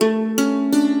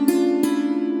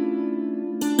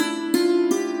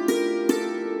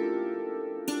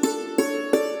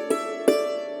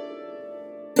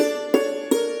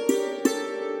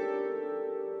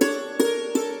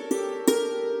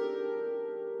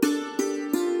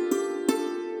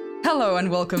Hello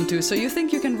and welcome to So You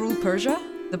Think You Can Rule Persia?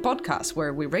 The podcast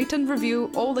where we rate and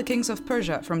review all the kings of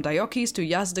Persia from Diocles to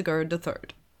Yazdegerd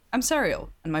III. I'm Serial,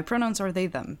 and my pronouns are they,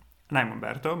 them. And I'm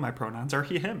Umberto, my pronouns are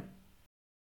he, him.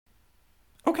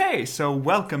 Okay, so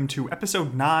welcome to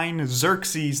episode 9,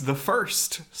 Xerxes I,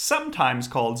 sometimes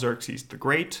called Xerxes the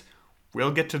Great.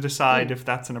 We'll get to decide if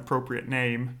that's an appropriate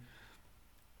name,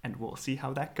 and we'll see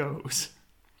how that goes.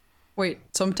 Wait,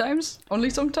 sometimes? Only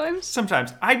sometimes?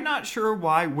 Sometimes. I'm not sure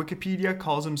why Wikipedia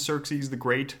calls him Xerxes the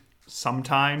Great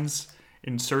sometimes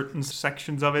in certain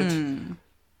sections of it.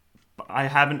 I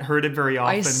haven't heard it very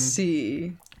often. I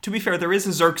see. To be fair, there is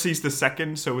a Xerxes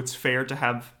II, so it's fair to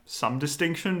have some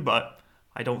distinction, but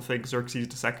I don't think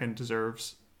Xerxes II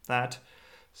deserves that.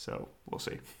 So, we'll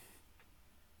see.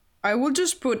 I will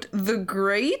just put the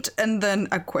Great and then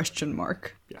a question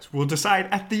mark. Yes, we'll decide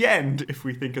at the end if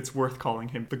we think it's worth calling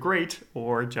him the Great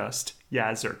or just,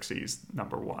 Xerxes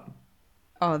 #1.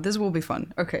 Oh, this will be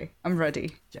fun. Okay, I'm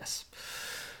ready. Yes.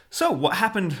 So, what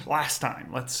happened last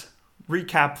time? Let's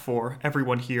recap for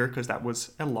everyone here, because that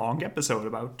was a long episode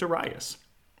about Darius.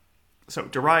 So,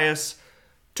 Darius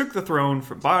took the throne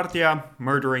from Bardia,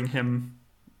 murdering him,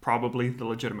 probably the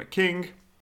legitimate king.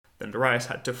 Then Darius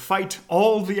had to fight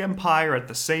all the empire at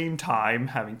the same time,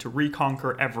 having to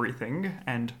reconquer everything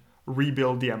and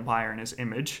rebuild the empire in his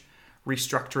image,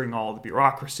 restructuring all the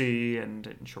bureaucracy and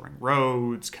ensuring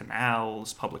roads,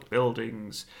 canals, public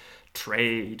buildings,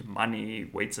 trade, money,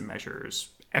 weights and measures,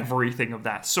 everything of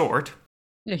that sort.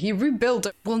 Yeah, he rebuilt.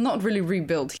 Well, not really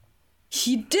rebuilt.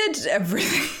 He did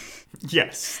everything.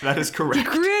 Yes, that is correct. He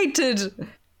created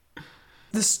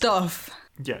the stuff.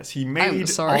 Yes, he made I'm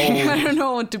sorry, I don't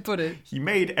know what to put it. He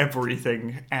made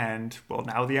everything, and, well,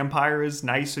 now the empire is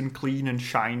nice and clean and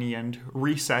shiny and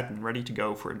reset and ready to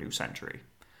go for a new century.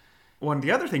 One of the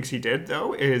other things he did,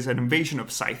 though, is an invasion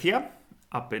of Scythia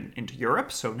up into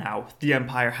Europe, so now the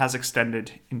empire has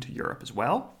extended into Europe as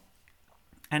well.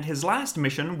 And his last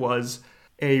mission was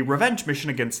a revenge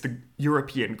mission against the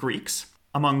European Greeks,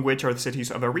 among which are the cities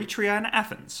of Eretria and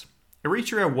Athens.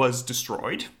 Eretria was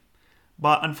destroyed,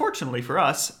 but unfortunately for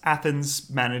us, Athens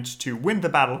managed to win the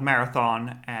Battle of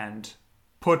Marathon and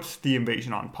put the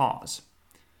invasion on pause.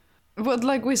 But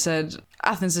like we said,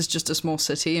 Athens is just a small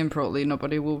city and probably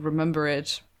nobody will remember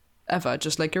it ever,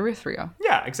 just like Eretria.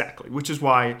 Yeah, exactly. Which is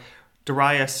why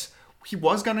Darius, he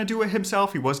was going to do it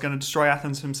himself. He was going to destroy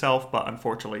Athens himself, but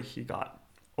unfortunately he got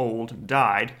old and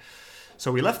died.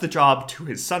 So he left the job to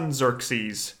his son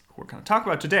Xerxes, who we're going to talk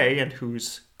about today, and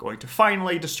who's going to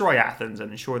finally destroy Athens and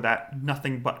ensure that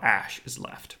nothing but ash is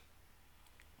left.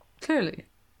 Clearly.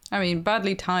 I mean,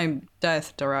 badly timed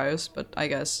death, Darius, but I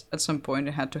guess at some point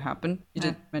it had to happen. He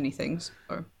did many things.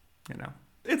 So. You know,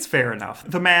 it's fair enough.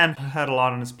 The man had a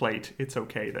lot on his plate. It's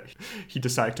okay that he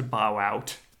decided to bow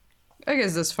out. I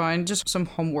guess that's fine. Just some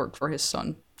homework for his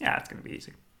son. Yeah, it's going to be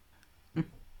easy.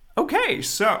 Okay,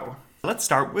 so let's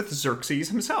start with Xerxes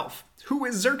himself. Who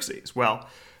is Xerxes? Well,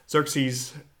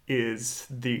 Xerxes is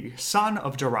the son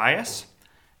of Darius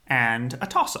and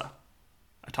Atossa.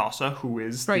 Atossa, who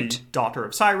is the daughter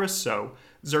of Cyrus, so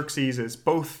Xerxes is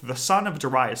both the son of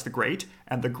Darius the Great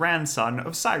and the grandson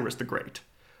of Cyrus the Great.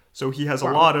 So he has a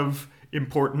lot of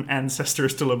important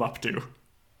ancestors to live up to.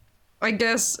 I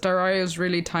guess Darius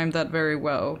really timed that very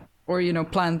well, or,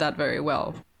 planned that very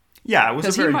well. Yeah, it was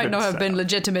a very good because he might not have been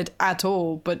legitimate at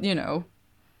all, but,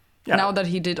 now that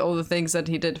he did all the things that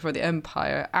he did for the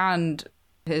empire, and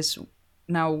his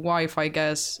now wife, I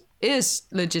guess, is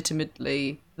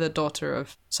legitimately the daughter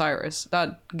of Cyrus,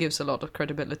 that gives a lot of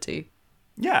credibility.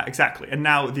 Yeah, exactly. And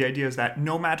now the idea is that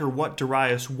no matter what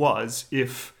Darius was,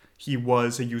 if he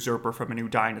was a usurper from a new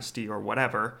dynasty or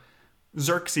whatever,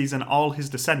 Xerxes and all his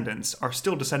descendants are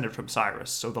still descended from Cyrus,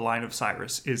 so the line of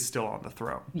Cyrus is still on the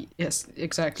throne. Yes,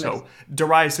 exactly. So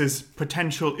Darius's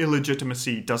potential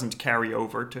illegitimacy doesn't carry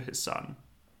over to his son,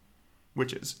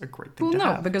 which is a great thing to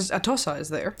have. No, because Atossa is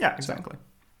there. Yeah, exactly. So,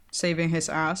 saving his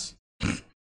ass.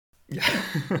 Yeah,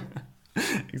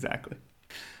 exactly.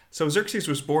 So Xerxes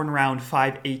was born around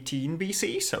 518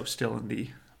 BC, so still in the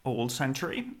old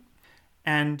century.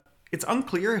 And it's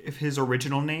unclear if his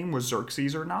original name was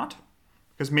Xerxes or not.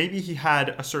 Because maybe he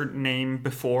had a certain name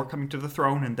before coming to the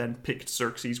throne and then picked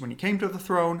Xerxes when he came to the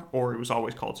throne, or it was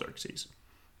always called Xerxes.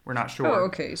 We're not sure. Oh,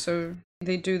 okay. So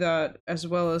they do that as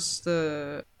well as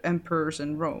the emperors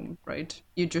in Rome, right?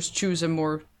 You just choose a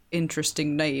more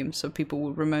interesting name so people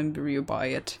will remember you by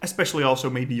it. Especially also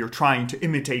maybe you're trying to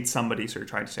imitate somebody, so you're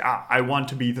trying to say, I want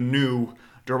to be the new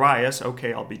Darius.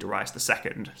 Okay, I'll be Darius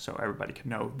II, so everybody can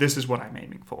know this is what I'm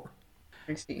aiming for.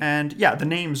 I see. And yeah, the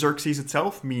name Xerxes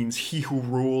itself means he who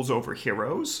rules over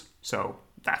heroes. So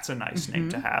that's a nice name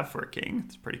to have for a king.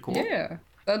 It's pretty cool. Yeah.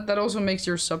 That also makes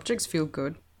your subjects feel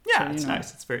good. Yeah, so, it's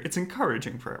nice. It's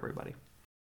encouraging for everybody.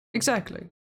 Exactly.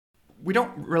 We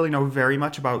don't really know very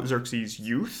much about Xerxes'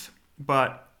 youth,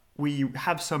 but we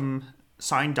have some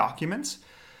signed documents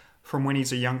from when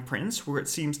he's a young prince, where it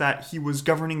seems that he was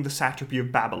governing the satrapy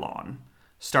of Babylon,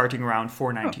 starting around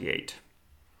 498.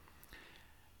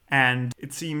 And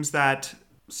it seems that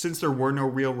since there were no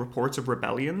real reports of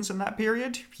rebellions in that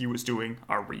period, he was doing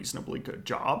a reasonably good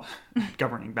job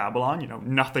governing Babylon.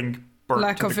 Nothing burnt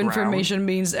Lack to of the ground. information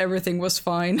means everything was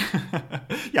fine.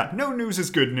 Yeah, no news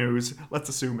is good news. Let's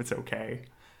assume it's okay.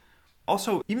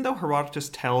 Also, even though Herodotus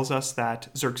tells us that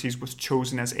Xerxes was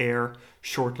chosen as heir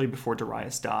shortly before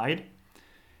Darius died,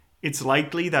 it's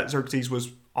likely that Xerxes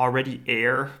was already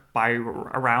heir by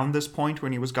around this point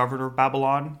when he was governor of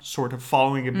Babylon, sort of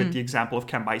following a bit the example of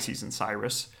Cambyses and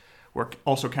Cyrus, where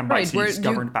also Cambyses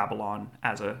governed Babylon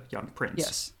as a young prince.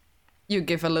 Yes. You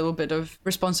give a little bit of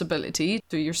responsibility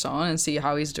to your son and see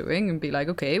how he's doing and be like,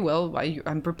 okay, well,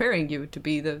 I'm preparing you to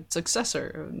be the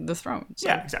successor on the throne. So.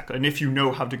 Yeah, exactly. And if you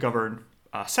know how to govern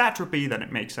a satrapy, then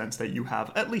it makes sense that you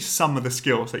have at least some of the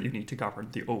skills that you need to govern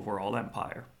the overall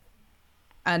empire.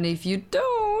 And if you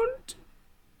don't,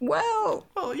 well,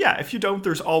 yeah, if you don't,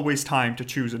 there's always time to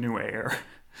choose a new heir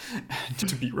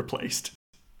to be replaced.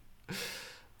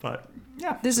 But,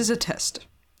 yeah. This is a test.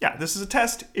 Yeah, this is a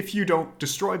test. If you don't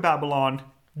destroy Babylon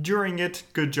during it,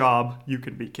 good job, you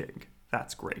can be king.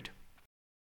 That's great.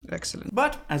 Excellent.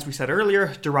 But, as we said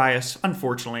earlier, Darius,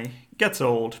 unfortunately, gets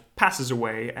old, passes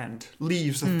away, and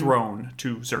leaves the throne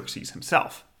to Xerxes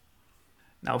himself.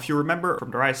 Now, if you remember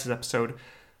from Darius' episode,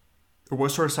 there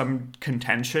was sort of some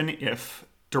contention if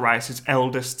Darius'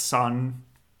 eldest son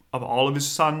of all of his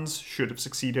sons should have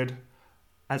succeeded,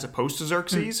 as opposed to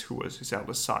Xerxes, who was his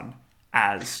eldest son,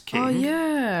 as king. Oh,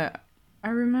 yeah. I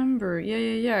remember.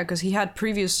 Yeah. Because he had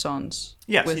previous sons.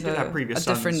 Yes, he did have previous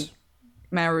sons. A different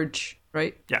marriage,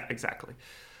 right? Yeah, exactly.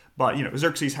 But,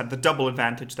 Xerxes had the double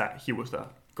advantage that he was the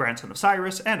grandson of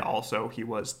Cyrus, and also he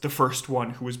was the first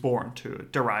one who was born to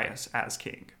Darius as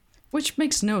king. Which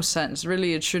makes no sense.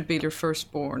 Really, it should be your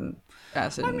firstborn,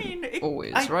 as in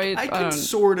always, right? I can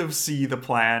sort of see the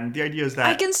plan. The idea is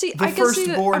that the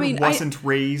firstborn wasn't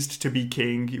raised to be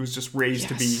king. He was just raised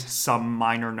to be some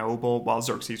minor noble, while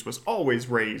Xerxes was always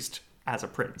raised as a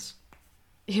prince.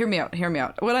 Hear me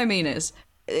out. What I mean is,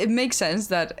 it makes sense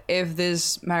that if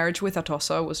this marriage with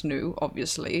Atossa was new,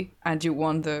 obviously, and you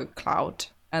won the clout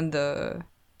and the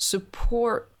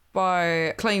support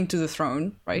by claim to the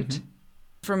throne, right? Mm-hmm.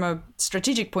 From a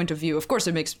strategic point of view, of course,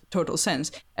 it makes total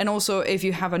sense. And also, if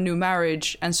you have a new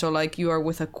marriage, and so, like, you are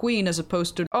with a queen as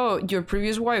opposed to, your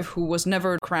previous wife who was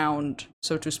never crowned,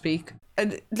 so to speak.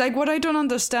 And, like, what I don't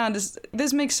understand is,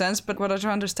 this makes sense, but what I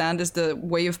don't understand is the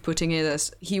way of putting it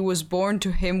as he was born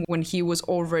to him when he was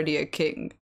already a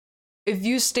king. If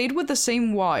you stayed with the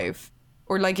same wife,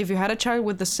 or, like, if you had a child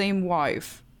with the same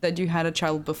wife that you had a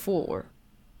child before,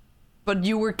 but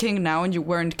you were king now and you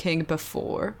weren't king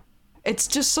before... It's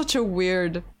just such a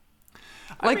weird...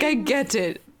 I get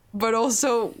it, but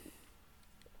also...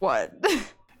 What?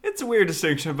 It's a weird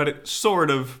distinction, but it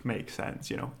sort of makes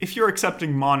sense, If you're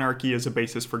accepting monarchy as a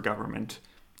basis for government,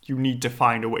 you need to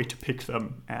find a way to pick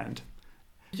them, and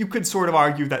you could sort of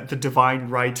argue that the divine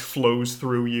right flows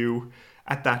through you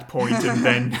at that point, and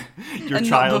then your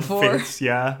child fits,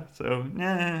 yeah. So,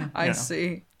 I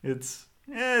see. It's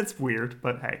weird,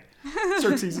 but hey,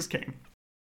 Xerxes is king.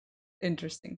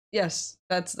 Interesting. Yes,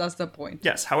 that's the point.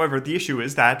 Yes, however, the issue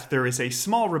is that there is a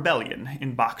small rebellion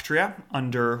in Bactria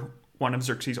under one of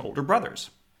Xerxes' older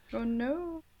brothers. Oh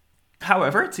no.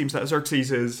 However, it seems that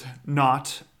Xerxes is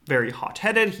not very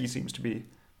hot-headed. He seems to be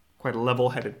quite a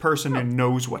level-headed person and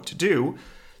knows what to do.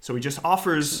 So he just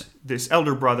offers this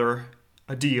elder brother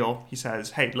a deal. He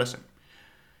says, hey, listen,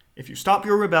 if you stop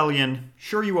your rebellion,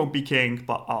 sure you won't be king,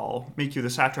 but I'll make you the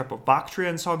satrap of Bactria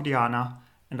and Sogdiana,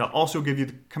 and I'll also give you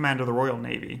the command of the Royal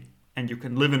Navy, and you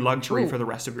can live in luxury for the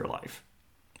rest of your life.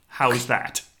 How's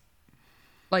that?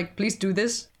 Like, please do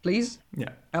this, please? Yeah.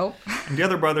 Help. And the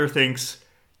other brother thinks,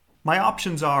 my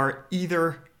options are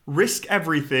either risk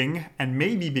everything and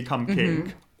maybe become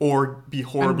king, or be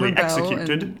horribly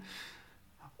executed,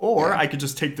 or I could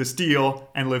just take this deal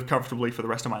and live comfortably for the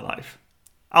rest of my life.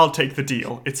 I'll take the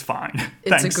deal. It's fine.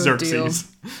 Thanks, Xerxes.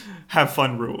 Deal. Have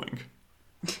fun ruling.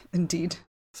 Indeed.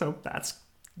 So that's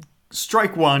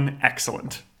strike one,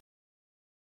 excellent.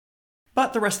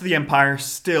 But the rest of the empire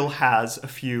still has a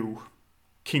few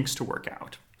kinks to work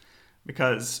out.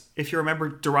 Because if you remember,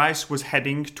 Darius was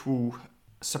heading to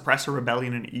suppress a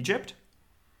rebellion in Egypt.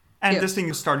 And this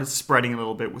thing started spreading a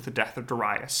little bit with the death of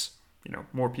Darius.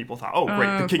 more people thought, oh,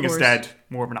 great, the king is dead,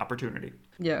 more of an opportunity.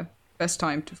 Yeah, best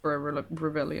time for a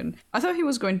rebellion. I thought he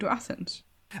was going to Athens.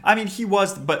 I mean, he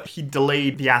was, but he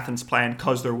delayed the Athens plan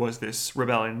because there was this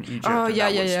rebellion in Egypt. Oh,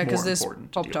 yeah, because this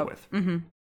popped up. Mm-hmm.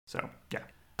 So, yeah.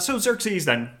 So Xerxes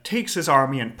then takes his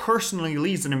army and personally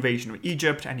leads an invasion of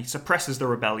Egypt, and he suppresses the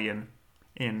rebellion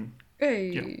in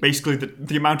basically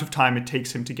the amount of time it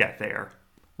takes him to get there.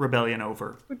 Rebellion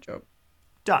over. Good job.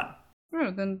 Done.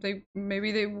 Well, then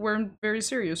maybe they weren't very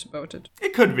serious about it.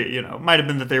 It could be, Might have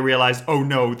been that they realized, oh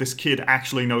no, this kid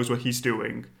actually knows what he's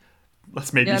doing.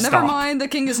 Let's maybe stop. Never mind, the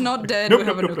king is not dead.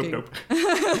 Nope.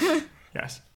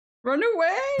 Yes. Run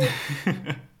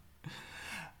away!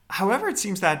 However, it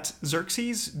seems that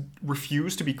Xerxes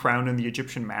refused to be crowned in the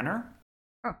Egyptian manner.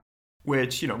 Oh.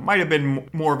 Which, might have been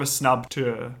more of a snub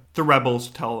to the rebels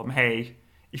to tell them, hey,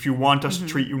 if you want us to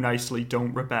treat you nicely,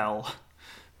 don't rebel.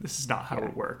 This is not how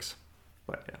it works.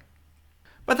 But yeah.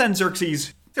 But then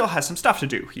Xerxes still has some stuff to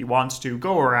do. He wants to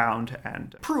go around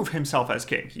and prove himself as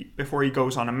king. Before he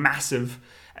goes on a massive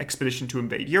expedition to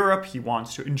invade Europe, he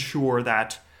wants to ensure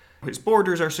that his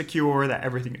borders are secure, that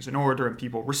everything is in order, and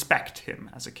people respect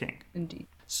him as a king. Indeed.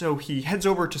 So he heads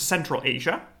over to Central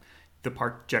Asia, the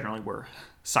part generally where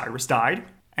Cyrus died,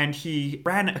 and he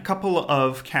ran a couple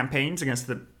of campaigns against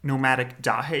the nomadic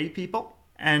Dahe people,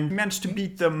 and managed to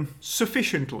beat them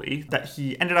sufficiently that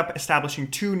he ended up establishing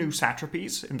 2 new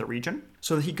satrapies in the region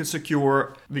so that he could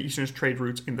secure the eastern trade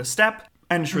routes in the steppe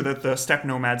and ensure that the steppe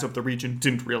nomads of the region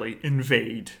didn't really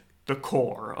invade the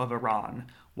core of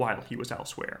Iran while he was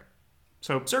elsewhere.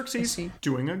 So Xerxes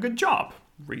doing a good job.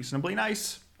 Reasonably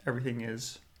nice. Everything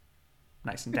is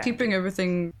nice and dandy. Keeping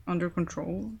everything under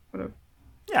control. Whatever.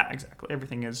 Yeah, exactly.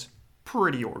 Everything is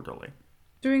pretty orderly.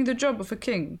 Doing the job of a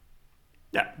king.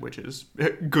 Yeah, which is a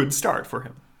good start for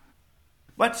him.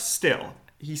 But still,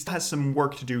 he has some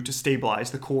work to do to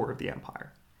stabilize the core of the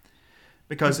empire.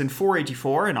 Because in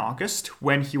 484, in August,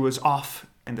 when he was off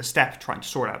in the steppe trying to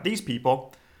sort out these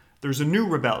people, there's a new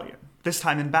rebellion, this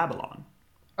time in Babylon.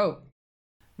 Oh.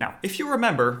 Now, if you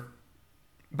remember,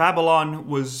 Babylon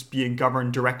was being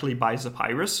governed directly by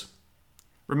Zopyrus.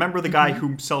 Remember the guy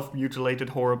who self-mutilated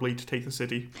horribly to take the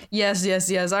city? Yes.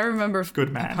 I remember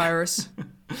Good man. Papyrus.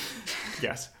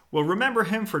 Yes. Well, remember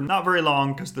him for not very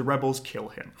long because the rebels kill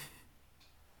him.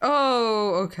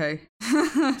 Oh, okay.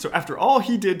 So after all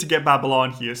he did to get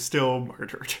Babylon, he is still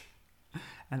murdered.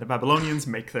 And the Babylonians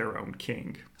make their own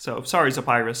king. So, sorry,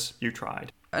 Zopyrus, you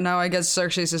tried. And now I guess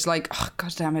Xerxes is like, oh,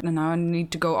 God damn it, and now I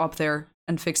need to go up there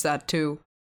and fix that too.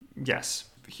 Yes.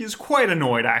 He is quite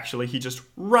annoyed, actually. He just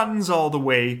runs all the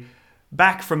way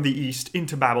back from the east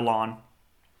into Babylon,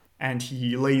 and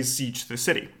he lays siege to the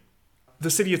city. The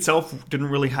city itself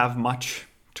didn't really have much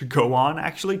to go on,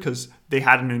 actually, because they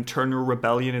had an internal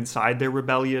rebellion inside their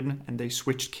rebellion, and they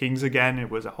switched kings again. It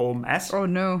was a whole mess. Oh,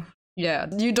 no. Yeah,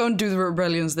 you don't do the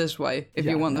rebellions this way if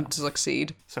you want them to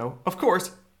succeed. So, of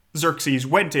course, Xerxes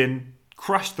went in,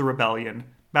 crushed the rebellion.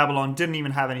 Babylon didn't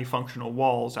even have any functional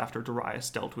walls after Darius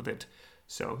dealt with it,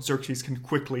 so Xerxes can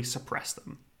quickly suppress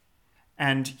them.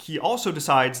 And he also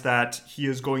decides that he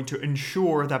is going to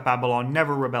ensure that Babylon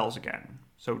never rebels again.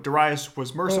 So Darius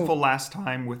was merciful last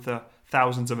time with the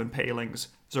thousands of impalings.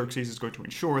 Xerxes is going to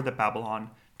ensure that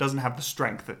Babylon doesn't have the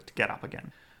strength to get up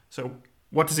again. So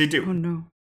what does he do?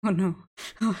 Oh no.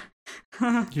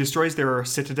 He destroys their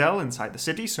citadel inside the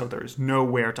city, so there's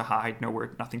nowhere to hide,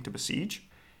 nothing to besiege.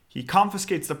 He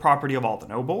confiscates the property of all the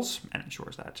nobles and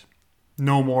ensures that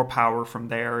no more power from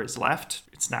there is left.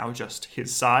 It's now just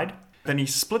his side. Then he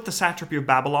split the satrapy of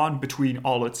Babylon between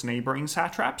all its neighboring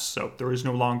satraps, so there is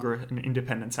no longer an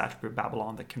independent satrapy of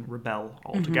Babylon that can rebel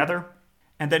altogether.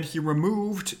 And then he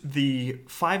removed the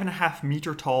 5.5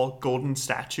 meter tall golden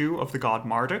statue of the god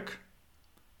Marduk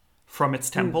from its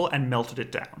temple and melted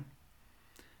it down.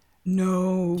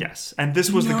 No. Yes, and this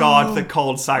was the god that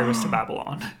called Cyrus to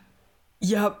Babylon.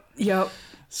 Yep.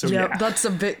 So that's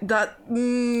a bit,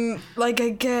 I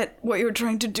get what you're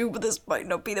trying to do, but this might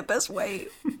not be the best way.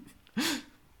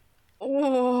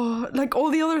 Oh, like all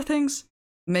the other things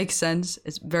makes sense.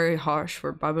 It's very harsh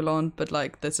for Babylon, but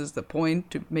this is the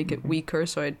point, to make it weaker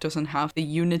so it doesn't have the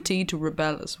unity to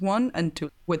rebel as one and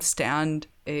to withstand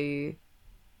a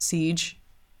siege.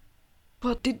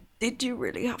 But did you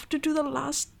really have to do the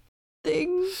last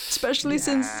thing? Especially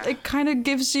since it kind of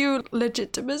gives you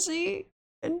legitimacy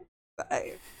and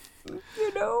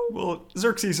Well,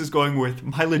 Xerxes is going with,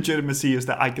 my legitimacy is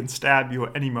that I can stab you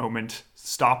at any moment.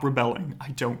 Stop rebelling. I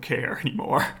don't care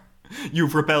anymore.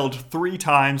 You've rebelled 3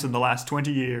 times in the last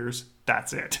 20 years.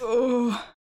 That's it. Oh,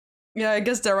 Yeah, I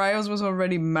guess Darius was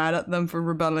already mad at them for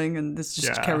rebelling, and this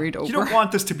just carried over. You don't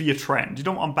want this to be a trend. You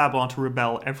don't want Babylon to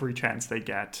rebel every chance they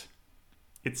get.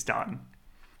 It's done.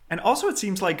 And also it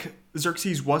seems like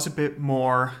Xerxes was a bit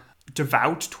more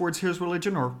devout towards his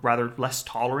religion, or rather less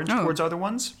tolerant towards other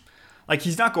ones. Like,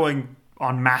 he's not going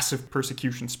on massive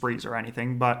persecution sprees or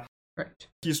anything, but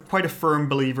he's quite a firm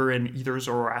believer in either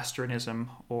Zoroastrianism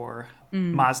or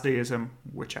Mazdaism,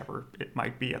 whichever it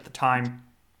might be at the time.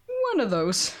 One of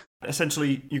those.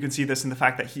 Essentially, you can see this in the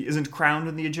fact that he isn't crowned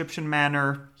in the Egyptian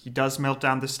manner. He does melt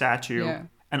down the statue. Yeah.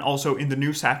 And also in the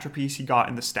new satrapies he got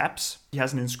in the steppes, he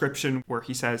has an inscription where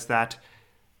he says that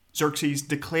Xerxes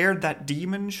declared that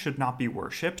demons should not be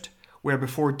worshipped, where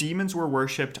before demons were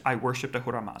worshipped, I worshipped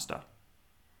Ahura Mazda.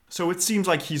 So it seems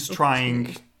like he's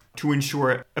trying to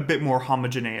ensure a bit more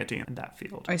homogeneity in that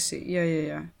field. I see.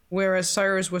 Yeah. Whereas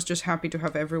Cyrus was just happy to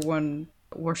have everyone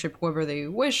worship whoever they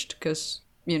wished, because,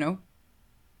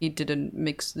 he didn't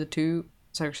mix the two.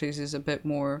 Xerxes is a bit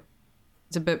more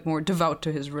devout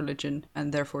to his religion,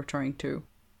 and therefore trying to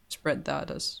spread that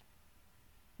as...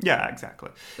 Yeah, exactly.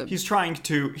 He's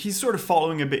sort of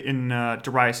following a bit in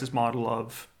Darius' model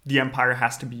of the empire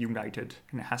has to be united,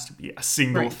 and it has to be a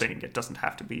single thing. It doesn't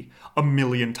have to be a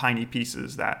million tiny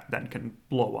pieces that then can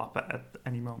blow up at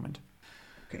any moment.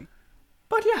 Okay.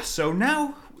 But yeah, so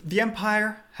now the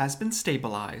empire has been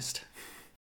stabilized.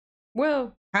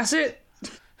 Well, has it?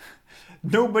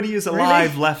 Nobody is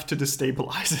alive left to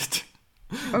destabilize it.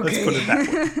 Okay. Let's put it that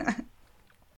way.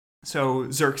 So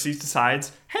Xerxes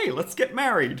decides, hey, let's get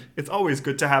married. It's always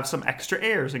good to have some extra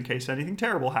heirs in case anything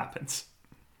terrible happens.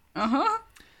 Uh-huh.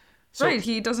 So, right,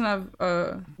 he doesn't have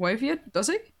a wife yet, does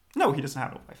he? No, he doesn't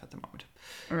have a wife at the moment.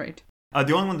 All right.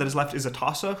 The only one that is left is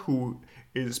Atossa, who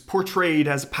is portrayed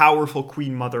as powerful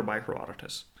queen mother by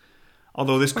Herodotus.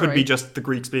 Although this could be just the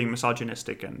Greeks being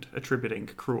misogynistic and attributing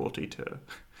cruelty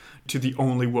to the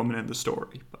only woman in the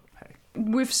story. But hey.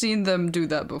 We've seen them do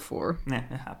that before.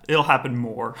 It'll happen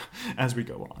more as we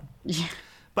go on. Yeah.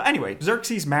 But anyway,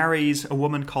 Xerxes marries a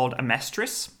woman called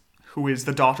Amestris, who is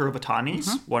the daughter of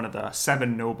Atanes, one of the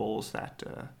 7 nobles that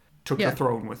took the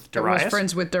throne with Darius. That was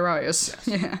friends with Darius.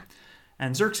 Yes. Yeah.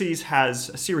 And Xerxes has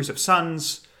a series of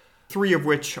sons, 3 of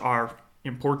which are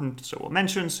important, so we'll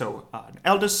mention. So an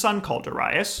eldest son called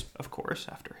Darius, of course,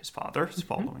 after his father,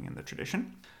 following in the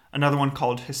tradition. Another one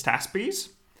called Hystaspes,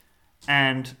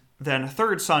 and then a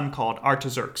third son called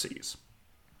Artaxerxes.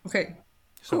 Okay,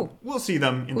 so cool. We'll see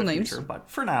them in the names. future, but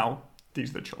for now, these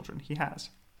are the children he has.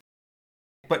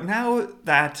 But now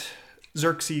that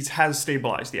Xerxes has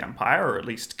stabilized the empire, or at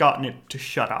least gotten it to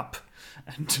shut up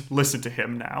and listen to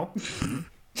him now.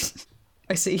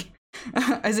 I see.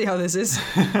 I see how this is.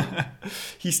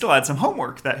 He still had some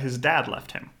homework that his dad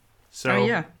left him. So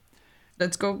yeah.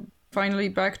 Let's go finally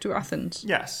back to Athens.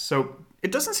 Yes, so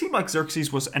it doesn't seem like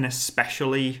Xerxes was an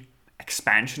especially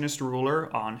expansionist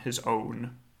ruler on his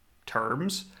own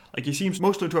terms. Like, he seems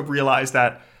mostly to have realized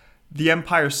that the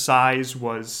empire's size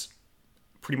was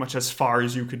pretty much as far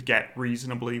as you could get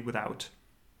reasonably without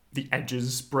the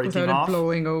edges breaking off. Without it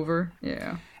blowing over,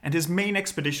 yeah. And his main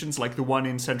expeditions, like the one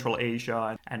in Central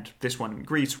Asia and this one in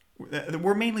Greece,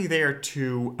 were mainly there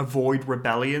to avoid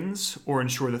rebellions or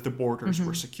ensure that the borders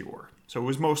were secure. So it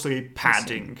was mostly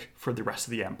padding for the rest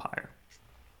of the empire.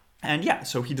 And yeah,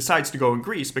 so he decides to go in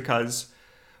Greece because,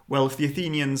 well, if the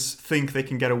Athenians think they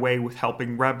can get away with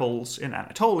helping rebels in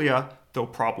Anatolia, they'll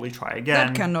probably try again.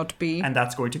 That cannot be. And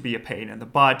that's going to be a pain in the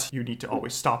butt. You need to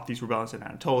always stop these rebellions in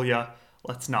Anatolia.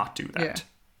 Let's not do that. Yeah.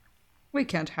 We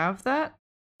can't have that.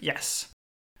 Yes.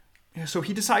 So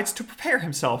he decides to prepare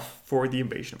himself for the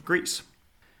invasion of Greece.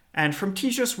 And from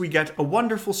Ctesias we get a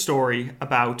wonderful story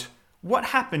about what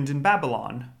happened in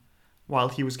Babylon while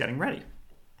he was getting ready.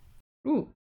 Ooh,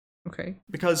 okay.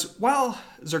 Because while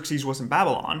Xerxes was in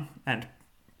Babylon and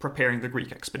preparing the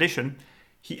Greek expedition,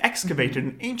 he excavated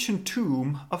an ancient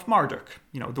tomb of Marduk,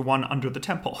 the one under the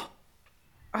temple.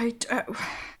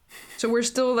 So we're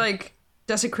still,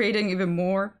 desecrating even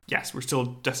more? Yes, we're still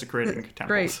desecrating temples.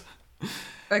 Great.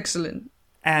 Excellent.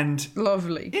 And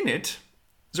lovely. In it,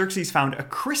 Xerxes found a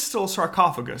crystal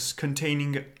sarcophagus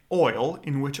containing oil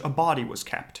in which a body was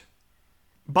kept.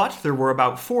 But there were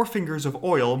about 4 fingers of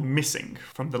oil missing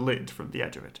from the lid, from the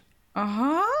edge of it.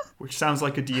 Uh-huh. Which sounds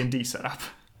like a D&D setup.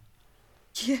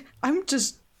 Yeah,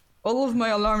 all of my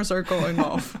alarms are going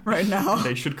off right now.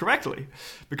 They should correctly.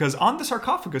 Because on the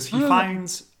sarcophagus, he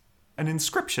finds an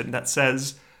inscription that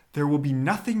says, "There will be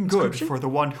nothing good for the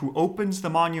one who opens the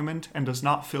monument and does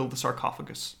not fill the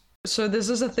sarcophagus." So this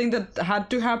is a thing that had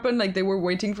to happen? Like, they were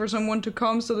waiting for someone to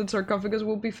come so the sarcophagus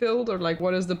will be filled? Or,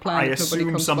 what is the plan? I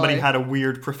assume somebody had a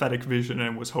weird prophetic vision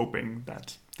and was hoping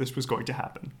that this was going to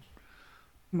happen.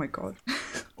 Oh my god.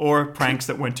 Or pranks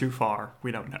that went too far.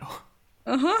 We don't know.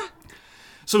 Uh-huh.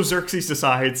 So Xerxes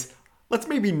decides, let's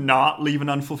maybe not leave an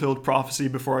unfulfilled prophecy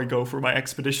before I go for my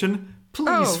expedition.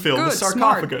 Please fill the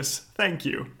sarcophagus. Smart. Thank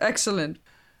you. Excellent.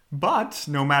 But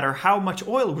no matter how much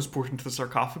oil was poured into the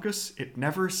sarcophagus, it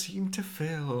never seemed to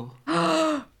fill.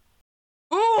 Oh!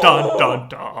 Dun, dun,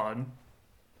 dun.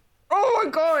 Oh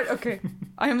my god. Okay.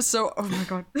 I am so... Oh my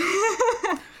god.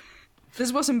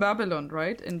 This was in Babylon,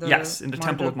 right? In the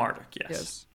Temple of Marduk,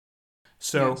 yes.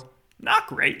 So, not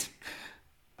great.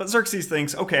 But Xerxes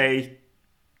thinks, okay,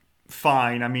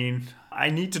 fine. I mean, I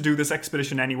need to do this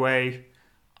expedition anyway.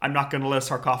 I'm not going to let a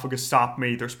sarcophagus stop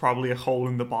me. There's probably a hole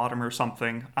in the bottom or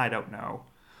something. I don't know.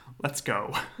 Let's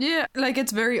go. Yeah, like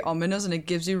it's very ominous and it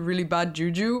gives you really bad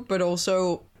juju, but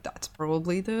also that's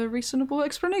probably the reasonable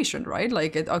explanation, right?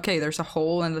 Like, okay, there's a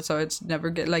hole and so it's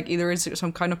never like either it's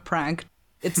some kind of prank,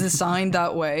 it's designed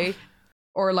that way,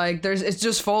 or like it's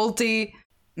just faulty.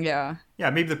 Yeah. Yeah,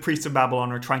 maybe the priests of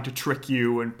Babylon are trying to trick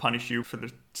you and punish you for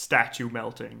the statue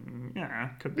melting. Yeah,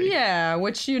 could be. Yeah,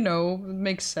 which,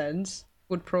 makes sense.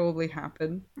 Would probably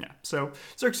happen. Yeah, so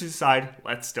Xerxes decides,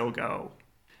 let's still go.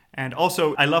 And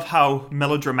also, I love how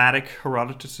melodramatic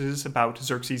Herodotus is about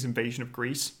Xerxes' invasion of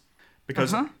Greece.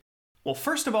 Because, well,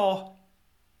 first of all,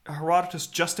 Herodotus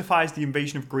justifies the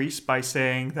invasion of Greece by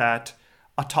saying that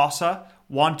Atossa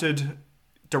wanted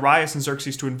Darius and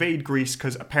Xerxes to invade Greece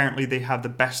because apparently they have the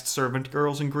best servant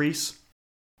girls in Greece.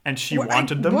 And she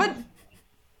wanted them. What?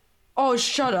 Oh,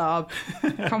 shut up.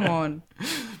 Come on.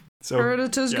 So,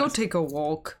 Herodotus, go take a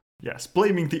walk. Yes,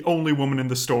 blaming the only woman in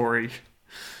the story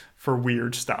for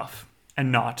weird stuff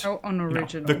and not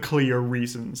unoriginal. The clear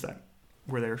reasons that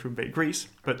were there to invade Greece.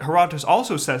 But Herodotus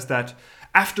also says that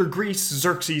after Greece,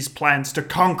 Xerxes plans to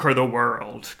conquer the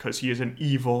world because he is an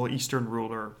evil Eastern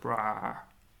ruler. Blah.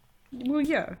 Well,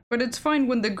 yeah, but it's fine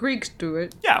when the Greeks do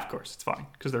it. Yeah, of course, it's fine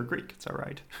because they're Greek. It's all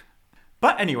right.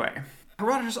 But anyway,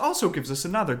 Herodotus also gives us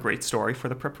another great story for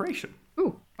the preparation.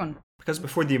 Ooh, fun. Because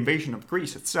before the invasion of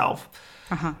Greece itself,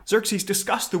 Xerxes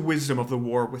discussed the wisdom of the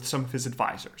war with some of his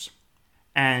advisors.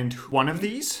 And one of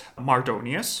these,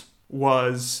 Mardonius,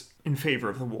 was in favor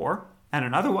of the war. And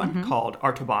another one, called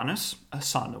Artabanus, a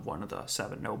son of one of the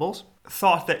 7 nobles,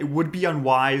 thought that it would be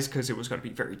unwise because it was going to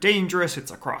be very dangerous.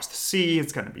 It's across the sea.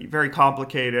 It's going to be very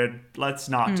complicated. Let's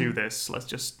not do this. Let's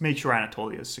just make sure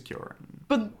Anatolia is secure.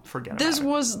 But forget this about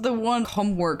it. Was the one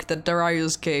homework that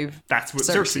Darius gave. That's what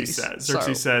Xerxes says.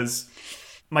 Xerxes says,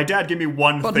 my dad gave me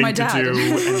one thing to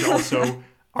do. And also,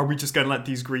 are we just going to let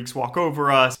these Greeks walk over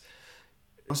us?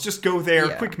 Let's just go there.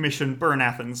 Yeah. Quick mission. Burn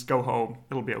Athens. Go home.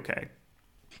 It'll be okay.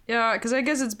 Yeah, because I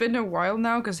guess it's been a while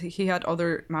now because he had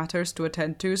other matters to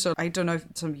attend to. So I don't know if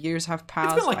some years have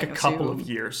passed. It's been like a couple of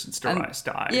years since Darius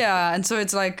died. Yeah, and so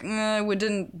it's like, we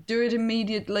didn't do it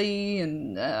immediately.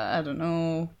 And I don't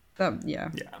know. Yeah.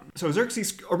 So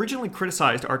Xerxes originally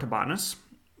criticized Artabanus,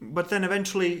 but then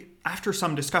eventually, after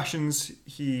some discussions,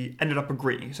 he ended up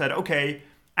agreeing. He said, okay,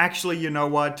 actually, you know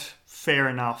what? Fair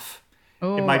enough.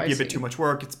 It might be a bit too much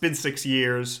work. It's been 6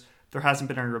 years. There hasn't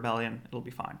been any rebellion. It'll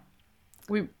be fine.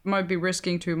 We might be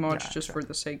risking too much for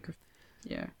the sake of...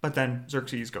 Yeah. But then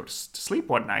Xerxes goes to sleep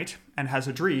one night and has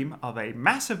a dream of a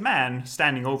massive man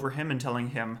standing over him and telling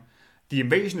him, the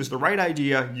invasion is the right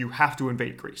idea. You have to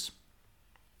invade Greece.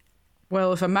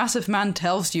 Well, if a massive man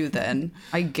tells you then,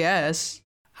 I guess.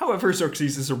 However,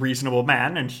 Xerxes is a reasonable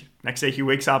man, and next day he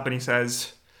wakes up and he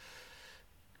says,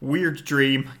 weird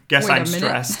dream, guess I'm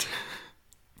stressed.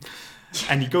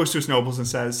 And he goes to his nobles and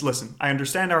says, listen, I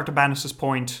understand Artabanus'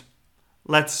 point.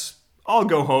 Let's all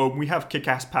go home. We have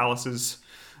kick-ass palaces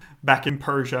back in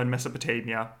Persia and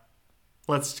Mesopotamia.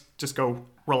 Let's just go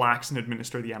relax and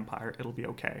administer the empire. It'll be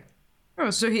okay. Oh,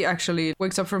 so he actually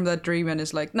wakes up from that dream and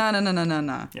is like, nah.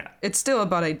 Yeah. It's still a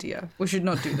bad idea. We should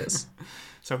not do this.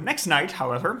 So next night,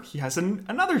 however, he has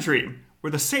another dream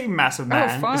where the same massive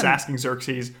man is asking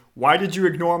Xerxes, why did you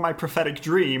ignore my prophetic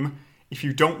dream? If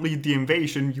you don't lead the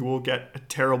invasion, you will get a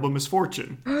terrible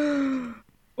misfortune.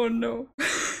 Oh no.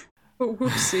 Oh,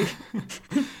 whoopsie.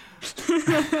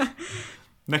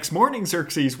 Next morning,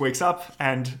 Xerxes wakes up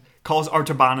and calls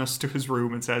Artabanus to his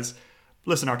room and says,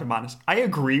 listen, Artabanus, I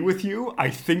agree with you.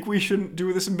 I think we shouldn't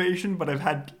do this invasion, but I've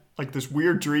had like this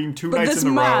weird dream 2 nights in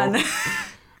a row.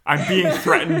 I'm being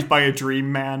threatened by a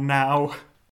dream man now.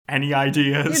 Any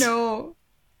ideas?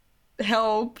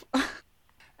 Help.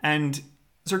 And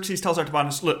Xerxes tells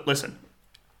Artabanus, listen,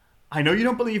 I know you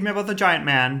don't believe me about the giant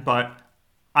man, but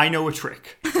I know a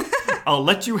trick. I'll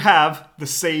let you have the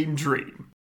same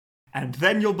dream. And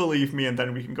then you'll believe me, and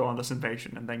then we can go on this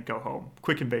invasion, and then go home.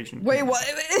 Quick invasion. Wait, what?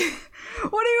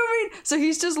 What do you mean? So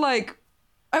he's just like,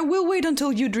 I will wait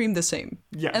until you dream the same.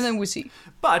 Yes. And then we see.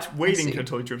 But waiting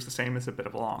until he dreams the same is a bit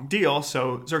of a long deal,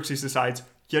 so Xerxes decides,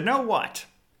 you know what?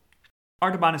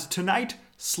 Artabanus, tonight,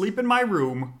 sleep in my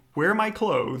room, wear my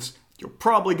clothes, you'll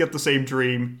probably get the same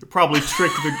dream, you'll probably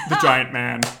trick the giant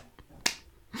man.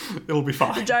 It'll be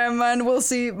fine. The giant man will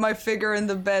see my figure in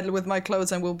the bed with my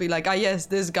clothes and will be like, yes,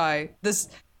 this guy, this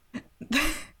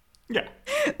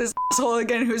asshole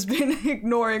again who's been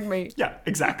ignoring me. Yeah,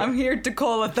 exactly. I'm here to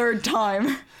call a third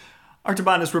time.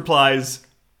 Artabanus replies,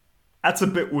 that's a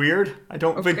bit weird. I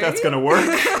don't think that's going to work.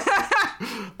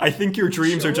 I think your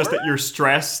dreams are just that you're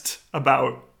stressed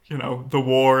about, the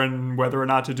war and whether or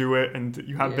not to do it, and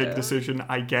you have a big decision.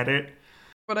 I get it.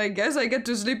 But I guess I get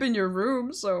to sleep in your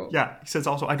room, so... Yeah, he says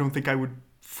also, I don't think I would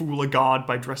fool a god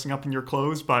by dressing up in your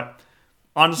clothes, but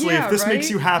honestly, if this makes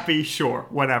you happy, sure,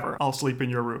 whatever. I'll sleep in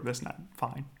your room. That's not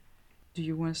fine. Do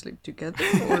you want to sleep together,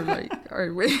 or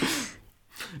are we...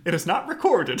 It is not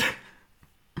recorded.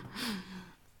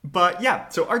 But yeah,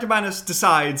 so Artabanus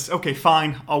decides, okay,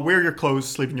 fine, I'll wear your clothes,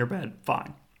 sleep in your bed,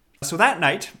 fine. So that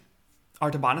night,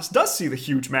 Artabanus does see the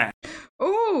huge man.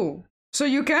 Oh, so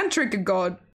you can trick a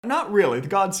god. Not really, the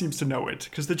god seems to know it,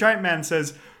 because the giant man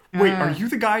says, wait, are you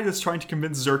the guy that's trying to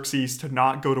convince Xerxes to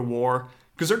not go to war?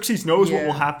 Because Xerxes knows what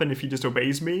will happen if he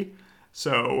disobeys me,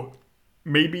 so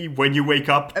maybe when you wake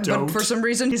up, don't. But for some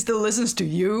reason, he still listens to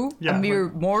you, a mere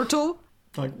mortal.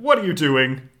 Like, what are you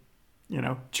doing?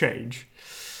 Change.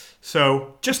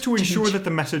 So, just to ensure that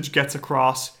the message gets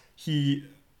across, he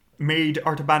made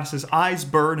Artabanus' eyes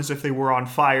burn as if they were on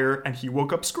fire, and he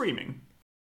woke up screaming.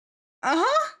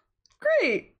 Uh-huh.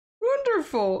 Great.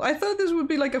 Wonderful. I thought this would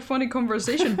be like a funny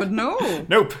conversation, but no.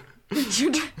 Nope.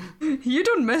 You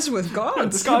don't mess with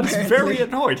gods. This god is very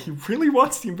annoyed. He really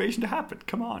wants the invasion to happen.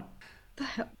 Come on. The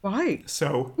hell? Why?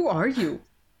 So... Who are you?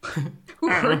 Who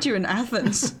hurt you in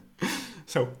Athens?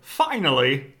 So,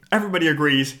 finally... Everybody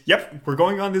agrees, yep, we're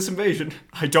going on this invasion.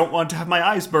 I don't want to have my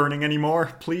eyes burning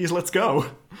anymore. Please, let's go.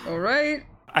 All right.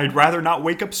 I'd rather not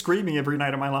wake up screaming every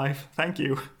night of my life. Thank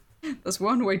you. That's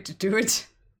one way to do it.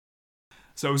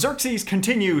 So Xerxes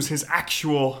continues his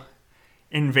actual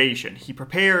invasion. He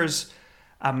prepares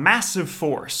a massive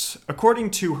force.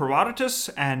 According to Herodotus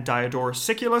and Diodorus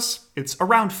Siculus, it's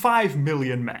around 5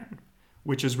 million men,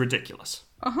 which is ridiculous.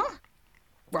 Uh-huh.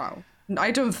 Wow.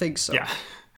 I don't think so. Yeah.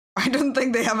 I don't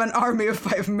think they have an army of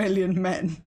 5 million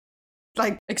men.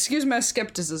 Excuse my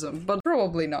skepticism, but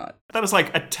probably not. That is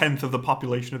like a tenth of the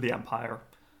population of the empire.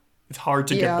 It's hard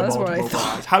to get them all to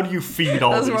mobilize. How do you feed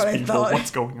all these people?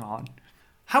 What's going on?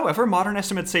 However, modern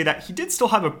estimates say that he did still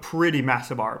have a pretty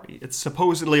massive army. It's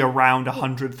supposedly around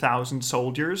 100,000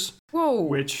 soldiers. Whoa.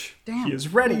 Which he is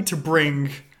ready to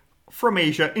bring from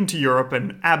Asia into Europe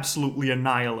and absolutely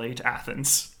annihilate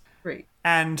Athens. Great.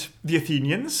 And the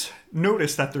Athenians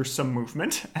notice that there's some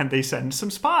movement, and they send some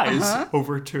spies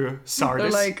over to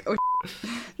Sardis. They're like,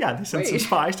 yeah, they send some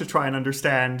spies to try and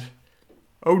understand,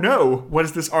 oh no, what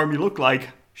does this army look like?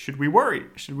 Should we worry?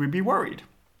 Should we be worried?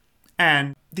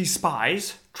 And these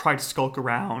spies try to skulk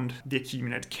around the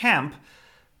Achaemenid camp,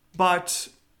 but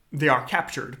they are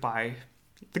captured by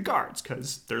the guards,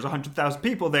 because there's 100,000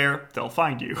 people there, they'll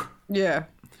find you. Yeah.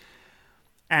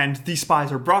 And these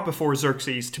spies are brought before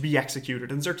Xerxes to be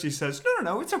executed. And Xerxes says,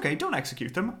 no, it's okay, don't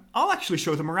execute them. I'll actually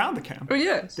show them around the camp. Oh,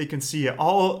 yes. They can see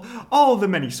all the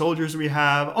many soldiers we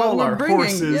have, all our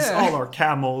horses, all our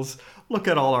camels. Look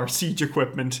at all our siege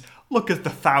equipment. Look at the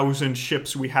 1,000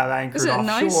 ships we have anchored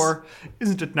offshore. Nice?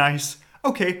 Isn't it nice?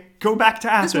 Okay, go back to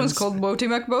Athens. This one's called Boaty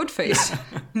McBoatface.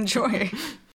 Enjoy.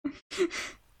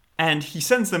 And he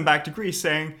sends them back to Greece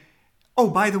saying, oh,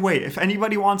 by the way, if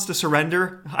anybody wants to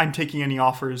surrender, I'm taking any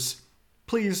offers.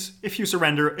 Please, if you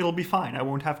surrender, it'll be fine. I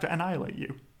won't have to annihilate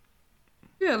you.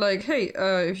 Yeah, hey,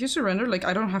 if you surrender,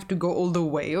 I don't have to go all the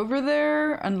way over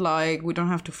there, and, we don't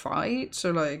have to fight,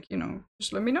 so,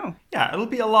 just let me know. Yeah, it'll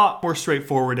be a lot more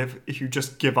straightforward if you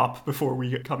just give up before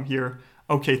we come here.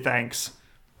 Okay, thanks.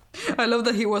 I love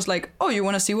that he was like, oh, you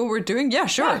want to see what we're doing? Yeah,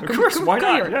 sure. Yeah, of course, why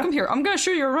not? Here, yeah. Come here, I'm gonna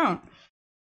show you around.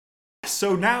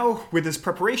 So now, with his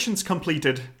preparations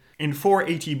completed, in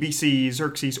 480 BC,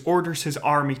 Xerxes orders his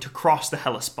army to cross the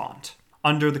Hellespont.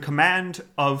 Under the command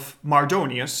of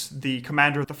Mardonius, the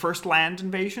commander of the first land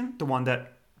invasion, the one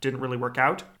that didn't really work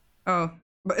out. Oh,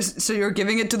 so you're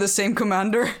giving it to the same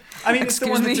commander? I mean, it's the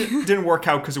one that didn't work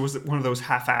out because it was one of those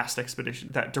half-assed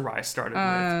expeditions that Darius started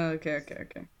with. Okay.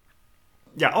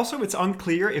 Yeah, also it's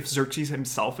unclear if Xerxes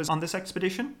himself is on this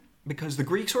expedition, because the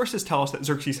Greek sources tell us that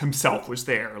Xerxes himself was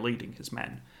there leading his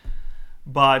men.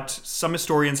 But some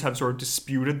historians have sort of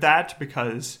disputed that,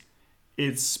 because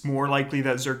it's more likely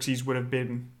that Xerxes would have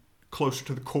been closer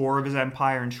to the core of his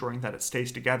empire, ensuring that it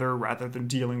stays together rather than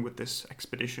dealing with this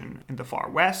expedition in the far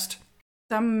west.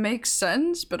 That makes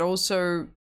sense, but also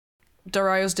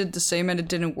Darius did the same and it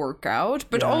didn't work out.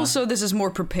 But also this is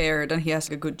more prepared and he has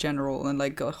a good general and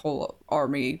like a whole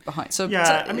army behind. So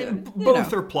I mean,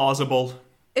 both are plausible.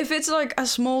 If it's like a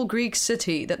small Greek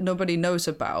city that nobody knows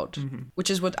about, which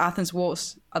is what Athens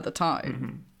was at the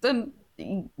time, then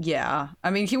yeah. I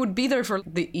mean, he would be there for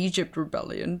the Egypt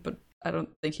rebellion, but I don't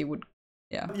think he would,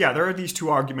 Yeah, there are these two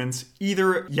arguments.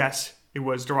 Either, yes, it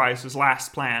was Darius'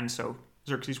 last plan, so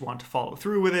Xerxes wanted to follow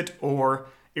through with it, or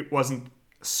it wasn't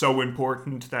so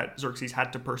important that Xerxes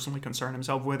had to personally concern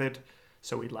himself with it,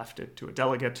 so he left it to a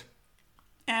delegate.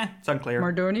 It's unclear.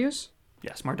 Mardonius?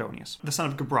 Yes, Mardonius. The son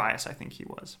of Gobryas, I think he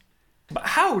was. But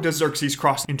how does Xerxes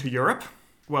cross into Europe?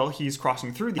 Well, he's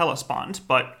crossing through the Hellespont,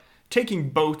 but taking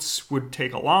boats would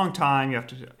take a long time. You have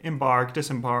to embark,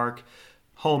 disembark,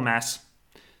 whole mess.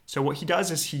 So what he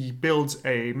does is he builds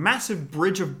a massive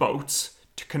bridge of boats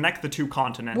to connect the two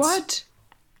continents. What?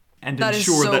 And that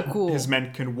ensure so that cool. His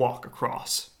men can walk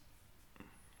across.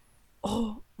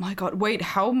 Oh my god, wait,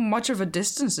 how much of a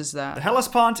distance is that? The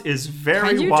Hellespont is very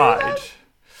Can you wide. do that?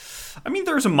 I mean,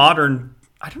 there's a modern...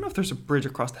 I don't know if there's a bridge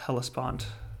across the Hellespont.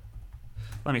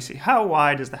 Let me see. How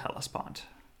wide is the Hellespont?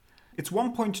 It's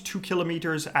 1.2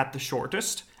 kilometers at the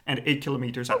shortest and 8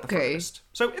 kilometers at the furthest.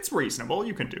 So it's reasonable.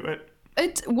 You can do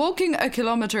it. Walking a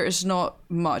kilometer is not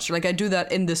much. Like, I do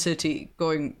that in the city,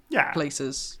 going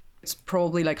places. It's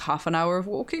probably like half an hour of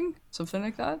walking, something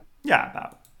like that. Yeah,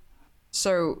 about.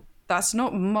 So that's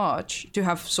not much to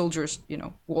have soldiers,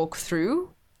 walk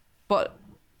through. But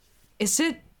is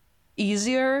it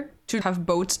easier to have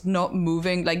boats not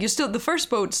moving? Like, the first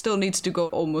boat still needs to go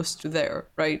almost there,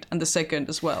 right? And the second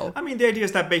as well. I mean, the idea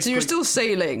is that basically... So you're still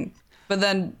sailing, but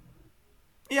then...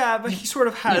 Yeah, but he sort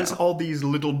of has all these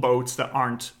little boats that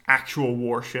aren't actual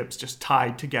warships just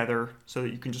tied together so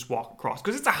that you can just walk across.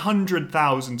 Because it's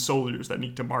 100,000 soldiers that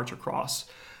need to march across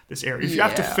this area. If you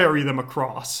have to ferry them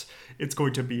across, it's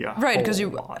going to be a whole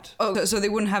lot. Oh, so they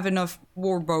wouldn't have enough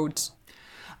war boats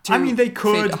I mean, they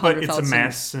could, but it's a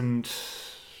mess and...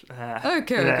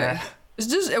 Okay. It's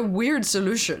just a weird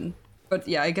solution. But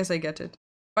yeah, I guess I get it.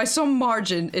 By some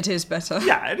margin, it is better.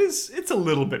 Yeah, it is. It's a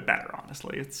little bit better,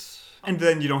 honestly. And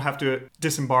then you don't have to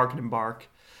disembark and embark.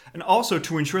 And also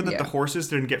to ensure that the horses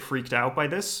didn't get freaked out by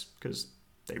this, because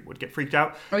they would get freaked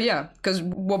out. Oh yeah, because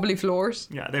wobbly floors.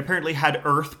 Yeah, they apparently had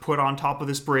earth put on top of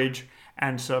this bridge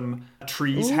and some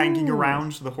trees hanging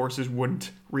around so the horses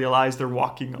wouldn't realize they're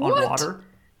walking on water.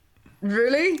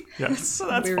 Really? Yeah, so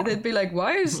that's weird. fun. They'd be like,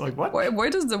 why what? Why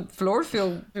does the floor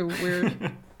feel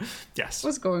weird? Yes.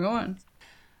 What's going on?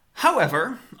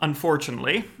 However,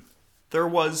 unfortunately, there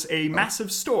was a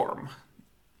massive storm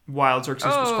while Xerxes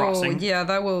was crossing. Yeah,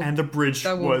 and the bridge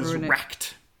was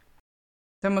wrecked.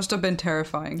 That must have been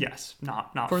terrifying. Yes,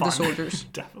 not for fun. The soldiers.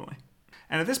 Definitely.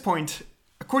 And at this point,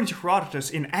 according to Herodotus,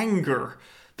 in anger,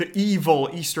 the evil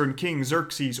Eastern king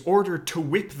Xerxes ordered to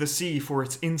whip the sea for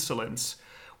its insolence,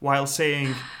 while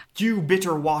saying, "You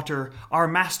bitter water, our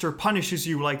master punishes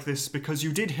you like this because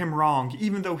you did him wrong,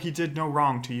 even though he did no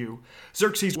wrong to you.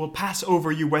 Xerxes will pass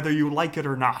over you whether you like it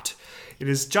or not. It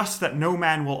is just that no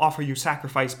man will offer you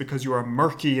sacrifice because you are a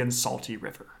murky and salty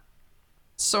river."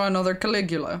 So another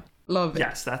Caligula. Love it.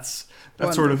 Yes, that's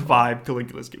sort of vibe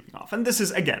Caligula's giving off. And this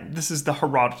is the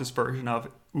Herodotus version of,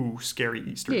 scary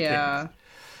Eastern king.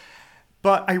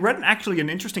 But I read actually an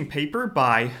interesting paper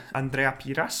by Andrea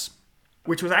Piras,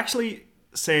 which was actually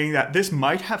saying that this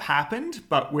might have happened,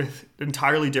 but with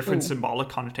entirely different symbolic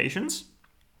connotations.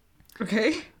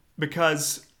 Okay.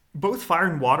 Because both fire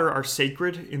and water are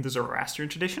sacred in the Zoroastrian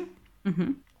tradition.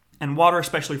 Mm-hmm. And water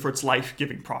especially for its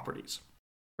life-giving properties.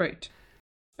 Right.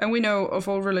 And we know of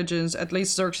all religions, at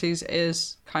least Xerxes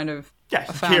is kind of he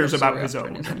cares about his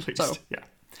own, at least. So. Yeah.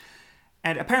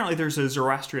 And apparently there's a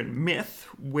Zoroastrian myth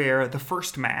where the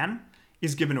first man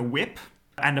is given a whip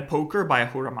and a poker by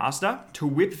Ahura Mazda to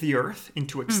whip the earth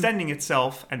into extending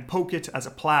itself and poke it as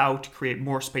a plow to create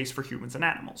more space for humans and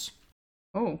animals.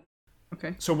 Oh,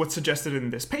 okay. So what's suggested in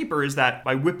this paper is that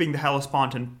by whipping the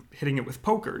Hellespont and hitting it with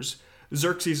pokers,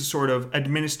 Xerxes is sort of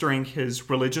administering his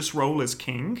religious role as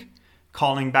king,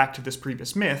 calling back to this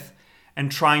previous myth,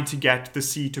 and trying to get the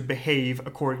sea to behave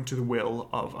according to the will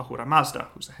of Ahura Mazda,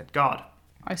 who's the head god.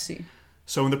 I see.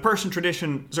 So in the Persian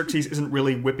tradition, Xerxes isn't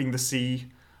really whipping the sea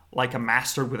like a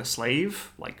master with a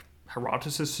slave, like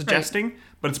Herodotus is suggesting,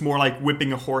 but it's more like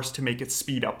whipping a horse to make it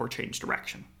speed up or change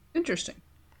direction. Interesting.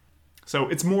 So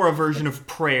it's more a version of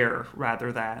prayer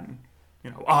rather than,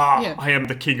 I am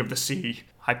the king of the sea,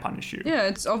 I punish you. Yeah,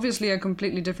 it's obviously a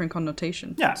completely different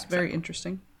connotation. Yeah, it's very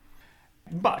interesting.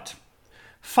 But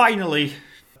finally,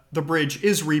 the bridge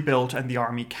is rebuilt and the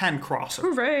army can cross it.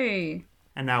 Hooray!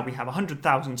 And now we have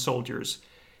 100,000 soldiers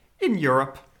in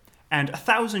Europe and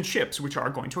 1,000 ships which are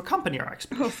going to accompany our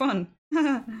expedition. Oh, fun.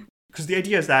 Because the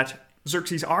idea is that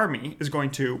Xerxes' army is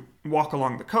going to walk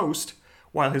along the coast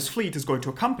while his fleet is going to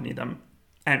accompany them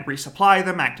and resupply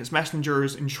them, act as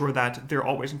messengers, ensure that they're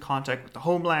always in contact with the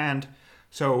homeland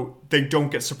so they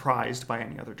don't get surprised by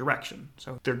any other direction.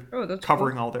 So they're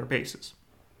covering all their bases.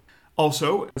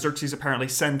 Also, Xerxes apparently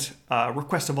sent a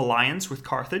request of alliance with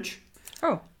Carthage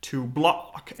to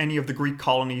block any of the Greek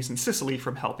colonies in Sicily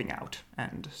from helping out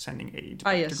and sending aid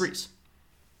back to Greece.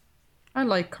 I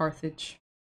like Carthage.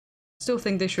 Still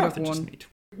think they should have won.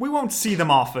 We won't see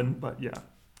them often, but yeah.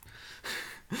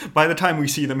 By the time we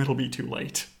see them, it'll be too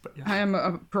late. But yeah. I am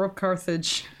a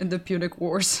pro-Carthage in the Punic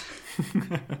Wars.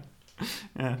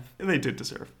 Yeah, they did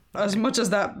deserve. As much as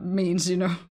that means, you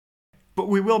know. But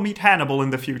we will meet Hannibal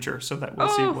in the future, so that we'll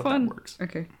see what that works.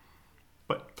 Okay.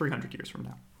 But 300 years from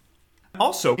now.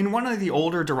 Also, in one of the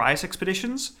older Darius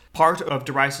expeditions, part of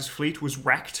Darius' fleet was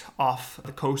wrecked off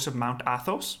the coast of Mount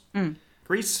Athos,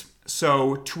 Greece.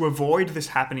 So to avoid this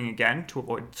happening again, to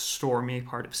avoid the stormy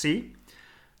part of sea,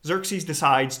 Xerxes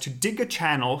decides to dig a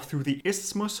channel through the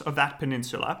isthmus of that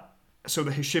peninsula so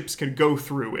that his ships can go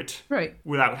through it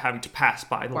without having to pass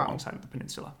by the long side of the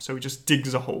peninsula. So he just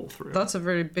digs a hole through it. That's a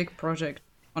very big project,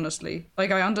 honestly.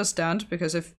 Like, I understand,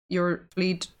 because if your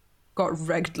fleet got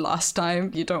wrecked last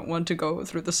time, you don't want to go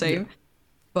through the same. Yeah.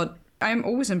 But I'm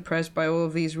always impressed by all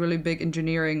of these really big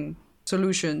engineering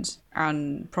solutions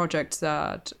and projects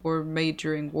that were made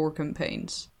during war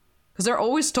campaigns. Because they're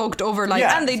always talked over like,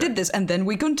 and they did this, and then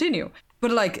we continue.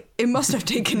 But like, it must have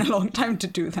taken a long time to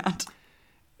do that.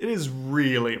 It is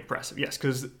really impressive, yes,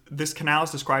 because this canal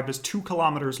is described as 2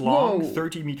 kilometers long,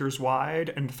 30 meters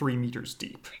wide, and 3 meters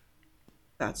deep.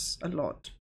 That's a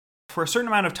lot. For a certain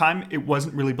amount of time, it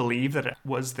wasn't really believed that it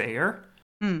was there.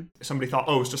 Somebody thought,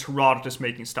 it's just Herodotus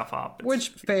making stuff up. Which,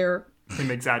 fair.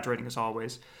 Him exaggerating as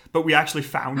always. But we actually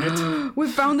found it. We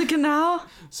found the canal?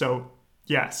 So,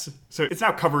 yes. So it's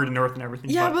now covered in earth and everything.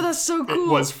 Yeah, but that's so cool. It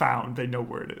was found. They know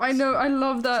where it is. I know. I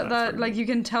love that. So that like, you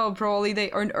can tell probably they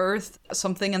unearthed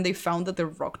something and they found that the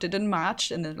rock didn't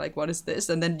match. And then like, what is this?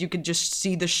 And then you could just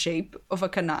see the shape of a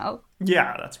canal.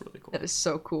 Yeah, that's really cool. That is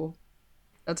so cool.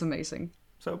 That's amazing.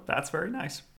 So that's very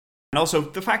nice. And also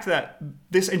the fact that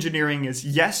this engineering is,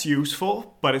 yes,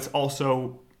 useful, but it's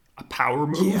also a power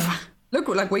move. Yeah. Look,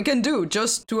 like we can do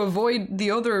just to avoid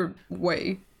the other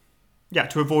way. Yeah,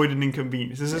 to avoid an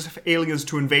inconvenience. It's as if aliens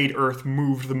to invade Earth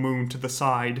moved the moon to the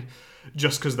side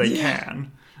just because they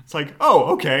can. It's like,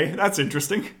 okay, that's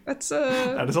interesting.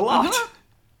 That is a lot.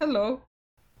 Hello.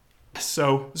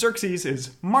 So Xerxes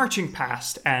is marching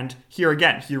past, and here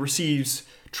again, he receives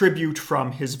tribute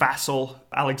from his vassal,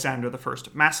 Alexander I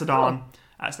of Macedon,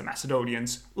 as the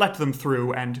Macedonians let them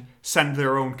through and send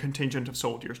their own contingent of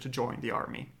soldiers to join the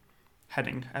army,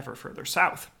 heading ever further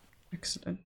south.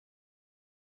 Excellent.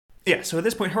 Yeah, so at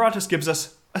this point, Herodotus gives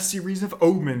us a series of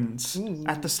omens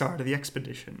at the start of the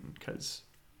expedition, because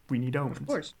we need omens. Of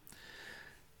course.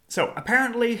 So,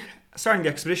 apparently, starting the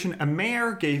expedition, a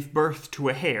mare gave birth to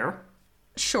a hare.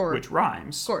 Sure. Which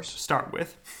rhymes, of course, to start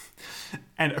with.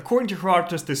 And according to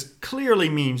Herodotus, this clearly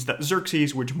means that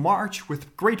Xerxes would march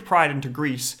with great pride into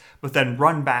Greece, but then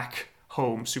run back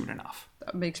home soon enough.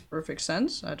 That makes perfect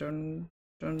sense. I don't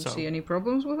see any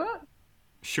problems with that.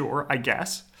 Sure, I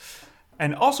guess.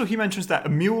 And also he mentions that a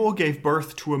mule gave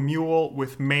birth to a mule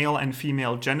with male and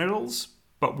female genitals,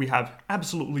 but we have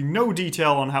absolutely no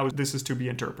detail on how this is to be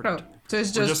interpreted. Oh, so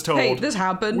it's We're just told, hey, this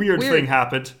happened. Weird thing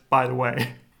happened, by the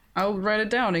way. I'll write it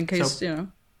down in case,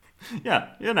 Yeah,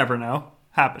 you never know.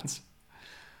 Happens.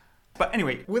 But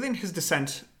anyway, within his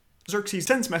descent, Xerxes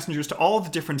sends messengers to all the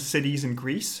different cities in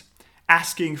Greece,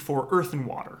 asking for earth and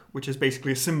water, which is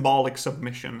basically a symbolic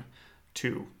submission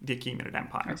to the Achaemenid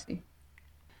Empire. I see.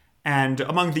 And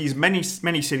among these, many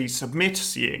cities submit,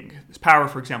 seeing his power.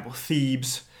 For example,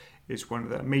 Thebes is one of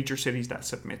the major cities that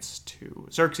submits to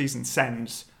Xerxes and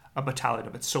sends a battalion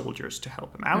of its soldiers to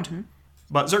help him out. Mm-hmm.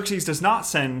 But Xerxes does not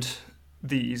send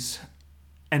these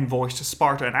envoys to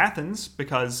Sparta and Athens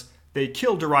because they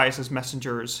killed Darius'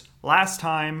 messengers last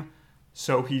time,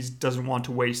 so he doesn't want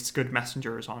to waste good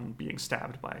messengers on being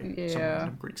stabbed by some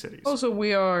random Greek cities. Also,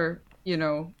 we are,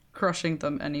 crushing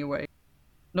them anyway.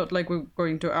 Not like we're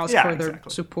going to ask for their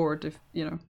support if,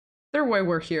 they're why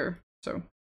we're here, so.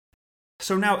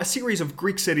 So now a series of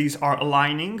Greek cities are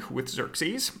aligning with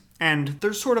Xerxes, and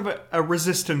there's sort of a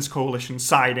resistance coalition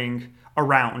siding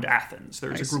around Athens.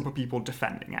 There's a group of people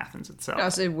defending Athens itself.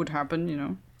 As it would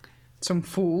happen, Some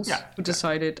fools who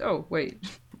decided, oh, wait.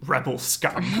 rebel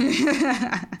scum.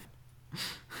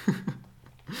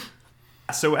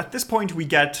 So at this point we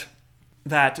get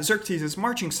that Xerxes is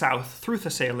marching south through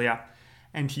Thessalia,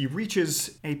 and he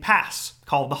reaches a pass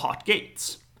called the Hot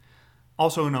Gates,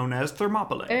 also known as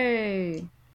Thermopylae. Hey.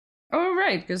 Oh,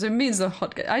 right, because it means the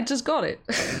hot gate. I just got it.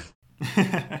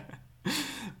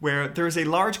 Where there is a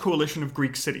large coalition of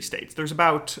Greek city-states. There's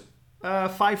about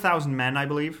 5,000 men, I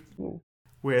believe,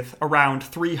 with around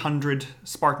 300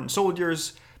 Spartan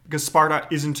soldiers, because Sparta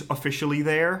isn't officially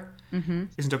there,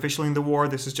 isn't officially in the war.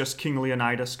 This is just King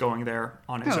Leonidas going there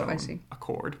on his own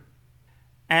accord.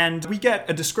 And we get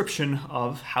a description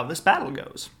of how this battle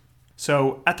goes.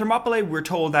 So at Thermopylae, we're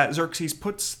told that Xerxes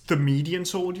puts the median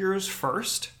soldiers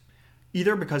first,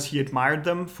 either because he admired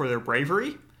them for their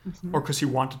bravery, or because he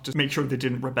wanted to make sure they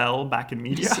didn't rebel back in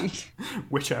Media.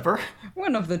 Whichever.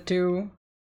 One of the two.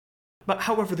 But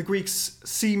however, the Greeks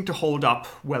seem to hold up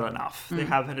well enough. They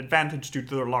have an advantage due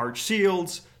to their large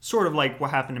shields, sort of like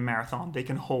what happened in Marathon. They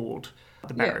can hold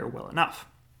the barrier well enough.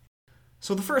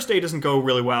 So the first day doesn't go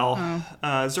really well.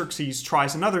 Xerxes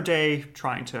tries another day,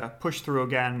 trying to push through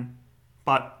again,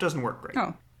 but doesn't work great.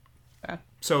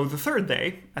 So the third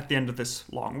day, at the end of this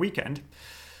long weekend,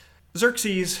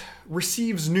 Xerxes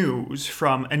receives news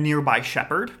from a nearby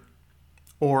shepherd,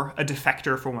 or a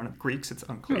defector for one of the Greeks, it's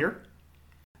unclear,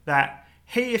 that,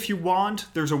 hey, if you want,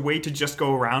 there's a way to just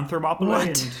go around Thermopylae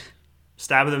and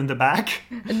stab them in the back.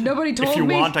 And nobody told me. If you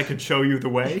want, I could show you the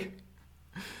way.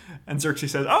 And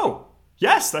Xerxes says, oh,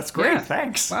 yes, that's great,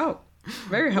 thanks. Wow,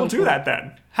 very helpful. We'll do that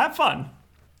then. Have fun.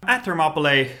 At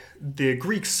Thermopylae, the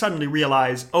Greeks suddenly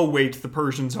realize, oh wait, the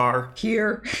Persians are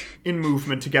here in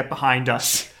movement to get behind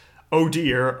us. Oh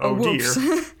dear, oh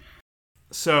dear.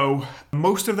 So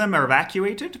most of them are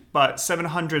evacuated, but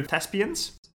 700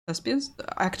 Thespians. Thespians?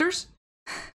 Actors?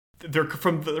 They're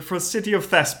from the city of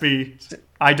Thespi.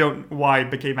 I don't know why it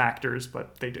became actors,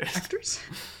 but they did. Actors?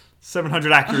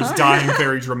 700 actors dying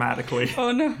very dramatically.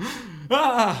 Oh no.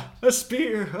 Ah, a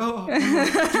spear. Oh,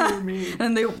 dear me.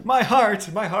 And they... My heart,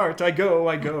 I go.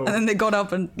 And then they got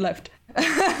up and left.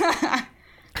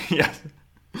 Yes.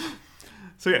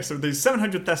 So the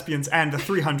 700 Thespians and the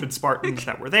 300 Spartans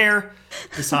that were there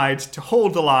decide to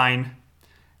hold the line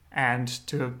and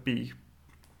to be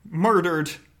murdered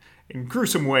in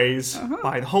gruesome ways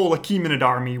by the whole Achaemenid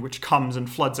army, which comes and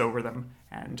floods over them.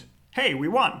 And, hey, we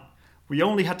won. We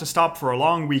only had to stop for a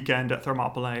long weekend at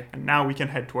Thermopylae, and now we can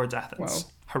head towards Athens.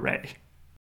 Wow. Hooray.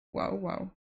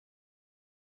 Wow.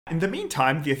 In the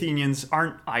meantime, the Athenians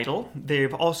aren't idle.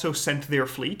 They've also sent their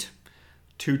fleet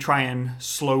to try and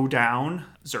slow down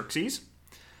Xerxes.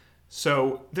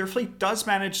 So their fleet does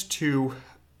manage to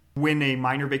win a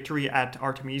minor victory at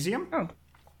Artemisium. Oh.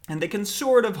 And they can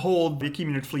sort of hold the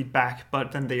Achaemenid fleet back,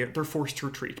 but then they're forced to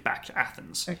retreat back to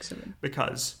Athens. Excellent.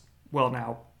 Because, well,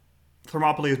 now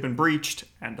Thermopylae has been breached,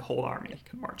 and the whole army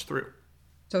can march through.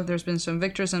 So there's been some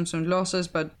victories and some losses,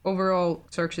 but overall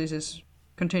Xerxes is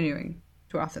continuing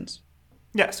to Athens.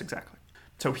 Yes, exactly.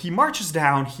 So he marches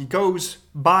down, he goes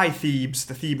by Thebes,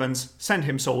 the Thebans send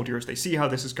him soldiers, they see how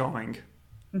this is going.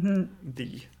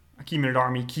 The Achaemenid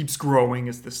army keeps growing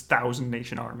as this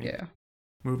 1,000-nation army. Yeah.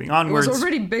 Moving onwards. It was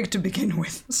already big to begin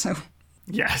with, so...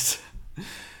 Yes.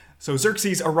 So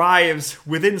Xerxes arrives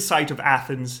within sight of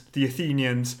Athens. The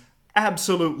Athenians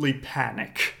absolutely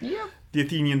panic. Yep. The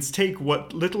Athenians take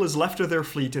what little is left of their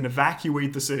fleet and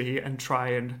evacuate the city and try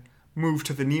and move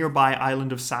to the nearby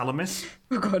island of Salamis.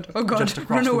 Oh god, just across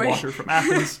run the away. water from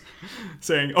Athens,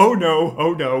 saying, oh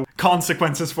no,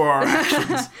 consequences for our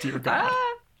actions, dear God.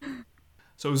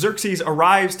 So Xerxes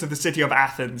arrives to the city of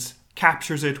Athens,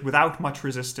 captures it without much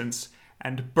resistance,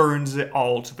 and burns it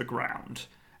all to the ground.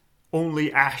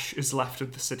 Only ash is left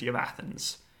of the city of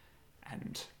Athens.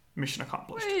 And mission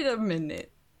accomplished. Wait a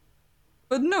minute.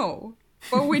 But no.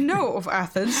 What we know of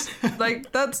Athens,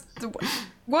 like, that's...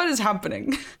 What is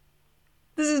happening?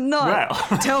 This is not...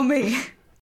 Well. Tell me.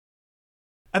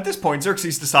 At this point,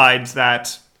 Xerxes decides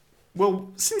that,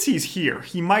 well, since he's here,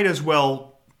 he might as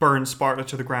well burn Sparta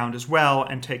to the ground as well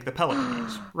and take the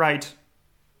Peloponnese, right?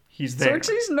 He's there.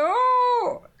 Xerxes,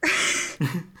 no!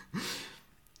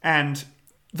 And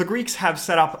the Greeks have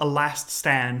set up a last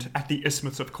stand at the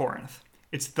Isthmus of Corinth.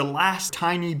 It's the last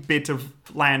tiny bit of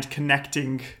land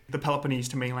connecting the Peloponnese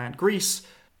to mainland Greece.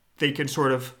 They can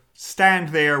sort of stand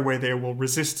there where they will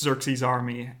resist Xerxes'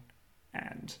 army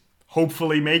and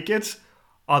hopefully make it.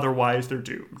 Otherwise, they're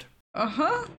doomed.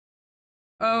 I'm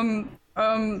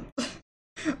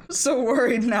so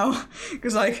worried now.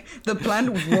 Because, like, the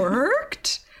plan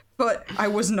worked, but I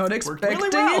was not expecting really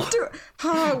well. it to.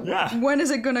 Yeah. When is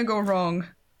it gonna go wrong?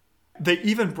 They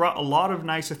even brought a lot of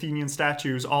nice Athenian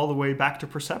statues all the way back to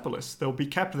Persepolis. They'll be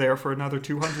kept there for another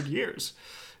 200 years.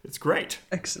 It's great.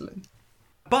 Excellent.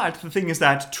 But the thing is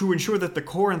that to ensure that the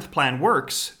Corinth plan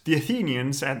works, the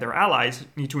Athenians and their allies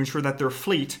need to ensure that their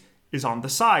fleet is on the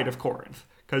side of Corinth.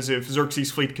 Because if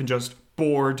Xerxes' fleet can just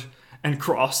board and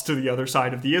cross to the other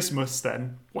side of the isthmus,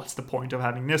 then what's the point of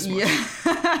having an isthmus?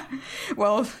 Yeah.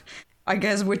 Well, I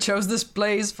guess we chose this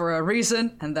place for a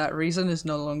reason, and that reason is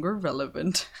no longer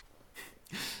relevant.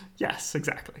 Yes,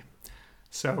 exactly.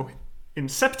 So, in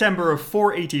September of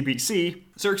 480 BC,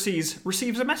 Xerxes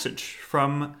receives a message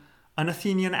from an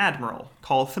Athenian admiral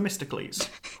called Themistocles,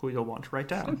 who you'll want to write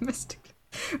down.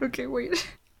 Okay, wait.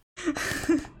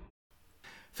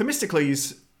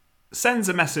 Themistocles sends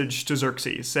a message to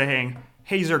Xerxes saying,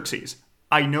 "Hey Xerxes,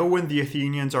 I know when the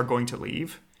Athenians are going to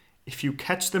leave. If you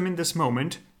catch them in this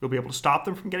moment, you'll be able to stop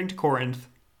them from getting to Corinth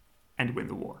and win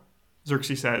the war."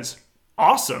 Xerxes says,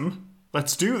 "Awesome,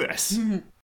 let's do this."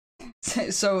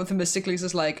 So Themistocles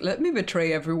is like, let me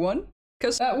betray everyone,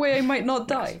 because that way I might not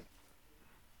die.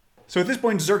 So at this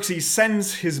point, Xerxes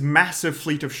sends his massive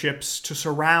fleet of ships to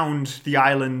surround the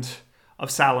island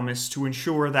of Salamis to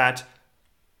ensure that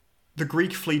the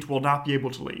Greek fleet will not be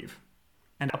able to leave.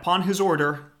 And upon his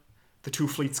order, the two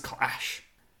fleets clash.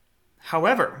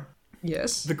 However,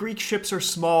 yes, the Greek ships are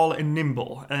small and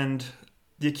nimble, and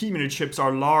the Achaemenid ships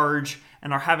are large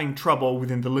and are having trouble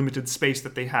within the limited space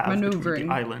that they have between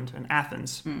the island and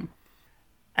Athens.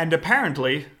 And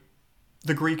apparently,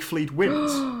 the Greek fleet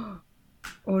wins.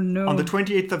 Oh no. On the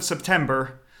 28th of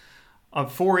September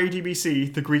of 480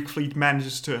 BC, the Greek fleet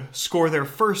manages to score their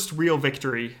first real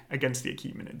victory against the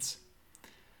Achaemenids.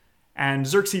 And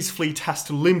Xerxes' fleet has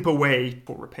to limp away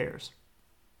for repairs.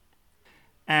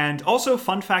 And also,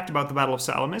 fun fact about the Battle of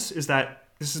Salamis is that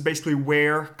this is basically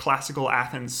where classical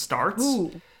Athens starts.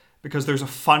 Ooh. Because there's a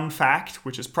fun fact,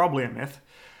 which is probably a myth,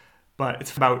 but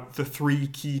it's about the three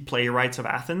key playwrights of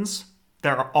Athens.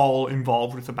 They're all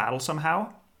involved with the battle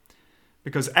somehow.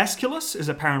 Because Aeschylus is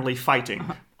apparently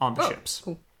fighting on the ships.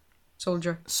 Cool.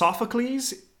 Soldier.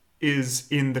 Sophocles is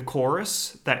in the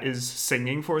chorus that is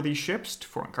singing for these ships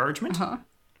for encouragement.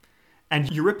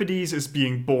 And Euripides is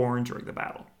being born during the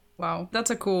battle. Wow, that's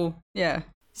a cool, yeah.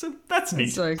 So that's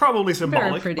neat. Like probably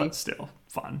symbolic, but still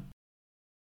fun.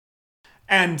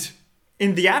 And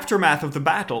in the aftermath of the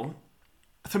battle,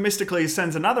 Themistocles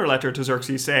sends another letter to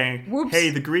Xerxes saying, Whoops. "Hey,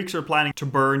 the Greeks are planning to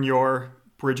burn your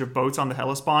bridge of boats on the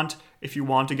Hellespont. If you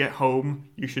want to get home,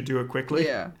 you should do it quickly."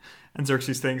 Yeah. And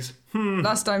Xerxes thinks,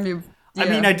 Last time you... Yeah. I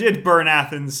mean, I did burn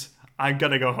Athens. I'm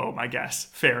gonna go home, I guess.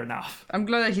 Fair enough. I'm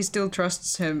glad that he still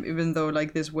trusts him, even though,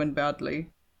 like, this went badly.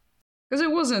 Because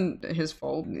it wasn't his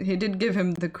fault. He did give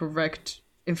him the correct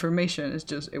information, it's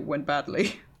just, it went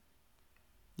badly.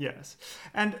 Yes.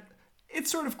 And it's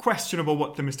sort of questionable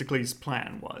what Themistocles'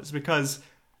 plan was, because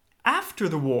after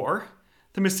the war,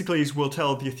 Themistocles will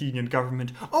tell the Athenian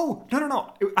government, "Oh,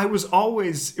 no. It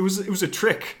was a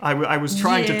trick. I was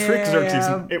trying to trick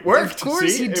Xerxes. It worked. Of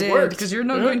course See? he did, It worked. because you're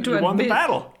not going to admit... won the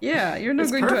battle. Yeah, you're not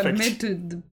It's going perfect. to admit to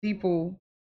the people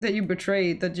that you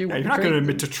betrayed, that you Yeah, you're not going to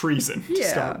admit to treason to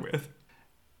start with."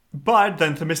 But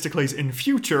then Themistocles in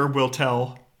future will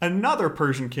tell another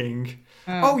Persian king,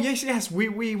 "Oh, yes,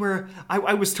 we were...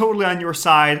 I was totally on your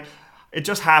side. It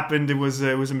just happened. It was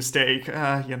a mistake,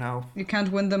 You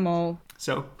can't win them all.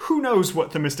 So, who knows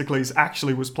what Themistocles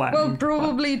actually was planning? Well,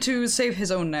 probably to save his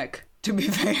own neck, to be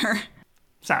fair.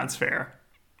 Sounds fair.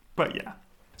 But yeah.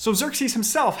 So Xerxes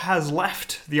himself has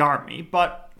left the army,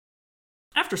 but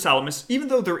after Salamis, even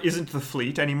though there isn't the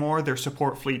fleet anymore, their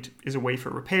support fleet is away for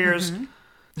repairs,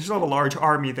 there's not a large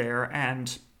army there,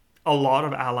 and a lot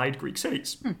of allied Greek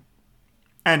cities.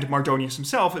 And Mardonius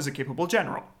himself is a capable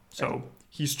general. So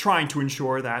he's trying to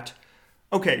ensure that,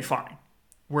 okay, fine.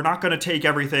 We're not going to take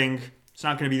everything. It's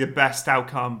not going to be the best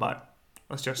outcome, but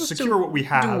let's just secure what we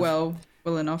have. Do well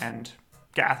enough. And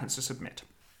get Athens to submit.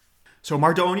 So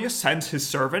Mardonius sends his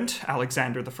servant,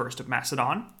 Alexander I of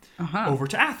Macedon, over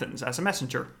to Athens as a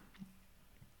messenger.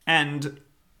 And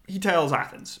he tells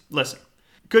Athens, "Listen,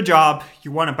 good job,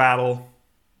 you won a battle.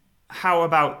 How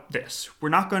about this? We're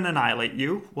not going to annihilate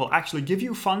you. We'll actually give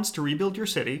you funds to rebuild your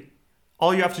city.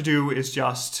 All you have to do is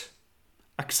just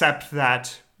accept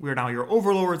that we're now your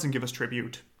overlords and give us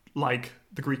tribute, like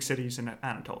the Greek cities in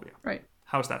Anatolia." Right.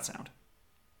 How's that sound?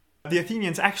 The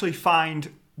Athenians actually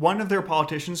find one of their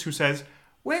politicians who says,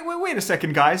 wait a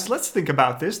second, guys, let's think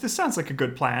about this. This sounds like a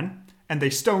good plan. And they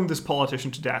stone this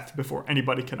politician to death before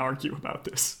anybody can argue about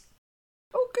this.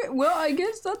 Okay, well, I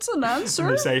guess that's an answer.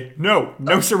 And they say, no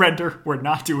surrender. We're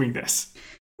not doing this.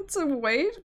 That's a way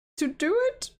to do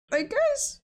it, I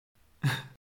guess.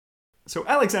 So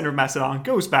Alexander of Macedon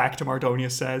goes back to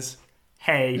Mardonius, says,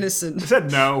 hey, listen. I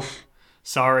said no.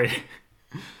 Sorry.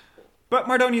 But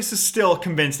Mardonius is still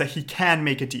convinced that he can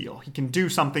make a deal. He can do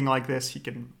something like this. He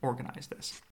can organize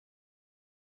this.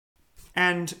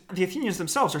 And the Athenians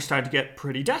themselves are starting to get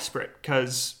pretty desperate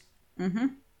because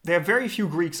they have very few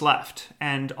Greeks left.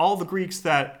 And all the Greeks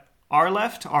that are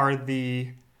left are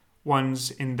the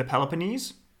ones in the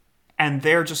Peloponnese. And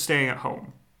they're just staying at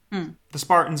home. The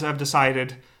Spartans have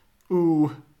decided,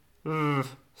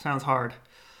 sounds hard.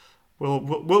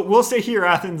 We'll stay here,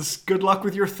 Athens. Good luck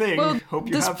with your thing. Well, Hope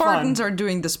you have fun. The Spartans are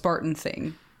doing the Spartan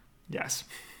thing. Yes.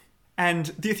 And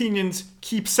the Athenians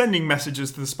keep sending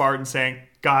messages to the Spartans saying,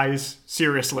 guys,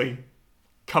 seriously,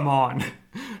 come on.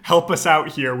 Help us out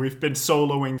here. We've been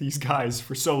soloing these guys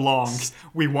for so long.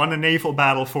 We won a naval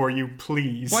battle for you,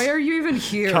 please. Why are you even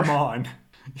here? Come on.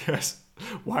 Yes.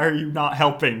 Why are you not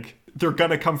helping? They're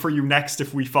gonna come for you next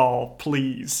if we fall,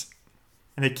 please.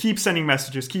 And they keep sending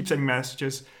messages.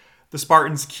 The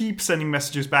Spartans keep sending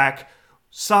messages back.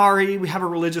 Sorry, we have a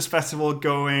religious festival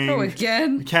going. Oh,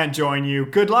 again? We can't join you.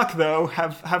 Good luck, though.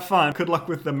 Have fun. Good luck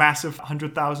with the massive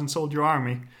 100,000 soldier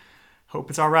army. Hope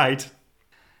it's all right.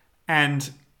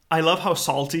 And I love how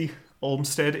salty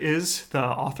Olmsted is, the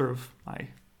author of my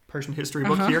Persian history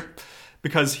book here,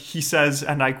 because he says,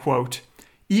 and I quote,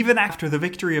 even after the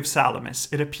victory of Salamis,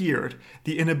 it appeared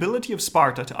the inability of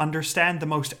Sparta to understand the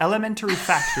most elementary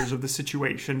factors of the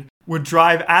situation would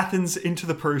drive Athens into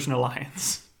the Persian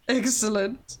alliance.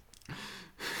 Excellent.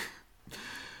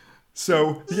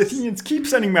 So the Athenians keep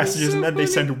sending messages, and then they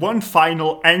send one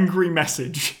final angry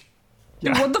message.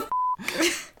 Yeah. What the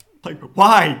f***? Like,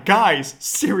 why? Guys,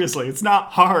 seriously, it's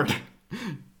not hard.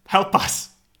 Help us.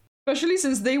 Especially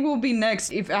since they will be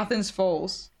next if Athens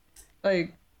falls.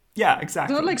 Like... Yeah,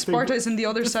 exactly. It's not like Sparta is in the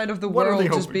other side of the world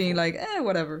just being like,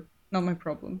 whatever. Not my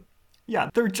problem. Yeah,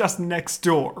 they're just next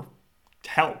door.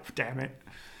 Help, damn it.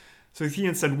 So the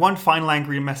Athenians send one final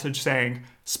angry message saying,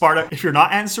 Sparta, if you're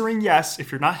not answering yes,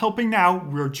 if you're not helping now,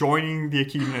 we're joining the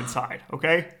Achaemenid side,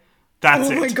 okay? That's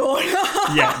it. Oh my god.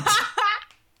 The end.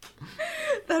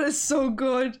 That is so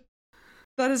good.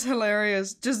 That is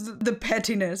hilarious. Just the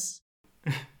pettiness.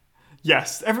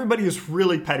 Yes, everybody is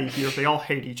really petty here. They all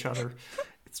hate each other.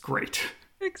 It's great.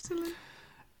 Excellent.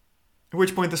 At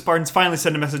which point the Spartans finally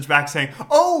send a message back saying,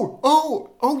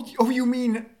 you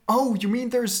mean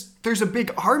there's a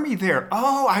big army there.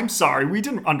 Oh, I'm sorry. We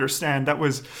didn't understand. That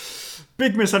was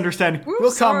big misunderstanding.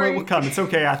 We'll come. It's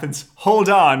okay, Athens. Hold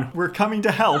on. We're coming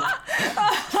to help.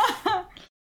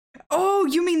 Oh,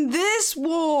 you mean this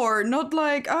war? Not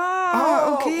like,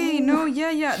 okay. No,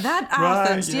 yeah. That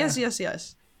Athens. Right, yeah.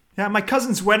 Yes. Yeah, my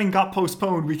cousin's wedding got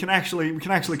postponed. We can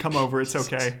actually come over. It's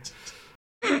okay.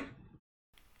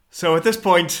 So at this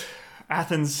point,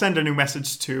 Athens send a new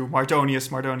message to Mardonius.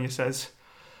 Mardonius says,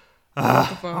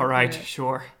 all right,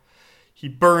 sure. He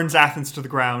burns Athens to the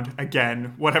ground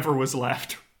again, whatever was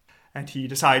left. And he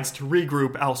decides to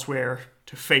regroup elsewhere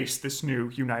to face this new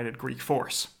united Greek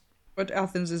force. But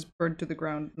Athens is burned to the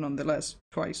ground nonetheless,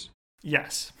 twice.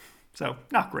 Yes. So,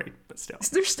 not great, but still. Is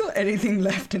there still anything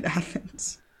left in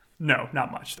Athens? No,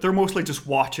 not much. They're mostly just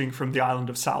watching from the island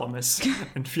of Salamis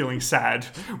and feeling sad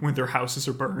when their houses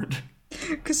are burned.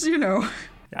 Because,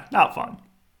 Yeah, not fun.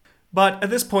 But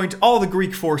at this point, all the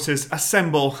Greek forces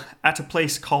assemble at a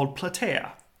place called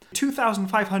Plataea.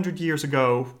 2,500 years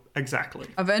ago, exactly.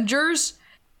 Avengers?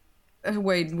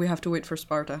 Wait, we have to wait for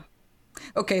Sparta.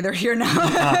 Okay, they're here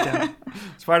now.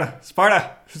 Sparta.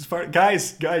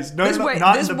 Guys. No,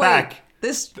 not in the back.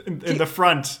 In the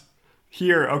front.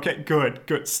 Here, okay,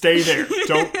 good. Stay there.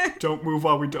 Don't move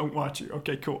while we don't watch you.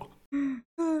 Okay, cool.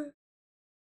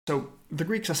 So the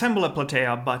Greeks assemble at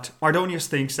Plataea, but Mardonius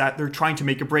thinks that they're trying to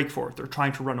make a break for it. They're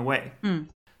trying to run away.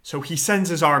 So he sends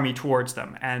his army towards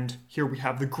them, and here we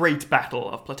have the Great Battle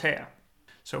of Plataea.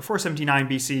 So 479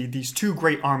 BC, these two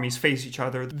great armies face each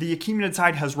other. The Achaemenid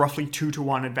side has roughly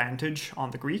 2-1 advantage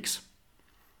on the Greeks.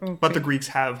 Okay. But the Greeks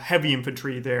have heavy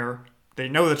infantry there. They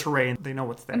know the terrain. They know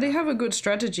what's there. And they have a good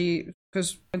strategy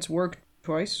because it's worked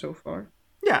twice so far.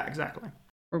 Yeah, exactly.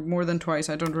 Or more than twice,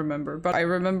 I don't remember. But I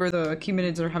remember the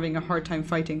Achaemenids are having a hard time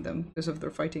fighting them because of their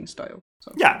fighting style.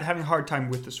 So. Yeah, they're having a hard time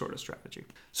with this sort of strategy.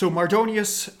 So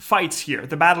Mardonius fights here.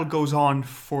 The battle goes on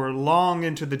for long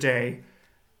into the day.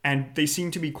 And they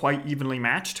seem to be quite evenly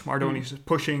matched. Mardonius is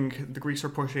pushing, the Greeks are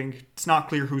pushing. It's not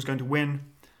clear who's going to win.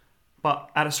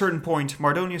 But at a certain point,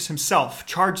 Mardonius himself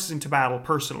charges into battle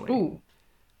personally. Ooh.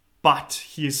 But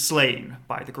he is slain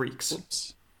by the Greeks.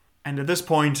 Oops. And at this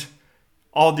point,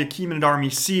 all the Achaemenid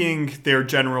army, seeing their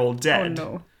general dead,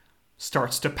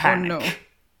 starts to panic. Oh, no.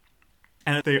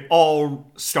 And they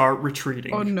all start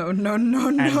retreating. Oh, no.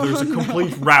 And there's a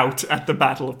complete rout at the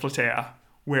Battle of Plataea,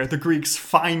 where the Greeks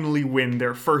finally win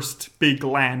their first big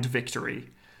land victory.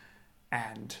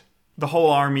 And the whole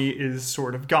army is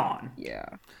sort of gone. Yeah.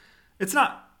 It's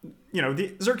not,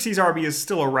 the Xerxes army is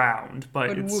still around,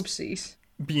 but it's whoopsies.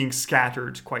 Being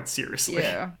scattered quite seriously.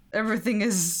 Yeah. Everything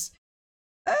is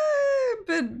a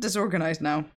bit disorganized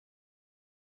now.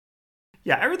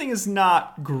 Yeah, everything is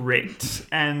not great.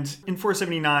 And in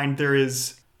 479, there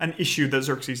is an issue that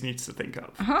Xerxes needs to think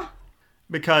of. Uh-huh.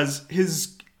 Because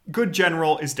his good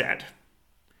general is dead.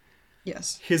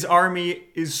 Yes. His army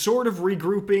is sort of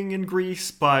regrouping in Greece,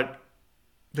 but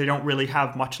they don't really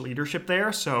have much leadership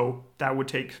there, so that would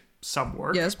take some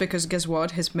work. Yes, because guess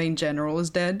what? His main general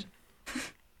is dead.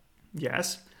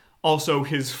 Yes. Also,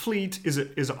 his fleet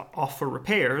is off for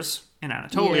repairs in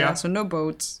Anatolia. Yeah, so no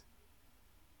boats.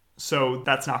 So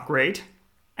that's not great.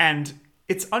 And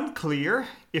it's unclear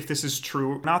if this is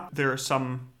true or not. There's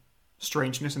some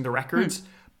strangeness in the records,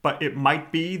 but it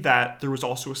might be that there was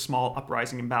also a small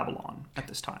uprising in Babylon at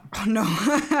this time. Oh no,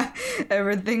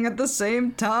 everything at the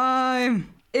same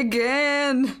time.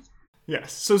 Again.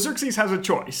 Yes, so Xerxes has a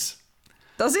choice.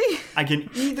 Does he? I can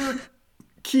either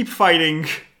keep fighting,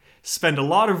 spend a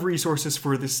lot of resources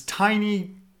for this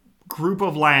tiny group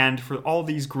of land for all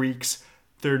these Greeks.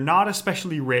 They're not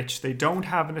especially rich. They don't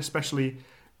have an especially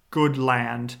good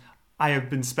land. I have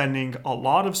been spending a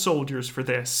lot of soldiers for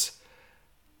this.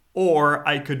 Or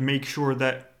I could make sure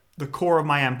that the core of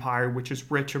my empire, which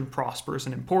is rich and prosperous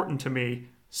and important to me,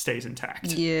 stays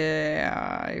intact.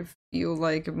 Yeah, I feel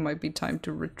like it might be time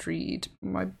to retreat,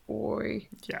 my boy.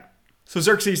 Yeah. So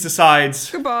Xerxes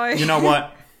decides, goodbye. You know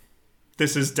what?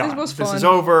 This is done. This is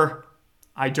over.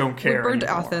 I don't care We burned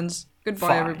anymore. Athens. Goodbye,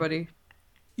 Fine. Everybody.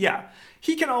 Yeah.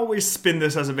 He can always spin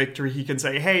this as a victory. He can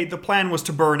say, hey, the plan was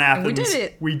to burn Athens. And we did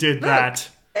it. We did Look. that.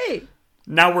 Hey.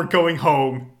 Now we're going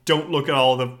home. Don't look at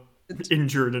all the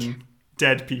injured and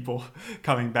dead people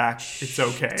coming back. It's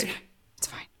okay. It's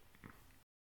fine.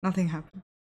 Nothing happened.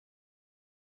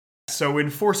 So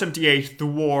in 478, the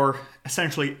war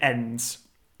essentially ends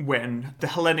when the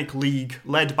Hellenic League,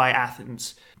 led by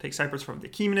Athens, takes Cyprus from the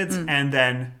Achaemenids and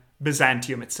then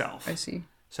Byzantium itself. I see.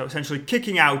 So essentially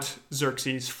kicking out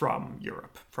Xerxes from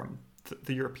Europe, from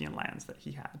the European lands that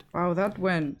he had. Wow, that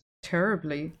went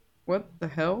terribly. What the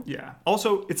hell? Yeah.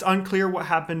 Also, it's unclear what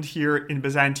happened here in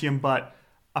Byzantium, but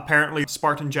apparently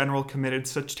Spartan general committed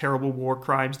such terrible war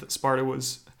crimes that Sparta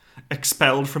was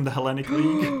expelled from the Hellenic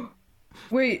League.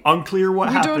 Wait. Unclear what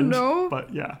happened. We don't know?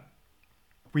 But yeah.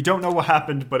 We don't know what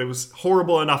happened, but it was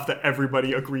horrible enough that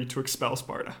everybody agreed to expel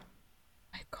Sparta.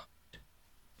 My God.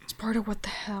 Sparta, what the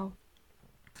hell?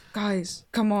 Guys,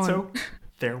 come on. So,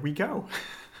 there we go.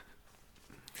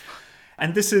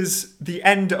 And this is the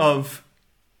end of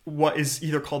what is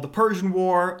either called the Persian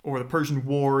War or the Persian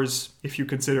Wars, if you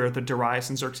consider the Darius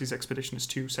and Xerxes expedition as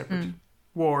two separate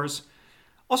wars.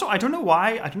 Also, I don't know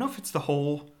why. I don't know if it's the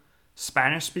whole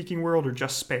Spanish-speaking world or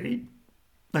just Spain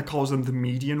that calls them the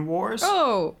Median Wars.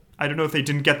 Oh. I don't know if they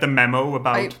didn't get the memo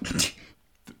about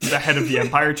the head of the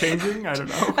empire changing. I don't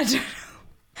know. I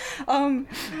don't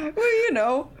know. Well, you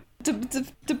know,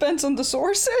 depends on the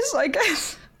sources, I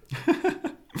guess.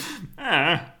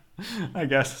 I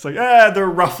guess it's like, they're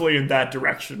roughly in that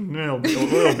direction. It'll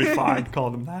be fine.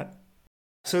 Call them that.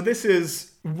 So this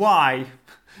is why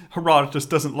Herodotus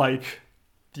doesn't like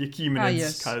the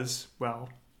Achaemenids, because, well,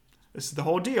 this is the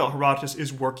whole deal. Herodotus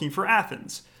is working for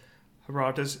Athens.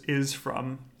 Herodotus is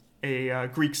from a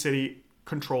Greek city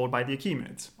controlled by the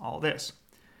Achaemenids. All this.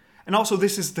 And also,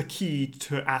 this is the key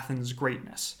to Athens'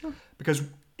 greatness. Because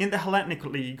in the Hellenic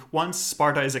League, once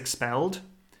Sparta is expelled,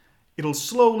 it'll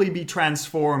slowly be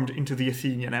transformed into the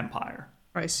Athenian Empire.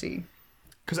 I see.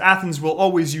 Because Athens will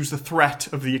always use the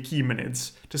threat of the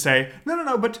Achaemenids to say,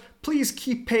 no, but please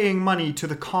keep paying money to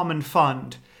the common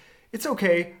fund. It's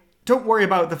okay. Don't worry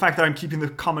about the fact that I'm keeping the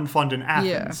common fund in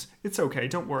Athens. Yeah. It's okay.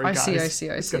 Don't worry, guys. I see.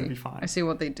 It's going to be fine. I see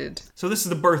what they did. So this is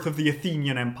the birth of the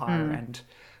Athenian Empire. And,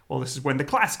 well, this is when the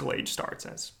classical age starts,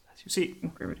 as you see.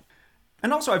 Okay.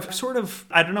 And also,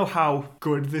 I don't know how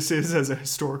good this is as a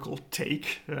historical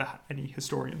take. Any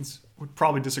historians would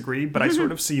probably disagree, but I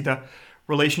sort of see the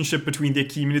relationship between the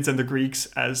Achaemenids and the Greeks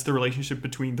as the relationship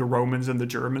between the Romans and the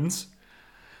Germans,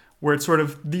 where it's sort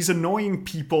of these annoying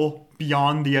people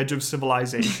beyond the edge of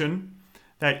civilization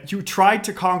that you tried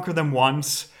to conquer them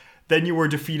once, then you were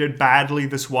defeated badly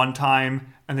this one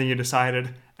time, and then you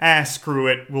decided, screw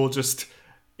it, we'll just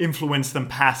influence them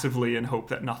passively and hope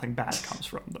that nothing bad comes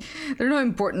from them. They're not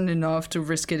important enough to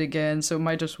risk it again, so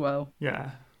might as well.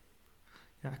 Yeah.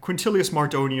 Quintilius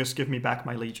Mardonius, give me back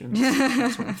my legions.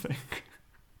 That sort of thing.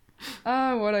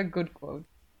 Ah, what a good quote.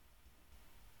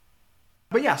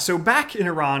 But yeah, so back in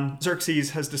Iran,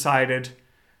 Xerxes has decided,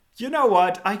 you know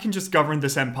what, I can just govern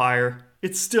this empire.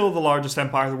 It's still the largest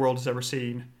empire the world has ever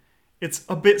seen. It's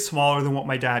a bit smaller than what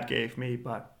my dad gave me,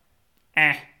 but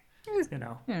you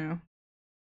know. Yeah.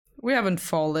 We haven't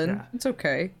fallen. Yeah. It's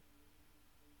okay.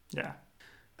 Yeah.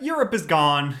 Europe is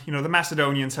gone. You know, the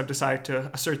Macedonians have decided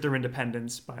to assert their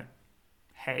independence, but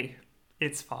hey,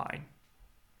 it's fine.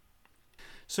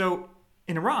 So,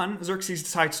 in Iran, Xerxes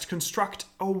decides to construct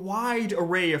a wide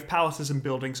array of palaces and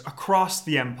buildings across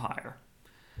the empire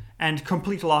and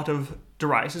complete a lot of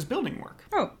Darius' building work.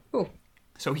 Oh, cool.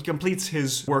 So he completes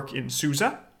his work in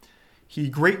Susa. He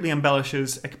greatly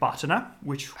embellishes Ecbatana,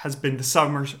 which has been the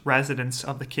summer residence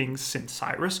of the kings since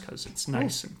Cyrus, because it's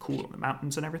nice and cool in the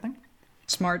mountains and everything.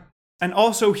 Smart. And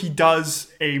also he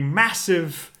does a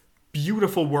massive,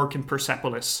 beautiful work in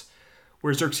Persepolis,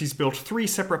 where Xerxes built 3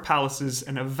 separate palaces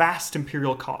and a vast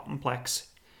imperial complex,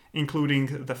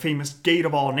 including the famous Gate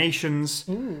of All Nations,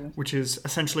 which is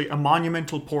essentially a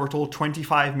monumental portal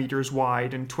 25 meters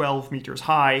wide and 12 meters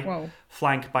high,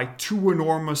 flanked by 2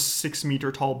 enormous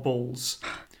 6-meter-tall bulls,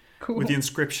 with the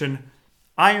inscription,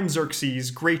 I am Xerxes,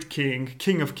 great king,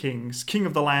 king of kings, king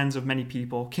of the lands of many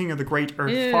people, king of the great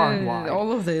earth far and wide.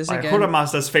 All of this By again. Hura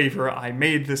Mazda's favor, I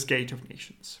made this Gate of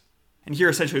Nations. And here,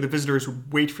 essentially, the visitors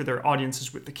would wait for their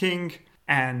audiences with the king,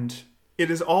 and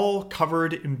it is all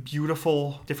covered in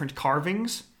beautiful different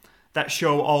carvings that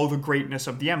show all the greatness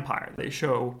of the empire. They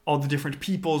show all the different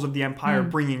peoples of the empire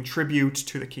bringing tribute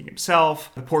to the king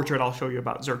himself. The portrait I'll show you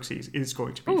about Xerxes is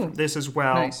going to be from this as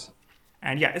well. Nice.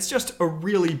 And yeah, it's just a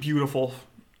really beautiful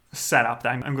setup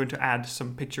that I'm going to add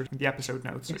some pictures in the episode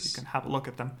notes so you can have a look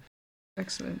at them.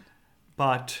 Excellent.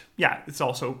 But yeah, it's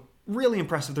also really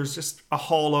impressive. There's just a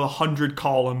hall of 100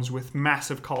 columns with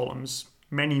massive columns,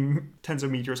 many tens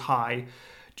of meters high,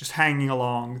 just hanging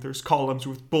along. There's columns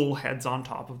with bull heads on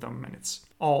top of them, and it's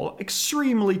all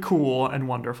extremely cool and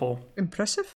wonderful.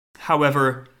 Impressive.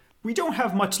 However, we don't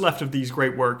have much left of these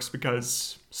great works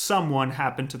because someone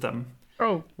happened to them.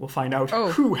 Oh. We'll find out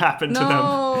who happened to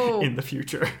them in the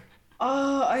future.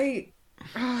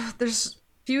 There's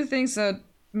few things that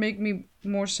make me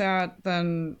more sad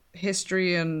than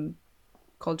history and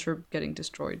culture getting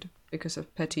destroyed because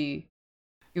of petty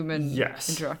human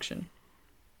interaction.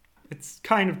 It's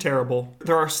kind of terrible.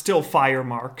 There are still fire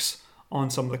marks on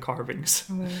some of the carvings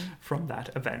from that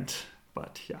event.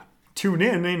 But yeah, tune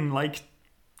in like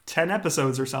 10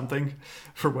 episodes or something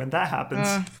for when that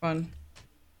happens. Fun.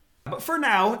 But for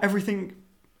now, everything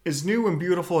is new and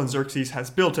beautiful, and Xerxes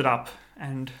has built it up,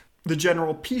 and the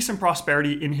general peace and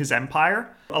prosperity in his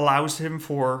empire allows him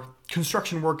for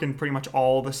construction work in pretty much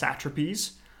all the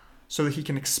satrapies, so that he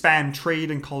can expand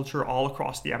trade and culture all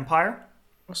across the empire.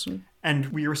 Awesome. And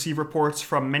we receive reports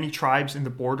from many tribes in the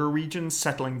border regions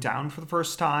settling down for the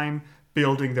first time,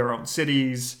 building their own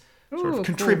cities, sort of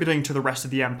contributing to the rest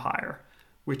of the empire,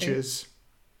 which is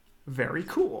very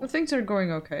cool. Well, things are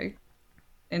going okay.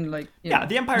 In the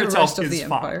empire itself is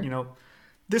fine. You know,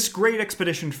 this great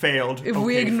expedition failed. If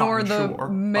we ignore the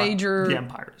major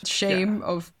shame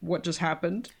of what just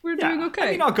happened, we're doing okay.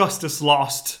 I mean, Augustus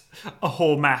lost a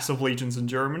whole mass of legions in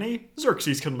Germany.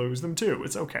 Xerxes can lose them too.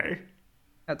 It's okay.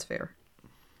 That's fair.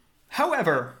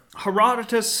 However,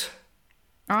 Herodotus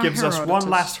gives us one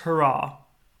last hurrah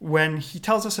when he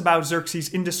tells us about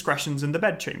Xerxes' indiscretions in the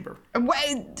bedchamber.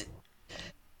 Wait!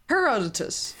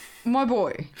 Herodotus, my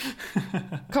boy.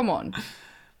 Come on.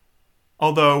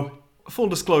 Although, full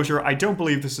disclosure, I don't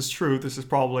believe this is true. This is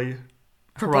probably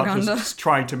propaganda. Herodotus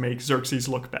trying to make Xerxes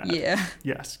look bad. Yeah.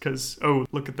 Yes, because,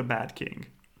 look at the bad king.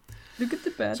 Look at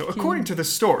the bad king. So according to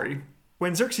this story,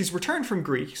 when Xerxes returned from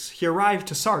Greece, he arrived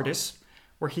to Sardis,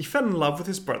 where he fell in love with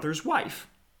his brother's wife.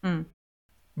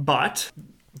 But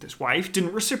this wife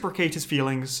didn't reciprocate his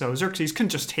feelings, so Xerxes couldn't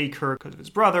just take her because of his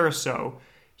brother, so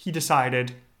he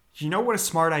decided, you know what a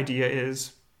smart idea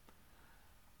is?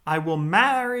 I will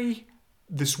marry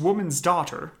this woman's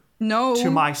daughter to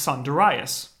my son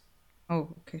Darius.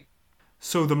 Oh, okay.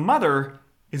 So the mother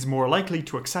is more likely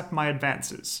to accept my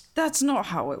advances. That's not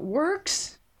how it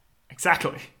works.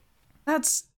 Exactly.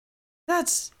 That's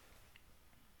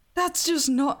just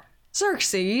not...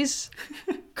 Xerxes,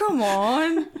 come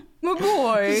on, my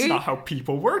boy. This is not how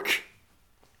people work.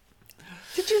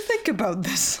 Did you think about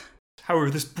this? However,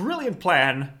 this brilliant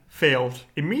plan failed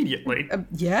immediately.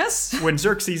 Yes? When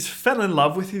Xerxes fell in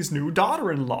love with his new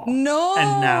daughter-in-law. No!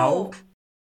 And now...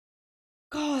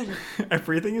 God.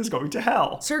 Everything is going to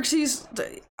hell. Xerxes,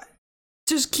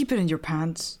 just keep it in your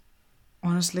pants.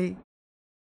 Honestly.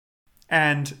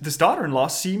 And this daughter-in-law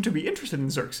seemed to be interested in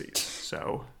Xerxes.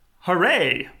 So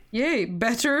Hooray! Yay,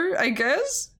 better, I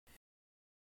guess?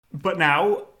 But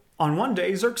now, on one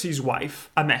day, Xerxes' wife,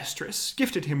 Amestris,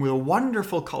 gifted him with a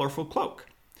wonderful, colourful cloak.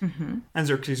 Mm-hmm. And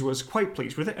Xerxes was quite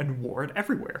pleased with it and wore it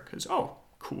everywhere, because,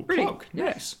 cool Pretty, cloak,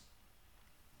 nice.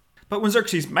 But when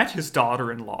Xerxes met his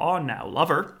daughter-in-law, now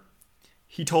lover,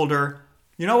 he told her,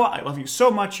 you know what, I love you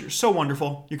so much, you're so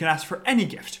wonderful, you can ask for any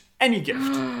gift, and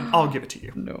I'll give it to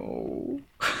you. No.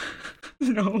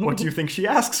 No. What do you think she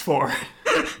asks for?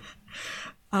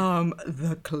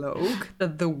 The cloak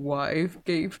that the wife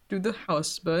gave to the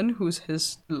husband who's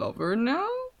his lover now?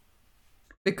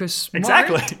 Because smart.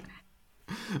 Exactly.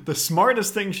 The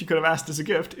smartest thing she could have asked as a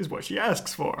gift is what she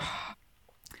asks for.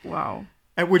 Wow.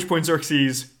 At which point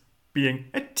Xerxes, being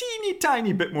a teeny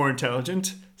tiny bit more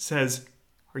intelligent, says,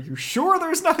 are you sure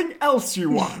there's nothing else you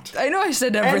want? I know I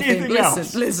said everything.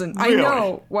 Listen. Really? I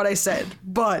know what I said,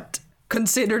 but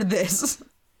consider this.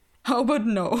 How about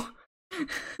no?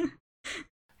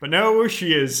 But no,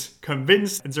 she is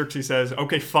convinced, and Xerxes says,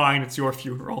 okay, fine, it's your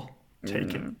funeral.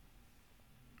 Take it.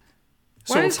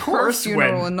 Why so, is of course, her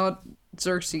funeral and not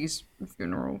Xerxes'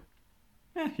 funeral?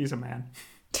 He's a man.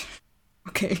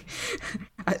 Okay.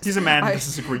 He's a man, this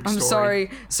is a Greek story.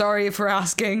 I'm sorry for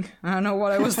asking. I don't know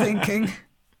what I was thinking.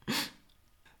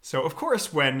 So, of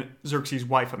course, when Xerxes'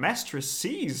 wife Amestris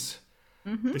sees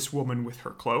this woman with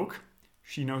her cloak,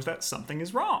 she knows that something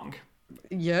is wrong.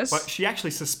 Yes. But she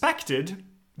actually suspected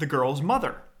the girl's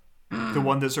mother, the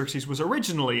one that Xerxes was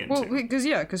originally into. Well,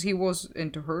 because he was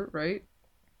into her, right?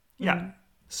 Yeah.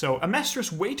 So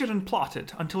Amestris waited and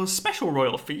plotted until a special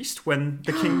royal feast when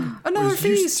the king was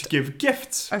used to give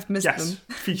gifts. I've missed them.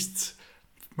 Feasts.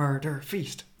 Murder,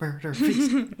 feast, murder,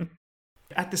 feast.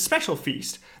 At the special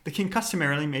feast, the king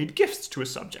customarily made gifts to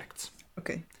his subjects.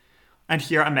 Okay. And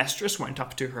here Amestris went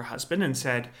up to her husband and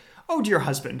said, oh, dear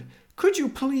husband, could you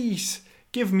please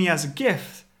give me as a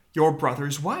gift your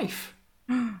brother's wife?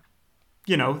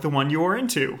 You know, the one you were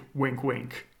into. Wink,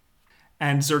 wink.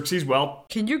 And Xerxes, well...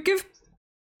 Can you give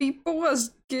people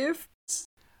as gifts?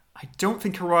 I don't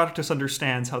think Herodotus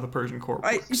understands how the Persian court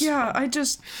works.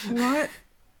 What?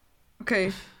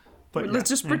 Okay. But let's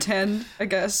just pretend, I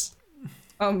guess.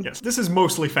 Yes, this is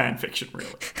mostly fan fiction,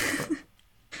 really.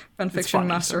 Fan fiction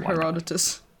master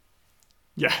Herodotus.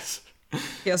 Yes.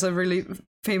 He has a really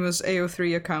famous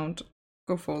AO3 account.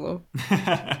 Go follow.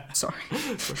 Sorry.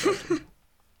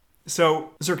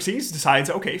 So Xerxes decides,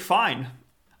 okay, fine.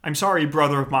 I'm sorry,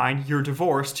 brother of mine, you're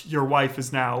divorced. Your wife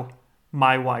is now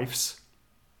my wife's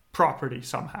property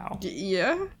somehow.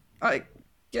 Yeah, I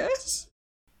guess.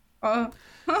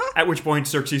 At which point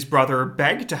Xerxes' brother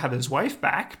begged to have his wife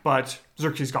back, but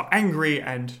Xerxes got angry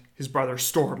and his brother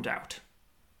stormed out.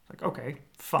 Like, okay,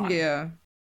 fine.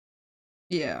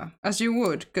 Yeah, as you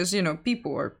would, because,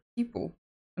 people are people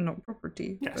and not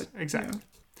property. Yes, but, exactly.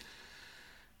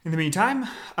 In the meantime,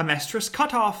 Amestris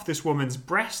cut off this woman's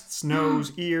breasts,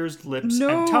 nose, ears, lips,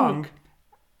 and tongue,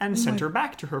 and sent her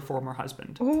back to her former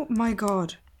husband. Oh my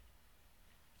god.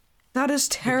 That is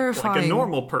terrifying. Like a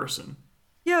normal person.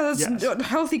 Yeah, that's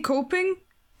healthy coping,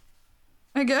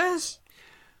 I guess.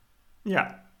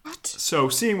 Yeah. What? So,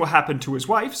 seeing what happened to his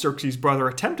wife, Xerxes' brother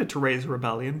attempted to raise a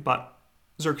rebellion, but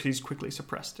Xerxes quickly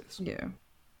suppressed it. Yeah.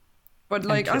 But,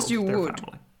 as you would.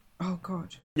 Family. Oh,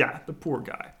 God. Yeah, the poor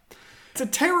guy. It's a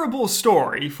terrible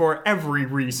story for every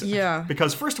reason. Yeah.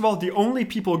 Because, first of all, the only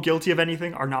people guilty of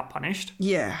anything are not punished.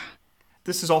 Yeah.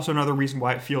 This is also another reason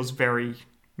why it feels very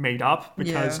made up,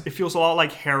 because it feels a lot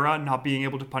like Hera not being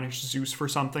able to punish Zeus for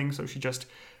something, so she just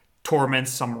torments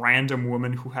some random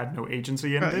woman who had no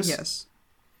agency in this. Yes.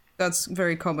 That's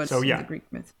very common in the Greek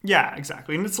myth. Yeah,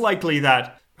 exactly. And it's likely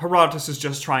that Herodotus is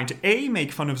just trying to A,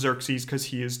 make fun of Xerxes because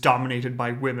he is dominated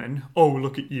by women. Oh,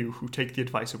 look at you, who take the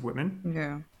advice of women.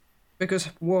 Yeah.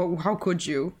 Because, how could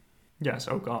you? Yes,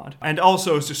 oh god. And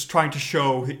also is just trying to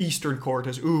show the Eastern court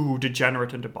as,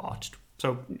 degenerate and debauched.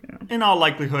 So, in all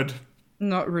likelihood,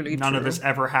 not really none of this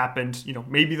ever happened.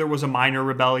 Maybe there was a minor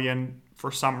rebellion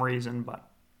for some reason, but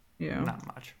not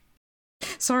much.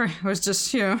 Sorry, it was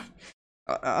just, a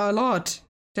lot.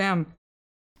 Damn.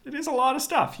 It is a lot of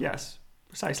stuff, yes.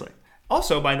 Precisely.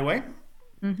 Also, by the way,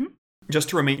 just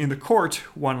to remain in the court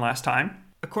one last time,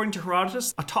 according to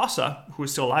Herodotus, Atossa, who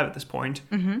is still alive at this point,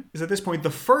 is at this point the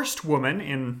first woman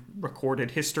in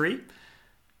recorded history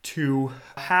to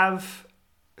have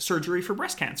surgery for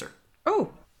breast cancer.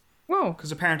 Oh, whoa.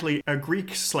 Because apparently a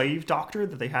Greek slave doctor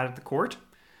that they had at the court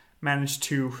managed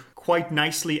to quite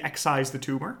nicely excise the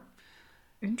tumor.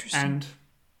 Interesting.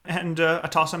 And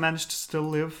Atossa managed to still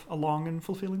live a long and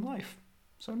fulfilling life.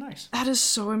 So nice. That is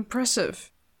so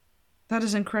impressive. That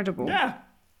is incredible. Yeah.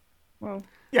 Well.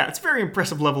 Yeah, it's a very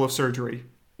impressive level of surgery.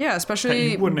 Yeah,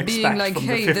 especially you wouldn't being expect like, from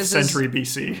hey, the 5th century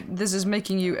BC. This is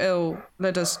making you ill.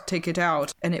 Let us take it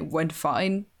out. And it went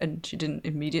fine. And she didn't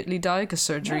immediately die because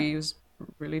surgery was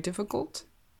really difficult.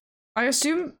 I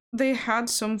assume they had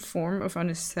some form of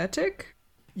anesthetic.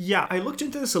 Yeah, I looked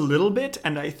into this a little bit,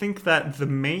 and I think that the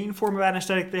main form of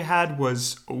anesthetic they had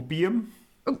was opium.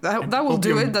 Oh, that will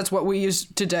do it. That's what we use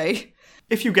today.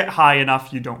 If you get high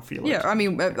enough, you don't feel it. Yeah, I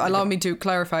mean, allow me to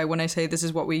clarify when I say this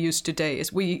is what we use today.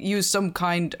 Is we use some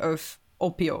kind of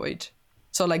opioid.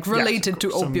 So, like, related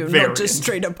to opium, not just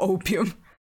straight up opium.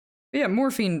 Yeah,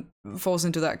 morphine falls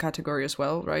into that category as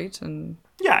well, right? And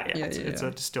it's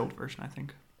a distilled version, I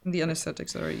think. The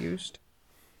anesthetics that are used.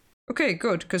 Okay,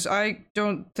 good, because I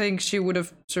don't think she would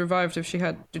have survived if she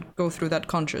had to go through that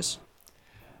conscious.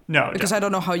 No, because I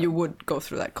don't know how you would go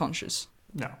through that conscious.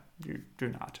 No, you do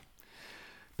not.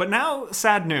 But now,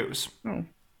 sad news. Oh.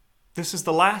 This is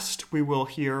the last we will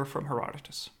hear from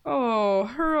Herodotus. Oh,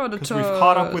 Herodotus. Because we've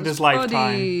caught up with his lifetime.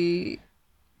 Buddy.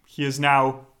 He is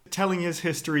now telling his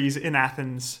histories in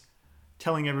Athens,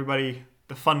 telling everybody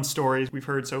the fun stories we've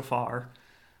heard so far.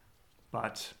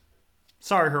 But,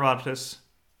 sorry, Herodotus,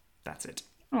 that's it.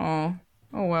 Oh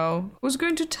well. Who's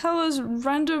going to tell us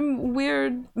random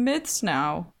weird myths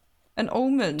now? And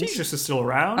omens. Decius is still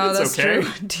around. Oh, it's that's okay.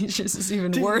 True. Decius is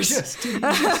even worse.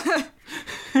 Decius.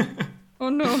 Oh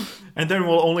no. And then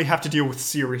we'll only have to deal with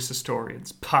serious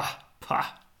historians. Pah.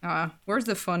 Where's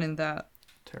the fun in that?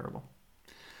 Terrible.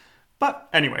 But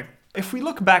anyway, if we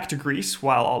look back to Greece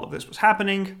while all of this was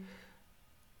happening,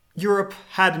 Europe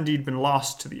had indeed been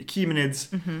lost to the Achaemenids.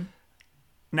 Mm-hmm.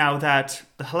 Now that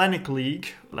the Hellenic League,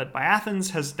 led by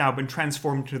Athens, has now been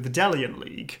transformed into the Delian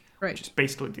League, which is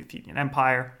basically the Athenian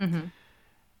Empire. Mm-hmm.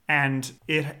 And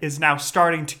it is now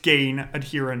starting to gain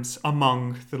adherents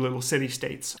among the little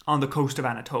city-states on the coast of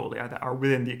Anatolia that are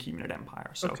within the Achaemenid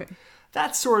Empire. So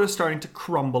that's sort of starting to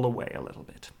crumble away a little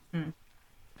bit. Mm.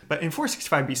 But in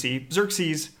 465 BC,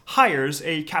 Xerxes hires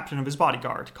a captain of his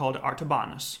bodyguard called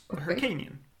Artabanus, the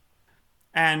Hyrcanian.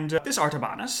 And this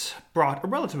Artabanus brought a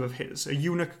relative of his, a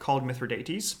eunuch called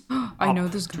Mithridates, I know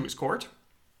this guy. To his court.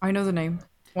 I know the name.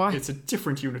 Why? It's a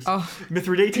different eunuch. Oh.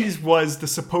 Mithridates was the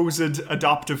supposed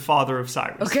adoptive father of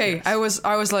Cyrus. Okay, yes.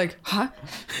 I was like, huh?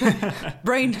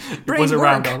 brain it was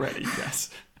around work. Already, yes.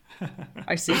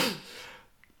 I see.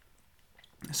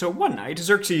 So one night,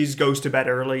 Xerxes goes to bed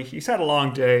early. He's had a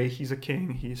long day. He's a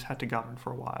king. He's had to govern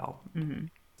for a while. Mm-hmm.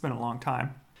 It's been a long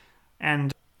time.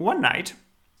 And one night,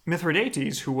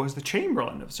 Mithridates, who was the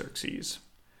chamberlain of Xerxes,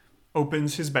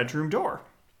 opens his bedroom door.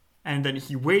 And then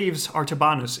he waves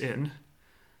Artabanus in,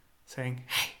 saying,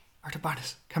 "Hey,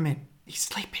 Artabanus, come in. He's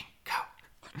sleeping. Go."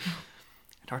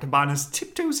 And Artabanus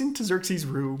tiptoes into Xerxes'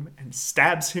 room and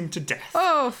stabs him to death.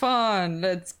 Oh, fun.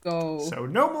 Let's go. So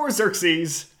no more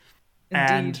Xerxes.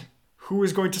 Indeed. And who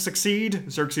is going to succeed?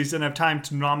 Xerxes didn't have time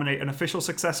to nominate an official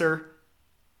successor.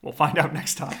 We'll find out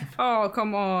next time. Oh,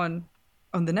 come on.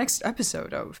 On the next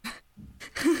episode of...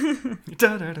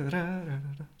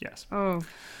 Yes. Oh.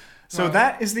 So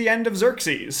that is the end of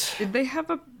Xerxes. Did they have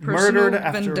a personal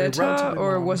Murdered vendetta,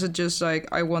 or long. was it just like,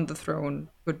 I want the throne,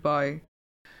 goodbye?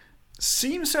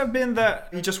 Seems to have been that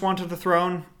he just wanted the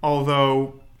throne,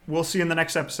 although we'll see in the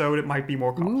next episode it might be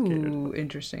more complicated. Ooh,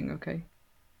 interesting, okay.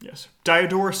 Yes.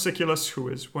 Diodorus Siculus, who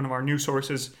is one of our new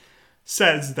sources,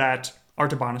 says that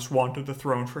Artabanus wanted the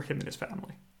throne for him and his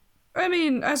family. I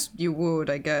mean, as you would,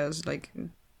 I guess, like,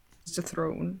 it's a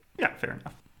throne. Yeah, fair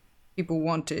enough. People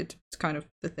want it. It's kind of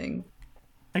the thing.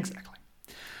 Exactly.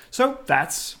 So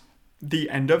that's the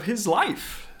end of his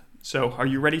life. So are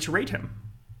you ready to rate him?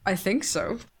 I think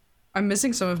so. I'm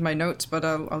missing some of my notes, but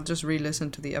I'll just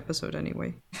re-listen to the episode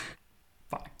anyway.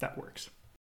 Fine, that works.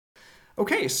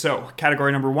 Okay, so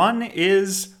category number 1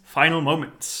 is final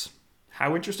moments.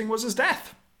 How interesting was his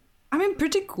death? I mean,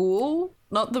 pretty cool.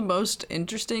 Not the most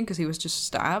interesting, because he was just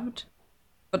stabbed.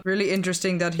 But really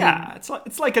interesting that he... Yeah,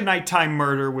 it's like a nighttime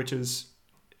murder, which is...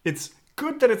 It's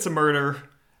good that it's a murder.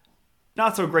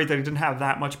 Not so great that he didn't have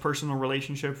that much personal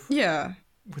relationship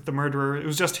with the murderer. It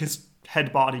was just his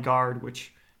head bodyguard,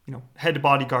 which, head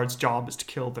bodyguard's job is to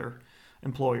kill their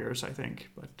employers, I think.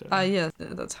 But yeah,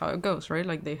 that's how it goes, right?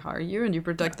 Like, they hire you and you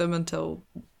protect them until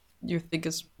you think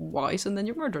it's wise, and then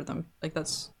you murder them. Like,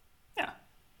 that's... Yeah,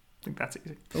 I think that's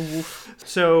easy. Oof.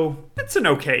 So, it's an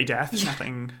okay death.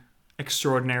 Nothing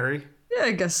extraordinary. Yeah,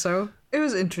 I guess so. It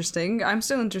was interesting. I'm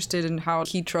still interested in how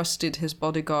he trusted his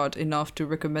bodyguard enough to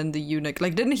recommend the eunuch.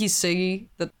 Like, didn't he say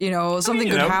that, something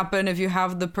could happen if you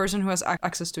have the person who has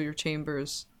access to your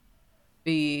chambers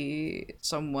be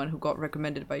someone who got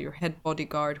recommended by your head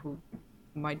bodyguard who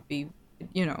might be,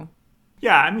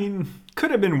 Yeah, I mean,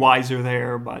 could have been wiser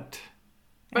there, but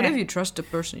But if you trust a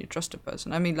person, you trust a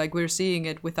person. I mean, like, we're seeing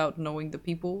it without knowing the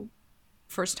people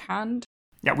firsthand.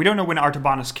 Yeah, we don't know when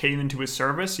Artabanus came into his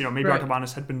service. You know, maybe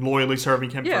Artabanus had been loyally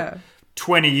serving him for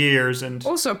 20 years. And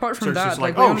also, apart from Xerxes that, is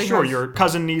like, we oh, only sure, have... your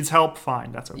cousin needs help.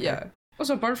 Fine, that's okay. Yeah.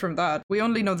 Also, apart from that, we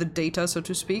only know the data, so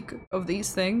to speak, of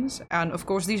these things. And, of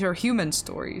course, these are human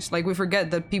stories. Like, we forget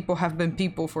that people have been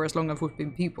people for as long as we've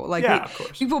been people. Like, of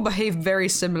course. People behave very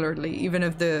similarly, even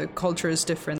if the culture is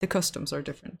different. The customs are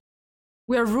different.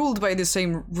 We are ruled by the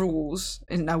same rules,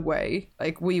 in a way.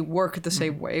 Like, we work the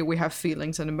same way. We have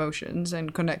feelings and emotions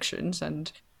and connections.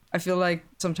 And I feel like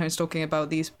sometimes talking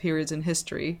about these periods in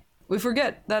history, we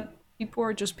forget that people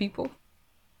are just people.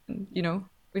 And, you know...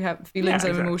 We have feelings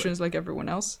and emotions like everyone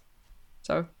else.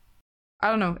 So, I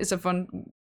don't know. It's a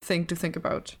fun thing to think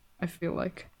about, I feel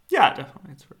like. Yeah,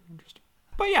 definitely. It's very interesting.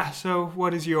 But yeah, so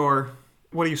what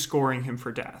are you scoring him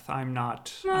for death? I'm like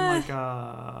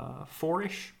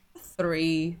 4-ish?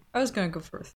 3. I was going to go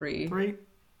for a 3. 3?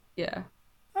 Yeah.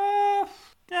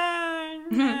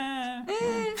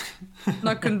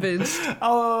 Not convinced.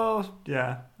 Oh,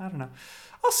 yeah. I don't know.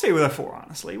 I'll stay with a 4,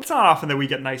 honestly. It's not often that we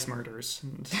get nice murders.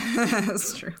 And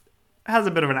that's true. It has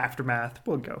a bit of an aftermath.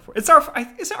 We'll go for it.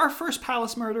 Is it our first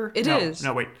palace murder? It is.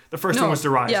 No, wait. The first one was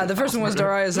Darius. Yeah, the first one was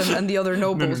Darius and the other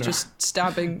nobles No. just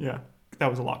stabbing. Yeah,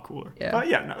 that was a lot cooler. Yeah. But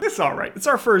yeah, no, it's all right. It's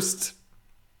our first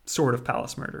sort of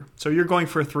palace murder. So you're going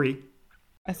for a 3?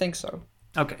 I think so.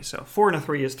 Okay, so 4 and a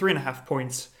 3 is 3.5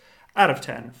 points out of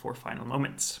 10 for final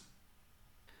moments.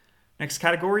 Next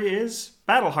category is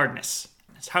battle hardness.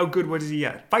 It's how good was he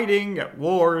at fighting, at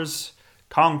wars,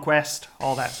 conquest,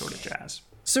 all that sort of jazz.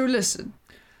 So listen,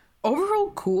 overall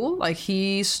cool. Like,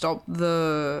 he stopped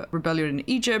the rebellion in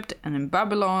Egypt and in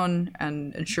Babylon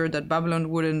and ensured that Babylon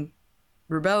wouldn't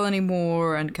rebel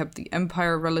anymore and kept the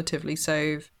empire relatively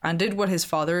safe and did what his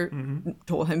father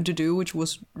told him to do, which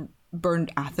was burn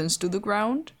Athens to the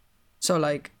ground. So,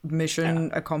 like,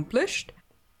 mission accomplished.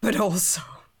 But also,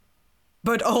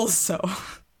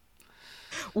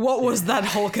 what was that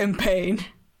whole campaign?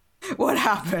 What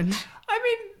happened? I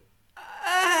mean,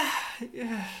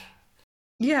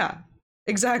 yeah,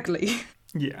 exactly.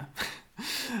 Yeah.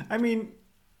 I mean,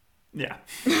 yeah.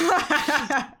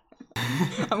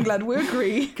 I'm glad we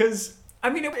agree. Because,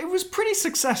 I mean, it was pretty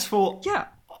successful. Yeah.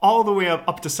 All the way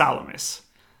up to Salamis.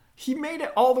 He made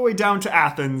it all the way down to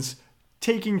Athens,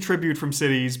 taking tribute from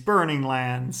cities, burning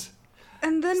lands.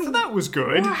 And then... So that was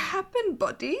good. What happened,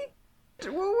 buddy?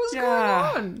 What was going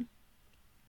on?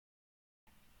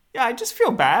 Yeah, I just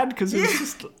feel bad because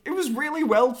it was really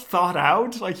well thought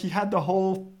out. Like, he had the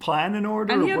whole plan in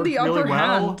order. And he had the upper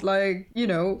hand. hand. Like, you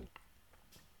know,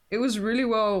 it was really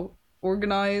well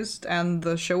organized and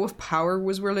the show of power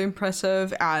was really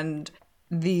impressive and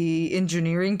the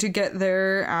engineering to get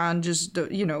there and just,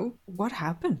 you know, what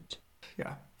happened?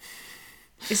 Yeah.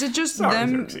 Is it just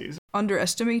them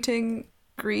underestimating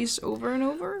Greece over and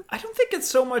over? I don't think it's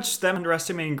so much them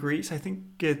underestimating Greece. I think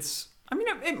it's... I mean,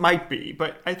 it might be,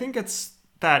 but I think it's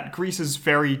that Greece is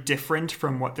very different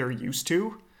from what they're used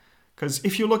to. Because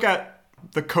if you look at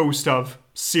the coast of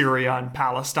Syria and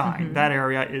Palestine, that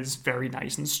area is very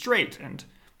nice and straight. And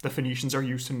the Phoenicians are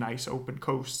used to nice open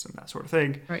coasts and that sort of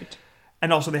thing. Right.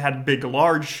 And also they had big,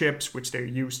 large ships, which they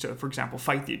used to, for example,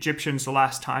 fight the Egyptians the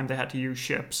last time they had to use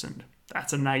ships. And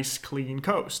that's a nice, clean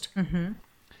coast. Mm-hmm.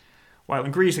 While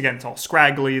in Greece, again, it's all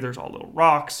scraggly. There's all little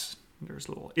rocks. There's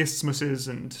little isthmuses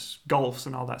and gulfs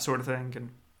and all that sort of thing. And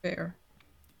fair.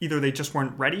 Either they just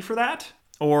weren't ready for that,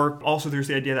 or also there's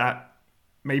the idea that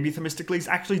maybe Themistocles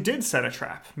actually did set a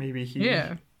trap. Maybe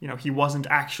he wasn't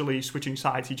actually switching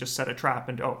sides. He just set a trap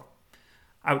and,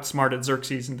 outsmarted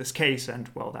Xerxes in this case. And,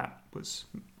 well, that was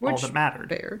all that mattered.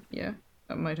 Fair, yeah.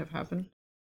 That might have happened.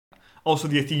 Also,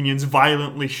 the Athenians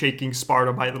violently shaking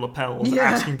Sparta by the lapels and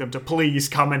asking them to please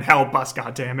come and help us,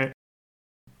 goddammit.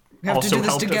 We have also to do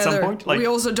this together. At some point. Like, we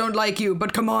also don't like you,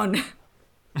 but come on.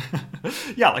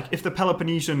 Yeah, like if the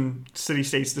Peloponnesian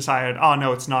city-states decided, oh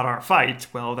no, it's not our fight,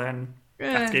 well then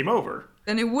that's game over.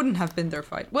 Then it wouldn't have been their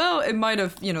fight. Well, it might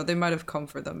have, they might have come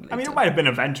for them later. I mean, it might have been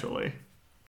eventually.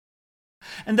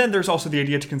 And then there's also the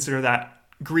idea to consider that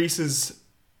Greece is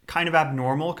kind of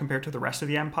abnormal compared to the rest of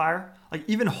the empire. Like,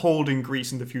 even holding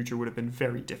Greece in the future would have been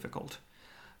very difficult.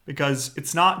 Because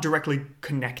it's not directly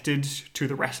connected to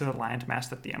the rest of the landmass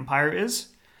that the empire is.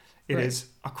 It is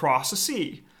across a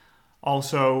sea.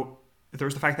 Also,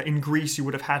 there's the fact that in Greece you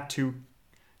would have had to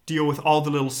deal with all the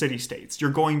little city-states.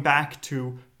 You're going back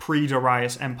to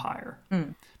pre-Darius Empire.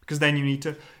 Because Because then you need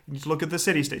to look at the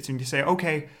city-states. You need to say,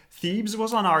 okay, Thebes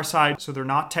was on our side, so they're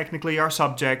not technically our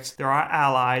subjects. They're our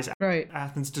allies. Right.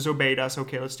 Athens disobeyed us.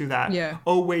 Okay, let's do that. Yeah.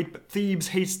 Oh, wait, but Thebes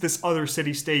hates this other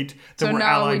city-state that So we're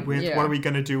now allied with. What are we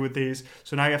going to do with these?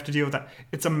 So now you have to deal with that.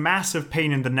 It's a massive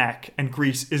pain in the neck, and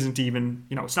Greece isn't even,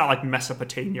 it's not like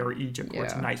Mesopotamia or Egypt where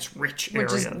it's a nice, rich area.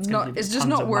 It's just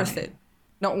not worth it.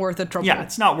 Not worth the trouble. Yeah,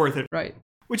 it's not worth it. Right.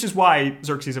 Which is why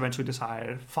Xerxes eventually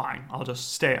decided, fine, I'll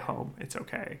just stay at home. It's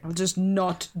okay. I'll just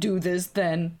not do this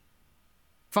then.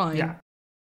 Fine. Yeah.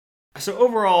 So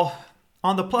overall,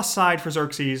 on the plus side for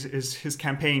Xerxes is his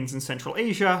campaigns in Central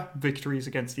Asia, victories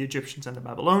against the Egyptians and the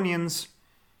Babylonians,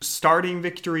 starting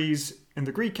victories in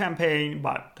the Greek campaign,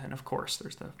 but then of course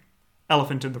there's the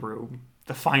elephant in the room,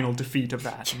 the final defeat of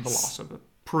that and the loss of a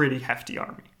pretty hefty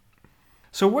army.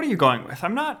 So what are you going with?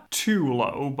 I'm not too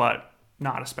low, but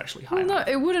not especially high. No,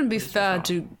 it wouldn't be fair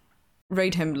to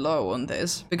rate him low on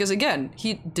this, because again,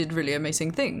 he did really amazing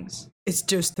things. It's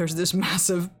just there's this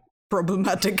massive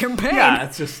problematic campaign. Yeah,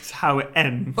 it's just how it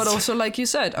ends. But also, like you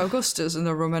said, Augustus in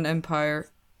the Roman Empire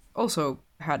also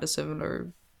had a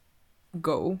similar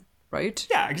go, right?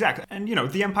 Yeah, exactly. And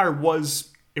the empire was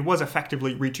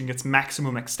effectively reaching its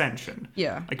maximum extension.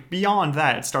 Yeah. Like beyond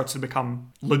that, it starts to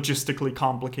become logistically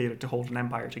complicated to hold an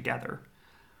empire together.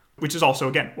 Which is also,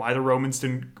 again, why the Romans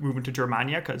didn't move into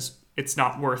Germania, because it's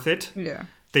not worth it. Yeah.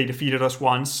 They defeated us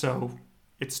once, so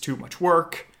it's too much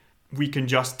work. We can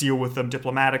just deal with them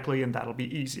diplomatically, and that'll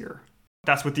be easier.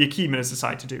 That's what the Achaemenids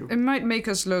decide to do. It might make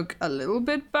us look a little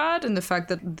bit bad in the fact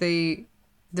that they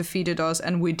defeated us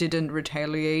and we didn't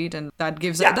retaliate, and that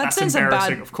gives that sends a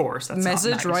bad of course. That's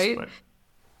message, not nice, right?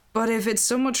 But if it's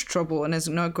so much trouble and it's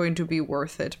not going to be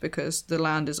worth it because the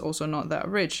land is also not that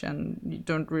rich and you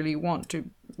don't really want to,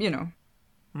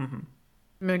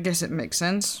 I guess it makes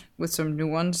sense with some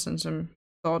nuance and some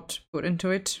thought put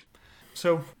into it.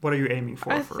 So, what are you aiming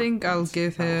for? I think I'll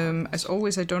give him, as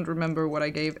always, I don't remember what I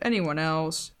gave anyone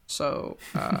else, so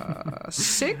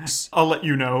 6? I'll let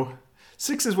you know.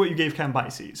 6 is what you gave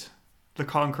Cambyses, the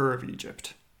conqueror of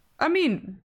Egypt. I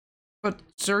mean, but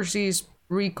Xerxes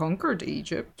reconquered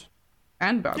Egypt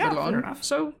and Babylon. Yeah, fair enough.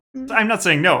 So I'm not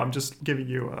saying no, I'm just giving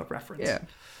you a reference. Yeah.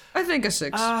 I think a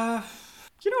 6.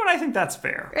 You know what? I think that's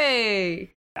fair.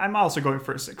 Hey! I'm also going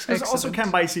for a 6. Because also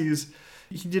Cambyses,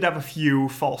 he did have a few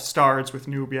false starts with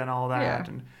Nubia and all that,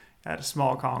 and had a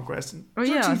small conquest. And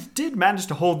Xerxes did manage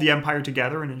to hold the empire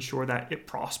together and ensure that it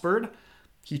prospered.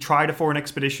 He tried a foreign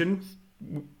expedition,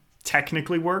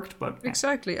 technically worked, but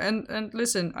exactly. And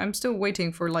listen, I'm still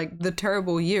waiting for the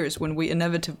terrible years when we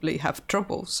inevitably have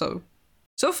trouble. So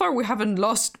far we haven't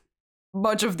lost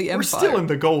much of the empire. We're still in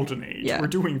the golden age. Yeah. We're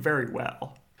doing very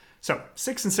well. So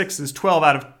 6 and 6 is 12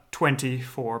 out of 20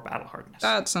 for battle hardness.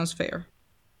 That sounds fair.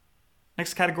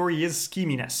 Next category is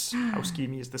scheminess. How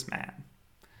schemy is this man?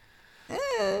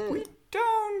 We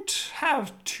don't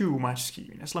have too much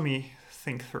scheminess. Let me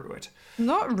think through it.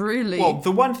 Not really. Well,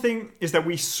 the one thing is that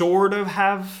we sort of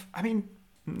have,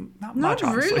 not much,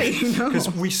 honestly. Really, no. Because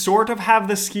we sort of have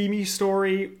the schemy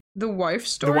story. The wife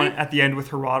story? The one at the end with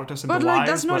Herodotus and the wives.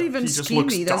 That's not even he just schemy.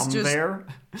 looks That's dumb just there.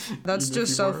 That's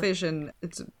just selfish, and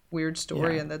it's a weird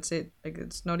story, and that's it.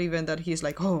 It's not even that he's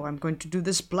like, oh, I'm going to do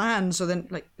this plan. So then,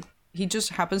 he just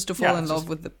happens to fall in love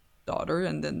with the daughter,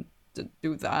 and then to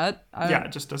do that.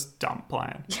 Just a dumb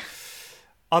plan.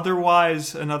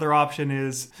 Otherwise, another option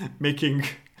is making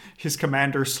his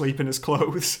commander sleep in his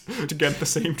clothes to get the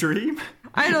same dream.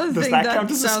 I don't think that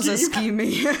sounds as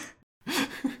schemy.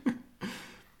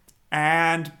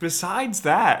 And besides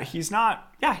that, he's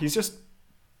just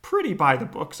pretty by the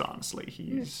books, honestly.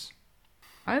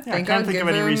 I think I'll give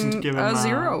any reason to give him a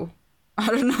 0. I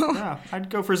don't know. Yeah, I'd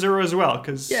go for 0 as well,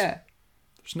 because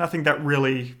there's nothing that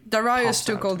really... Darius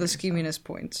took all the scheminess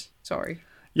points. Sorry.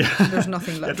 Yeah. There's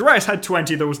nothing left. Yeah, Darius had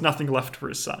 20, there was nothing left for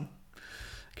his son.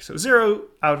 Okay, so 0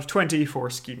 out of 20 for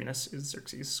scheminess is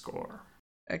Xerxes' score.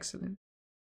 Excellent.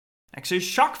 Next is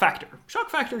shock factor. Shock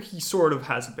factor, he sort of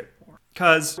has a bit more.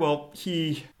 Because,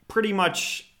 he pretty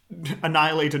much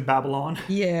annihilated Babylon.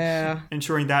 Yeah.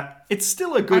 Ensuring that it's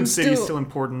still a good city, still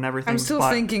important and everything. I'm still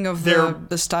thinking of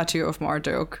the statue of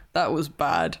Marduk. That was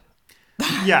bad.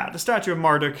 Yeah, the statue of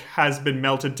Marduk has been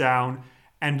melted down,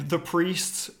 and the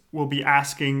priests will be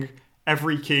asking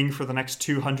every king for the next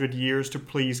 200 years to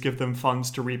please give them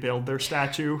funds to rebuild their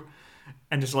statue.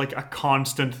 And it's a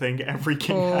constant thing every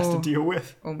king has to deal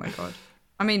with. Oh my god.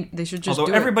 They should just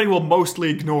Although everybody will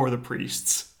mostly ignore the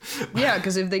priests. Yeah,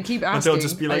 because if they keep asking, they'll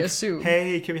just be I assume.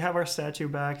 Hey, can we have our statue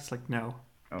back? It's no.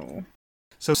 Oh.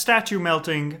 So statue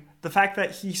melting, the fact that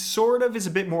he sort of is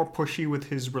a bit more pushy with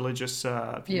his religious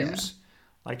views.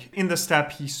 In the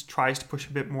steppe, he tries to push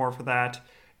a bit more for that.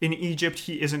 in Egypt,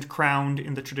 he isn't crowned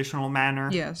in the traditional manner.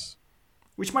 Yes.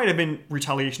 Which might have been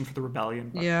retaliation for the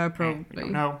rebellion. But, yeah, probably. We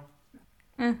don't know.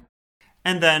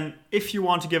 And then, if you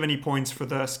want to give any points for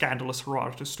the scandalous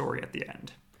Herodotus story at the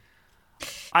end,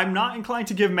 I'm not inclined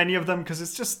to give many of them because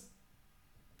it's just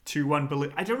too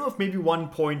unbelievable. I don't know if maybe 1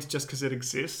 point just because it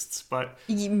exists, but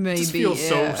maybe, it just feels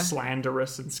so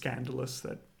slanderous and scandalous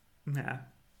that,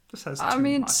 this has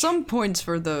too much. Some points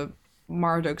for the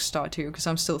Marduk statue because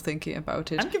I'm still thinking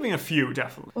about it. I'm giving a few,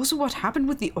 definitely. Also, what happened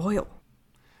with the oil?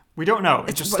 We don't know.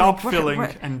 It just stopped filling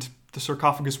and the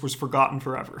sarcophagus was forgotten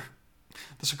forever.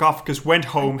 The sarcophagus went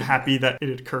home happy that it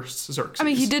had cursed Xerxes. I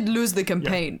mean, he did lose the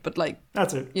campaign, but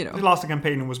that's it. He lost the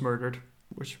campaign and was murdered,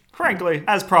 which, frankly,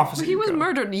 as prophecy he was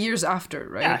murdered years after,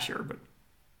 right? Yeah, sure, but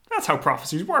that's how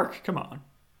prophecies work. Come on.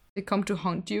 They come to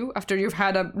haunt you after you've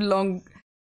had a long,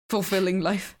 fulfilling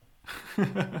life.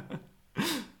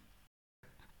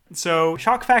 So,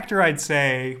 shock factor, I'd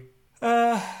say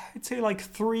like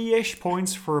 3-ish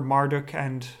points for Marduk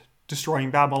and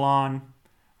destroying Babylon,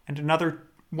 and another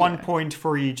 1 point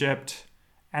for Egypt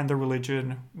and the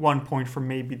religion, 1 point for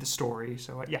maybe the story.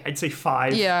 So, I'd say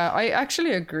 5. Yeah, I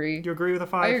actually agree. Do you agree with a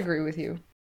 5? I agree with you.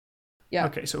 Yeah.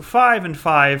 Okay, so 5 and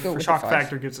 5 for shock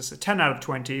factor gives us a 10 out of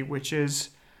 20, which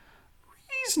is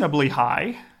reasonably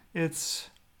high. It's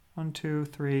 1, 2,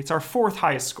 3. It's our 4th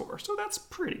highest score, so that's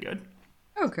pretty good.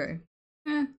 Okay.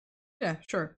 Yeah,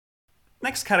 sure.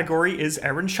 Next category is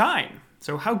Aaron Shine.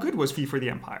 So how good was he for the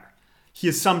empire? He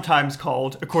is sometimes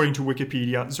called, according to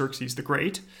Wikipedia, Xerxes the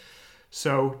Great.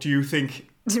 So do you think...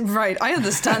 Right, I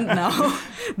understand now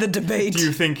the debate. Do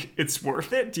you think it's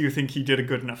worth it? Do you think he did a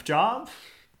good enough job?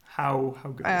 How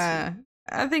good was he?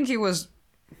 I think he was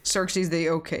Xerxes the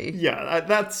okay. Yeah,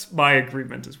 that's my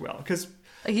agreement as well. Because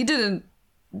he didn't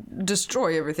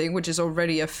destroy everything, which is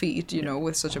already a feat,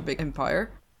 with such a big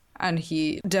empire. And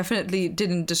he definitely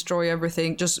didn't destroy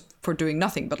everything just for doing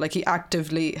nothing, but he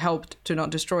actively helped to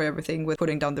not destroy everything with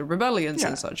putting down the rebellions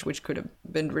and such, which could have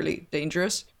been really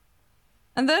dangerous.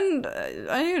 And then,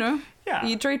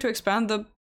 he tried to expand the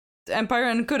empire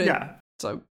and couldn't. Yeah.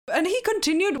 So, and he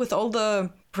continued with all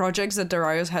the projects that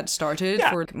Darius had started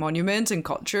for monuments and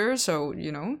culture, so,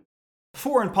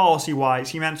 Foreign policy-wise,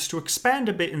 he managed to expand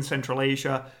a bit in Central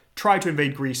Asia, tried to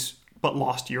invade Greece, but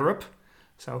lost Europe.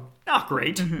 So, not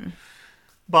great. Mm-hmm.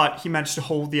 But he managed to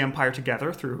hold the empire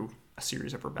together through a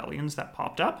series of rebellions that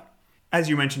popped up. As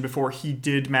you mentioned before, he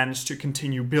did manage to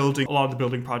continue building a lot of the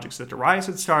building projects that Darius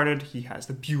had started. He has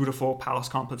the beautiful palace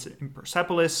complex in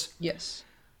Persepolis. Yes.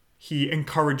 He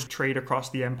encouraged trade across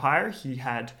the empire. He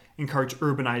had encouraged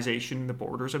urbanization in the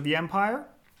borders of the empire.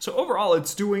 So overall,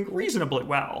 it's doing reasonably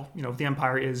well. The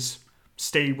empire is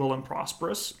stable and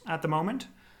prosperous at the moment.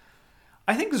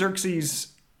 I think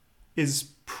Xerxes is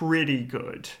pretty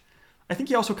good. I think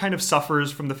he also kind of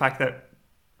suffers from the fact that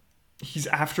he's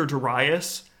after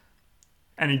Darius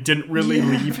and he didn't really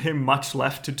leave him much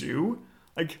left to do.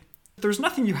 There's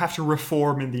nothing you have to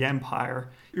reform in the empire.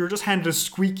 You're just handed a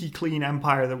squeaky clean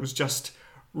empire that was just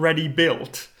ready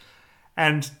built.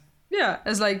 And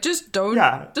it's just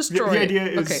don't destroy it. The idea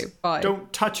is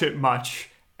don't touch it much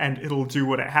and it'll do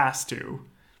what it has to.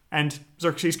 And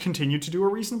Xerxes continued to do a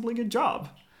reasonably good job.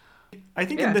 I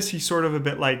think in this he's sort of a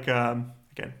bit like,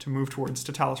 again, to move towards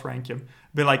Totalis Rankium,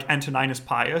 a bit like Antoninus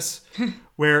Pius,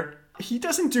 where he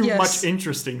doesn't do much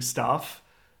interesting stuff,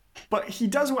 but he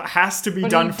does what has to be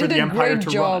done for the empire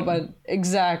to run.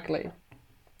 Exactly.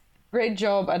 Great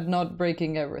job at not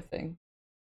breaking everything.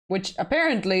 Which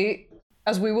apparently,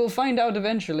 as we will find out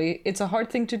eventually, it's a hard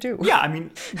thing to do. Yeah, I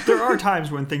mean, there are times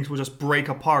when things will just break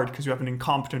apart because you have an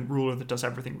incompetent ruler that does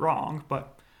everything wrong,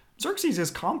 but Xerxes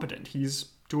is competent. He's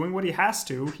doing what he has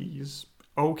to. He's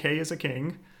okay as a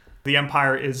king. The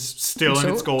empire is still in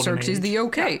its golden age. Xerxes the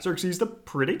okay. Yeah, Xerxes the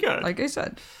pretty good. Like I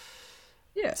said.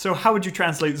 Yeah. So how would you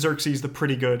translate Xerxes the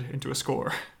pretty good into a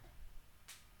score?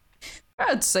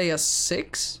 I'd say a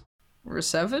 6 or a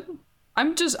 7.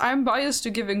 I'm biased to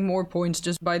giving more points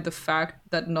just by the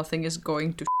fact that nothing is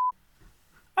going to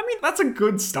I mean, that's a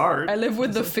good start. I live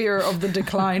with the fear of the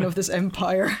decline of this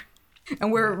empire.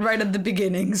 And we're right at the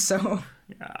beginning, so...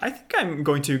 Yeah, I think I'm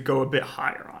going to go a bit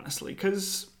higher, honestly,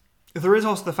 because there is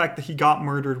also the fact that he got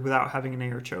murdered without having an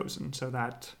heir chosen, so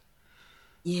that...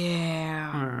 Yeah.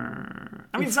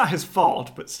 I mean, it's not his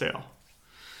fault, but still.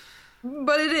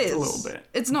 But it is. It's a little bit.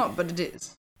 It's not, but it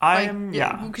is.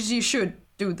 Because you should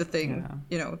do the thing,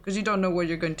 because you don't know where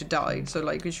you're going to die, so,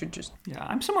 you should just... Yeah,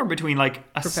 I'm somewhere between,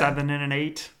 a 7 and an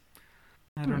 8.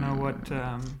 I don't know what...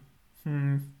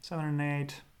 7 and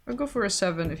 8. I'll go for a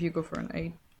 7 if you go for an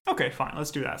 8. Okay, fine.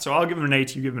 Let's do that. So I'll give him an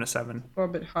 8, you give him a 7. Or a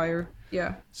bit higher,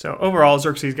 yeah. So overall,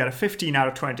 Xerxes got a 15 out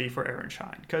of 20 for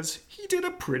Ehrenstein, because he did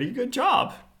a pretty good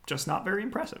job, just not very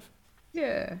impressive.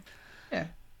 Yeah.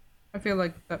 I feel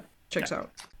like that checks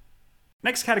out.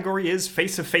 Next category is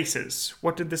Face of Faces.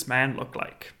 What did this man look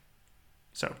like?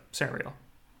 So, Serial.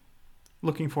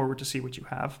 Looking forward to see what you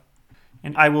have.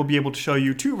 And I will be able to show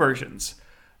you 2 versions.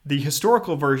 The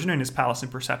historical version in his palace in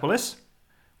Persepolis,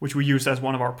 which we used as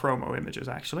one of our promo images,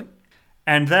 actually.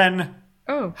 And then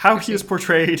how he is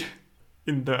portrayed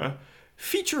in the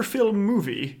feature film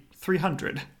movie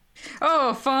 300.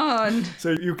 Oh, fun!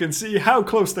 So you can see how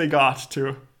close they got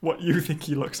to what you think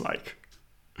he looks like.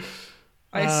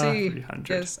 I see. 300.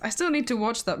 Yes, I still need to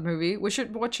watch that movie. We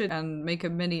should watch it and make a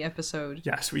mini episode.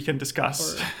 Yes, we can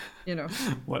discuss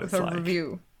what it's a like.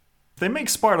 review. They make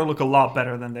Sparta look a lot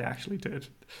better than they actually did.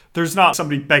 There's not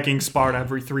somebody begging Sparta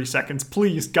every 3 seconds.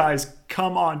 Please, guys,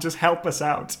 come on, just help us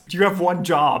out. You have one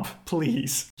job,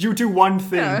 please. You do one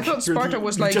thing. Yeah, I thought Sparta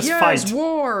was like, yes, fight.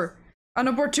 War! An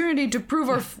opportunity to prove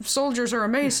our soldiers are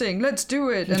amazing. Let's do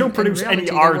it. You don't produce any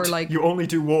art. You only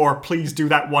do war. Please do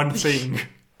that one thing.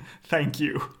 Thank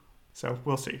you. So,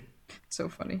 we'll see. So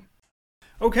funny.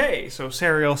 Okay, so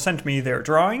Serial sent me their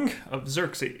drawing of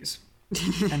Xerxes.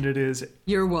 And it is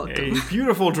You're welcome. A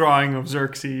beautiful drawing of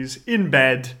Xerxes in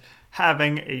bed,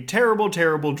 having a terrible,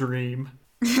 terrible dream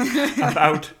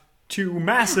about 2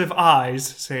 massive eyes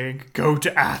saying, "Go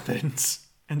to Athens."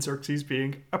 And Xerxes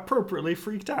being appropriately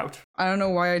freaked out. I don't know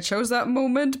why I chose that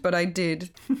moment, but I did.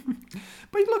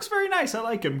 But he looks very nice. I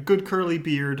like him. Good curly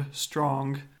beard,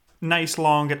 strong, nice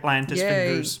long Atlantis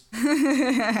fingers.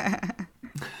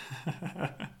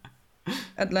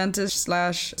 Atlantis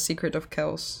 / Secret of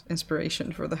Kells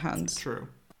inspiration for the hands. True.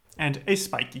 And a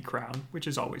spiky crown, which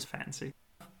is always fancy.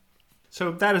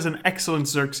 So that is an excellent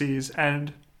Xerxes,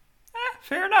 and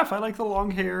fair enough. I like the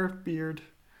long hair, beard,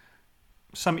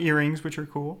 some earrings, which are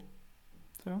cool.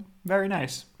 So, very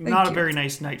nice. Not a very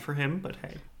nice night for him, but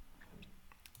hey.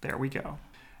 There we go.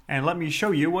 And let me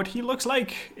show you what he looks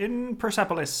like in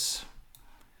Persepolis.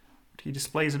 What he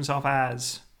displays himself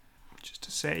as. Which is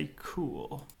to say,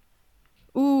 cool.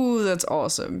 Ooh, that's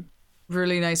awesome.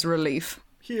 Really nice relief.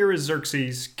 Here is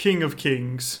Xerxes, King of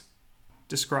Kings.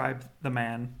 Describe the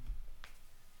man.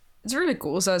 It's really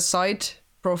cool. It's a side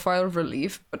profile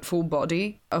relief, but full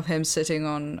body of him sitting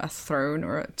on a throne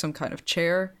or some kind of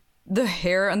chair. The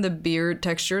hair and the beard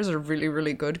textures are really,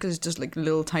 really good because it's just like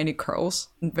little tiny curls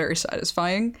and very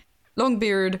satisfying. Long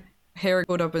beard, hair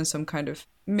put up in some kind of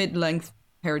mid-length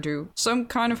hairdo, some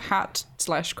kind of hat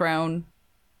 / crown.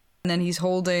 And then he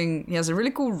has a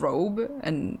really cool robe,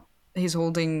 and he's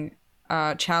holding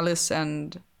a chalice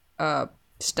and a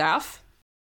staff.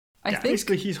 I think.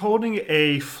 Basically, he's holding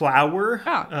a flower,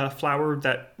 a flower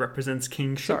that represents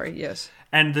kingship. Sorry, yes.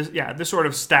 And this sort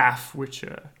of staff, which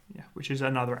is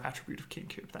another attribute of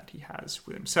kingship that he has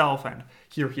with himself. And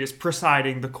here he is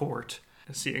presiding the court,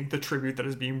 seeing the tribute that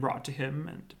is being brought to him,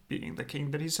 and being the king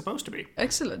that he's supposed to be.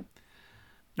 Excellent.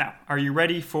 Now, are you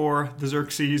ready for the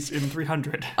Xerxes in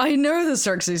 300? I know the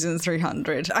Xerxes in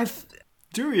 300.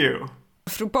 Do you?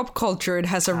 Through pop culture, it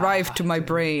has arrived to my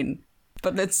brain.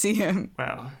 But let's see him.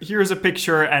 Well, here's a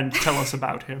picture and tell us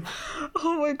about him.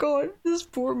 Oh my god, this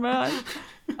poor man.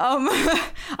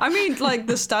 I mean, like,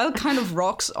 the style kind of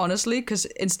rocks, honestly, because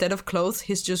instead of clothes,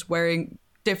 he's just wearing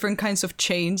different kinds of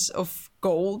chains of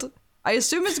gold. I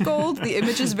assume it's gold. The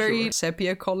image is very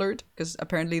sepia colored, because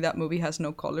apparently that movie has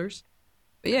no colors.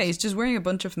 But yeah, he's just wearing a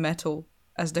bunch of metal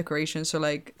as decoration. So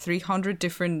like 300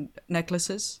 different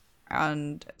necklaces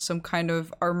and some kind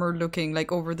of armor looking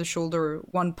like over the shoulder,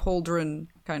 one pauldron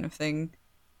kind of thing.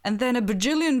 And then a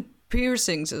bajillion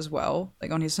piercings as well,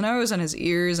 like on his nose and his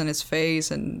ears and his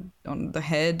face and on the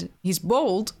head. He's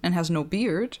bald and has no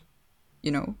beard,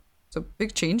 it's a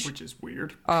big change. Which is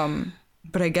weird.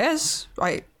 But I guess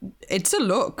it's a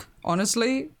look,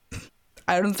 honestly.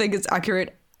 I don't think it's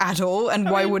accurate at all, and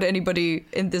why would anybody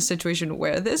in this situation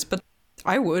wear this? But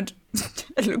I would.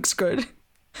 It looks good.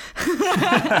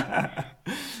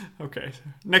 Okay,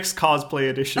 next cosplay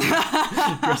edition.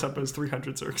 Dress up as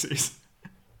 300 Xerxes.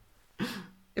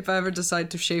 If I ever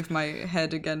decide to shave my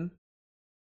head again.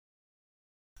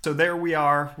 So there we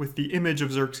are with the image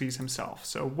of Xerxes himself.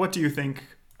 So what do you think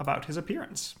about his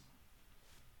appearance?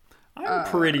 I'm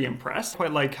pretty impressed.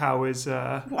 Quite like how his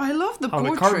I love the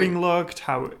portrait. The carving looked,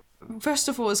 First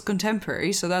of all, it's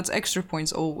contemporary, so that's extra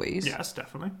points always. Yes,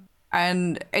 definitely.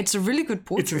 And it's a really good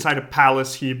portrait. It's inside a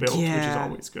palace he built, which is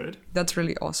always good. That's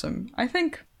really awesome. I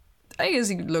guess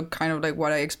he looked kind of like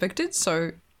what I expected,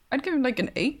 so I'd give him like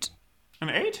an 8. An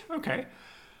 8? Okay.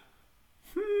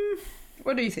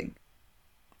 What do you think?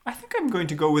 I think I'm going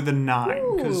to go with a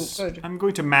 9 because Ooh, good. I'm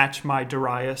going to match my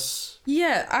Darius.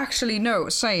 Yeah, actually, no,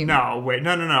 same. No, wait,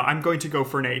 no. I'm going to go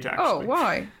for an 8, actually. Oh,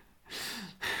 why?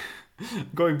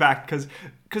 Going back,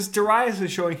 because Darius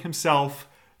is showing himself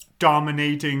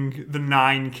dominating the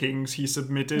 9 kings he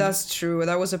submitted. That's true.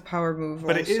 That was a power move.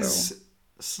 But also. it is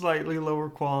slightly lower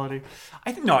quality.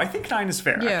 I think 9 is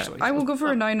fair, actually. I will go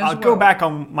for a 9 as well. I'll go back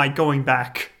on my going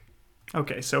back.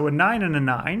 Okay, so a 9 and a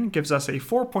 9 gives us a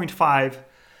 4.5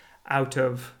 out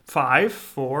of 5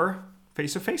 for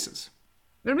Face of Faces.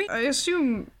 I mean, I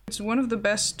assume it's one of the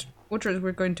best portraits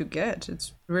we're going to get.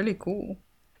 It's really cool.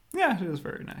 Yeah, it is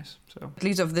very nice. So At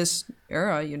least of this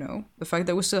era, you know. The fact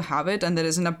that we still have it and that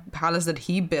it's in a palace that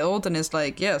he built and it's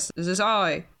like, yes, this is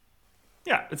I.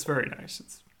 yeah, it's very nice.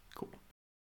 It's cool.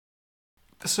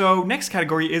 So next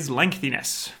category is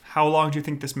lengthiness. How long do you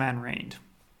think this man reigned?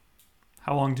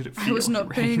 How long did it feel I was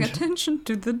not he paying reigned? attention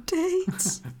to the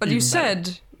dates. But Even you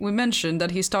said, we mentioned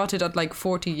that he started at like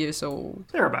 40 years old.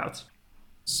 Thereabouts.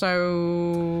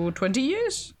 So 20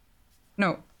 years?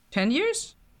 No, 10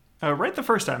 years? Right the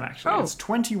first time, actually. Oh. It's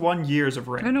 21 years of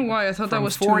reign. I don't know why, I thought that From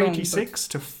was too long. 486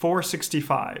 to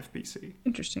 465 BC.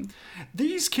 Interesting.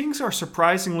 These kings are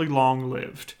surprisingly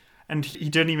long-lived. And he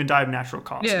didn't even die of natural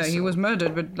causes. Yeah, he so was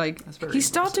murdered, but like, very he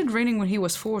started reigning when he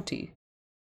was 40.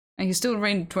 And he still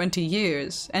reigned 20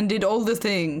 years and did all the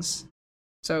things.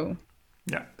 So,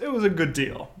 yeah, it was a good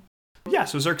deal. Yeah,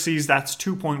 so Xerxes, that's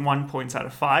 2.1 points out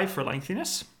of 5 for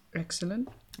lengthiness. excellent.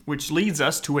 Which leads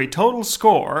us to a total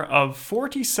score of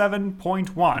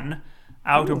 47.1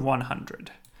 out of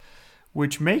 100.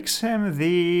 Which makes him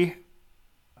the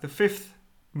 5th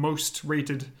most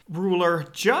rated ruler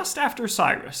just after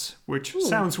Cyrus. Which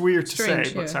sounds weird to strange,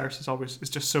 say, but yeah. Cyrus is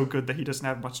just so good that he doesn't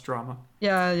have much drama.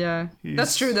 Yeah.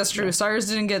 That's true. yeah. Cyrus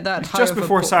didn't get that high Just of a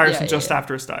before po- Cyrus yeah, and just yeah.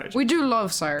 after Astyages. We do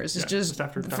love Cyrus. It's Yeah, just, just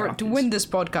after to Diocles. win this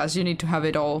podcast, you need to have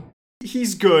it all.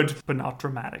 He's good, but not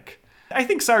dramatic. I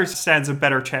think Cyrus stands a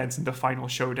better chance in the final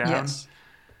showdown Yes.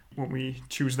 when we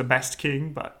choose the best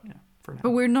king, but yeah, for now.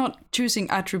 But we're not choosing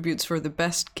attributes for the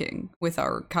best king with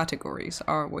our categories,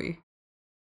 are we?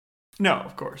 No,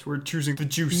 of course. We're choosing the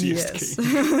juiciest Yes. king.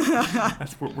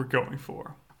 That's what we're going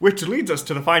for. Which leads us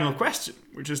to the final question,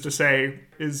 which is to say,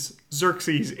 is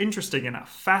Xerxes interesting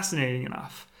enough, fascinating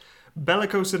enough,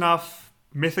 bellicose enough,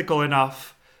 mythical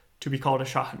enough to be called a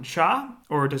Shahanshah?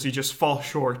 Or does he just fall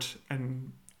short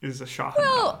and is a Shahanshah?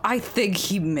 Well, I think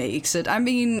he makes it. I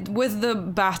mean, with the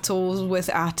battles with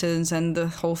Athens and the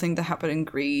whole thing that happened in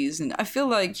Greece, and I feel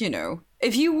like, you know,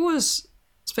 if he was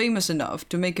famous enough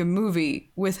to make a movie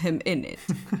with him in it,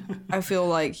 I feel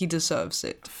like he deserves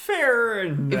it. Fair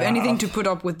enough. If anything, to put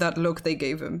up with that look they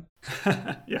gave him.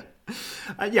 Yeah.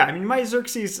 I mean, my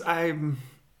Xerxes, I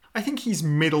think he's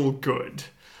middle good.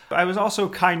 I was also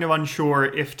kind of unsure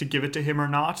if to give it to him or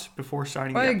not before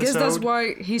starting the I episode. guess that's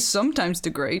why he's sometimes the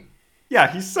great,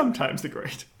 Yeah, he's sometimes the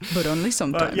great. but only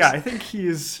sometimes. But yeah, I think he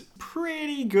is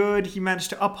pretty good. He managed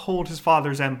to uphold his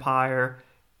father's empire.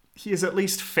 He is at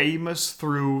least famous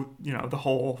through, you know, the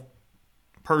whole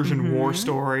Persian War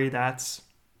story. That's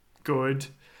good,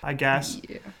 I guess.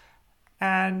 Yeah.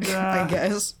 And I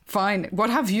guess. Fine. What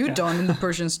have you done in the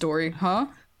Persian story, huh?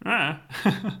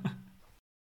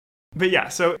 But yeah,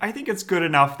 so I think it's good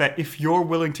enough that if you're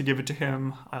willing to give it to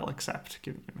him, I'll accept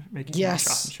making him a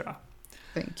Shahanshah.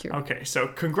 Thank you. Okay, so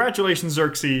congratulations,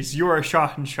 Xerxes. You're a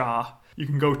Shahanshah. You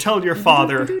can go tell your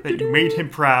father that you made him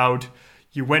proud.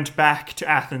 You went back to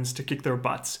Athens to kick their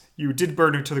butts. You did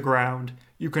burn it to the ground.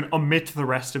 You can omit the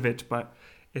rest of it, but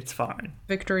it's fine.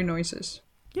 Victory noises.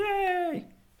 Yay!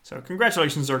 So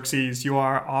congratulations, Xerxes. You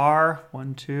are our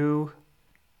 4th.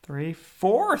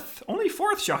 Only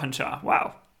 4th Shahanshah.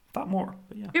 Wow. Thought more,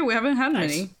 but yeah. Yeah, we haven't had Nice.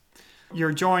 many.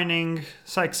 You're joining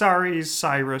Xerxes,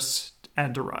 Cyrus,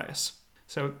 and Darius.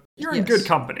 So you're in Yes. good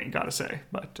company, gotta say.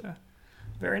 But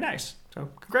very nice. So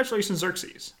congratulations,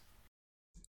 Xerxes.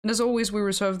 And as always, we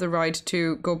reserve the right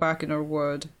to go back in our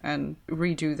word and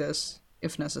redo this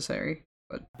if necessary.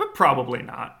 But probably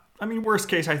not. I mean, worst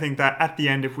case, I think that at the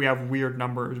end, if we have weird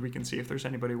numbers, we can see if there's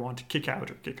anybody who want to kick out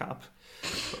or kick up.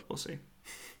 But we'll see.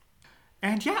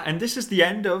 And yeah, and this is the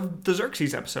end of the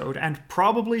Xerxes episode. And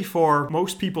probably for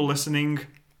most people listening,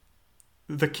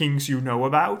 the kings you know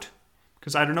about.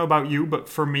 Because I don't know about you, but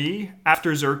for me,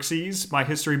 after Xerxes, my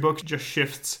history book just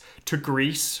shifts to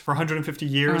Greece for 150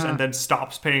 years and then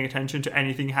stops paying attention to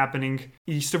anything happening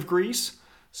east of Greece.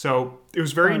 So it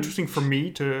was very interesting for me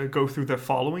to go through the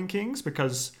following kings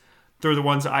because they're the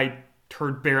ones I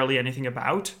heard barely anything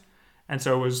about. And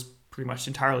so it was pretty much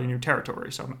entirely new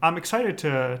territory. So I'm excited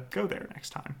to go there next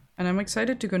time. And I'm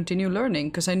excited to continue learning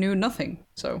because I knew nothing.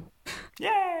 So,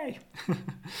 Yay! Yay!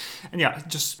 And yeah,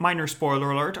 just minor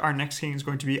spoiler alert, our next king is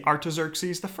going to be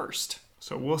Artaxerxes I.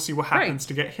 So we'll see what happens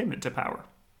to get him into power.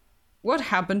 What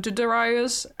happened to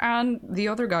Darius and the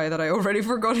other guy that I already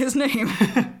forgot his name?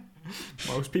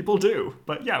 Most people do.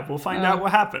 But yeah, we'll find out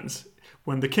what happens.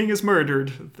 When the king is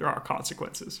murdered, there are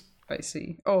consequences. I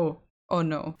see. Oh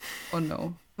no.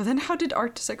 But then how did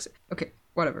Artaxerxes... Okay,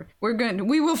 whatever.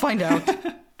 We will find out.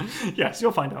 Yes,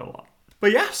 you'll find out a lot.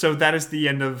 But yeah, so that is the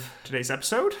end of today's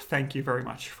episode. Thank you very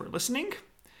much for listening.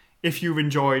 If you've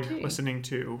enjoyed listening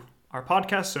to our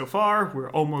podcast so far, we're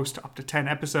almost up to 10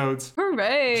 episodes.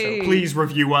 Hooray! So please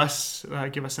review us.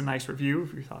 Give us a nice review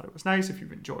if you thought it was nice, if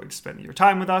you've enjoyed spending your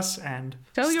time with us. And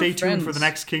stay tuned for the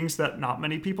next kings that not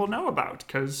many people know about.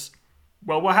 Because,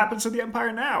 well, what happens to the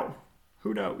empire now?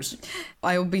 Who knows?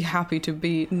 I'll be happy to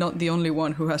be not the only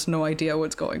one who has no idea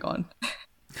what's going on.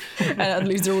 And at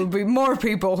least there will be more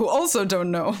people who also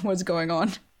don't know what's going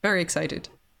on. Very excited.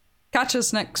 Catch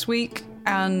us next week,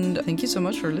 and thank you so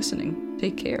much for listening.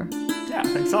 Take care. Yeah,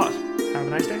 thanks a lot. Have a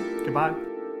nice day. Goodbye.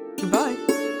 Goodbye.